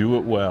well do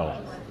it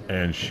well.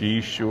 And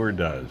she sure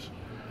does.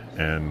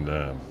 And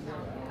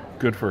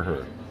good for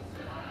her.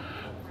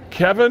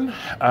 Kevin,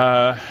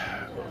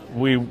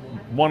 we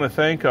want to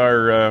thank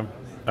our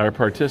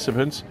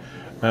participants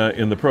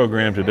in the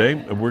program today.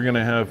 We're going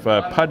to have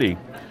Puddy,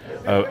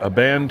 a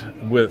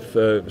band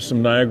with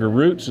some Niagara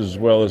roots as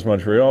well as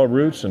Montreal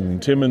roots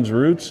and Timmins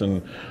roots,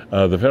 and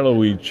the fellow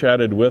we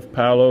chatted with,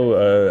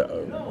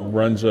 Paolo,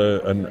 runs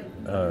an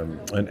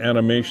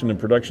animation and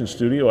production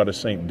studio out of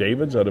St.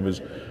 David's, out of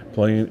his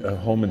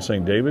home in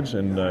St. David's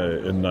in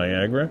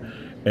Niagara,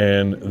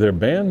 and their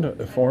band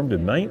formed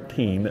in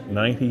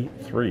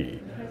 1993.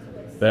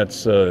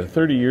 That's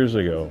 30 years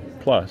ago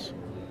plus,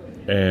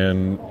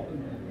 and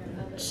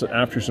so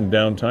after some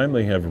downtime,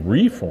 they have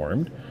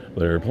reformed.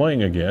 They're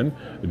playing again.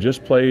 They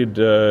just played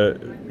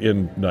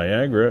in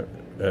Niagara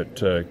at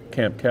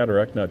Camp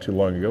Cataract not too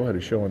long ago, had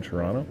a show in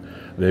Toronto.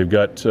 They've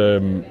got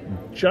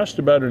just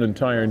about an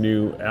entire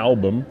new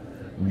album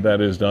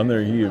that is done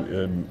there.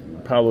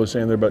 Paolo is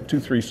saying they're about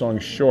 2-3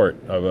 songs short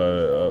of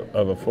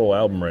a full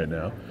album right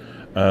now.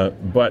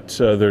 But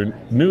their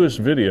newest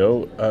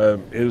video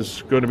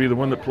is going to be the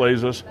one that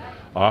plays us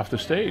off the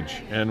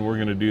stage, and we're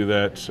going to do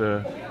that.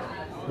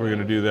 We're going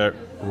to do that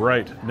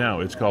right now.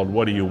 It's called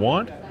 "What Do You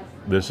Want?"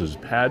 This is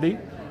Puddy.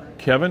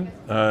 Kevin,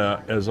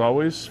 as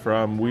always,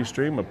 from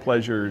WeeStream, a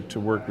pleasure to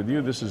work with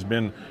you. This has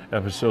been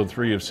episode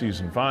 3 of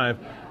season 5,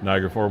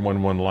 Niagara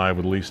 411 Live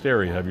with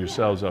Sterry. Have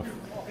yourselves a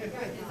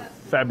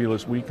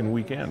fabulous week and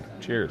weekend.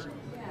 Cheers.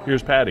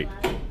 Here's Puddy.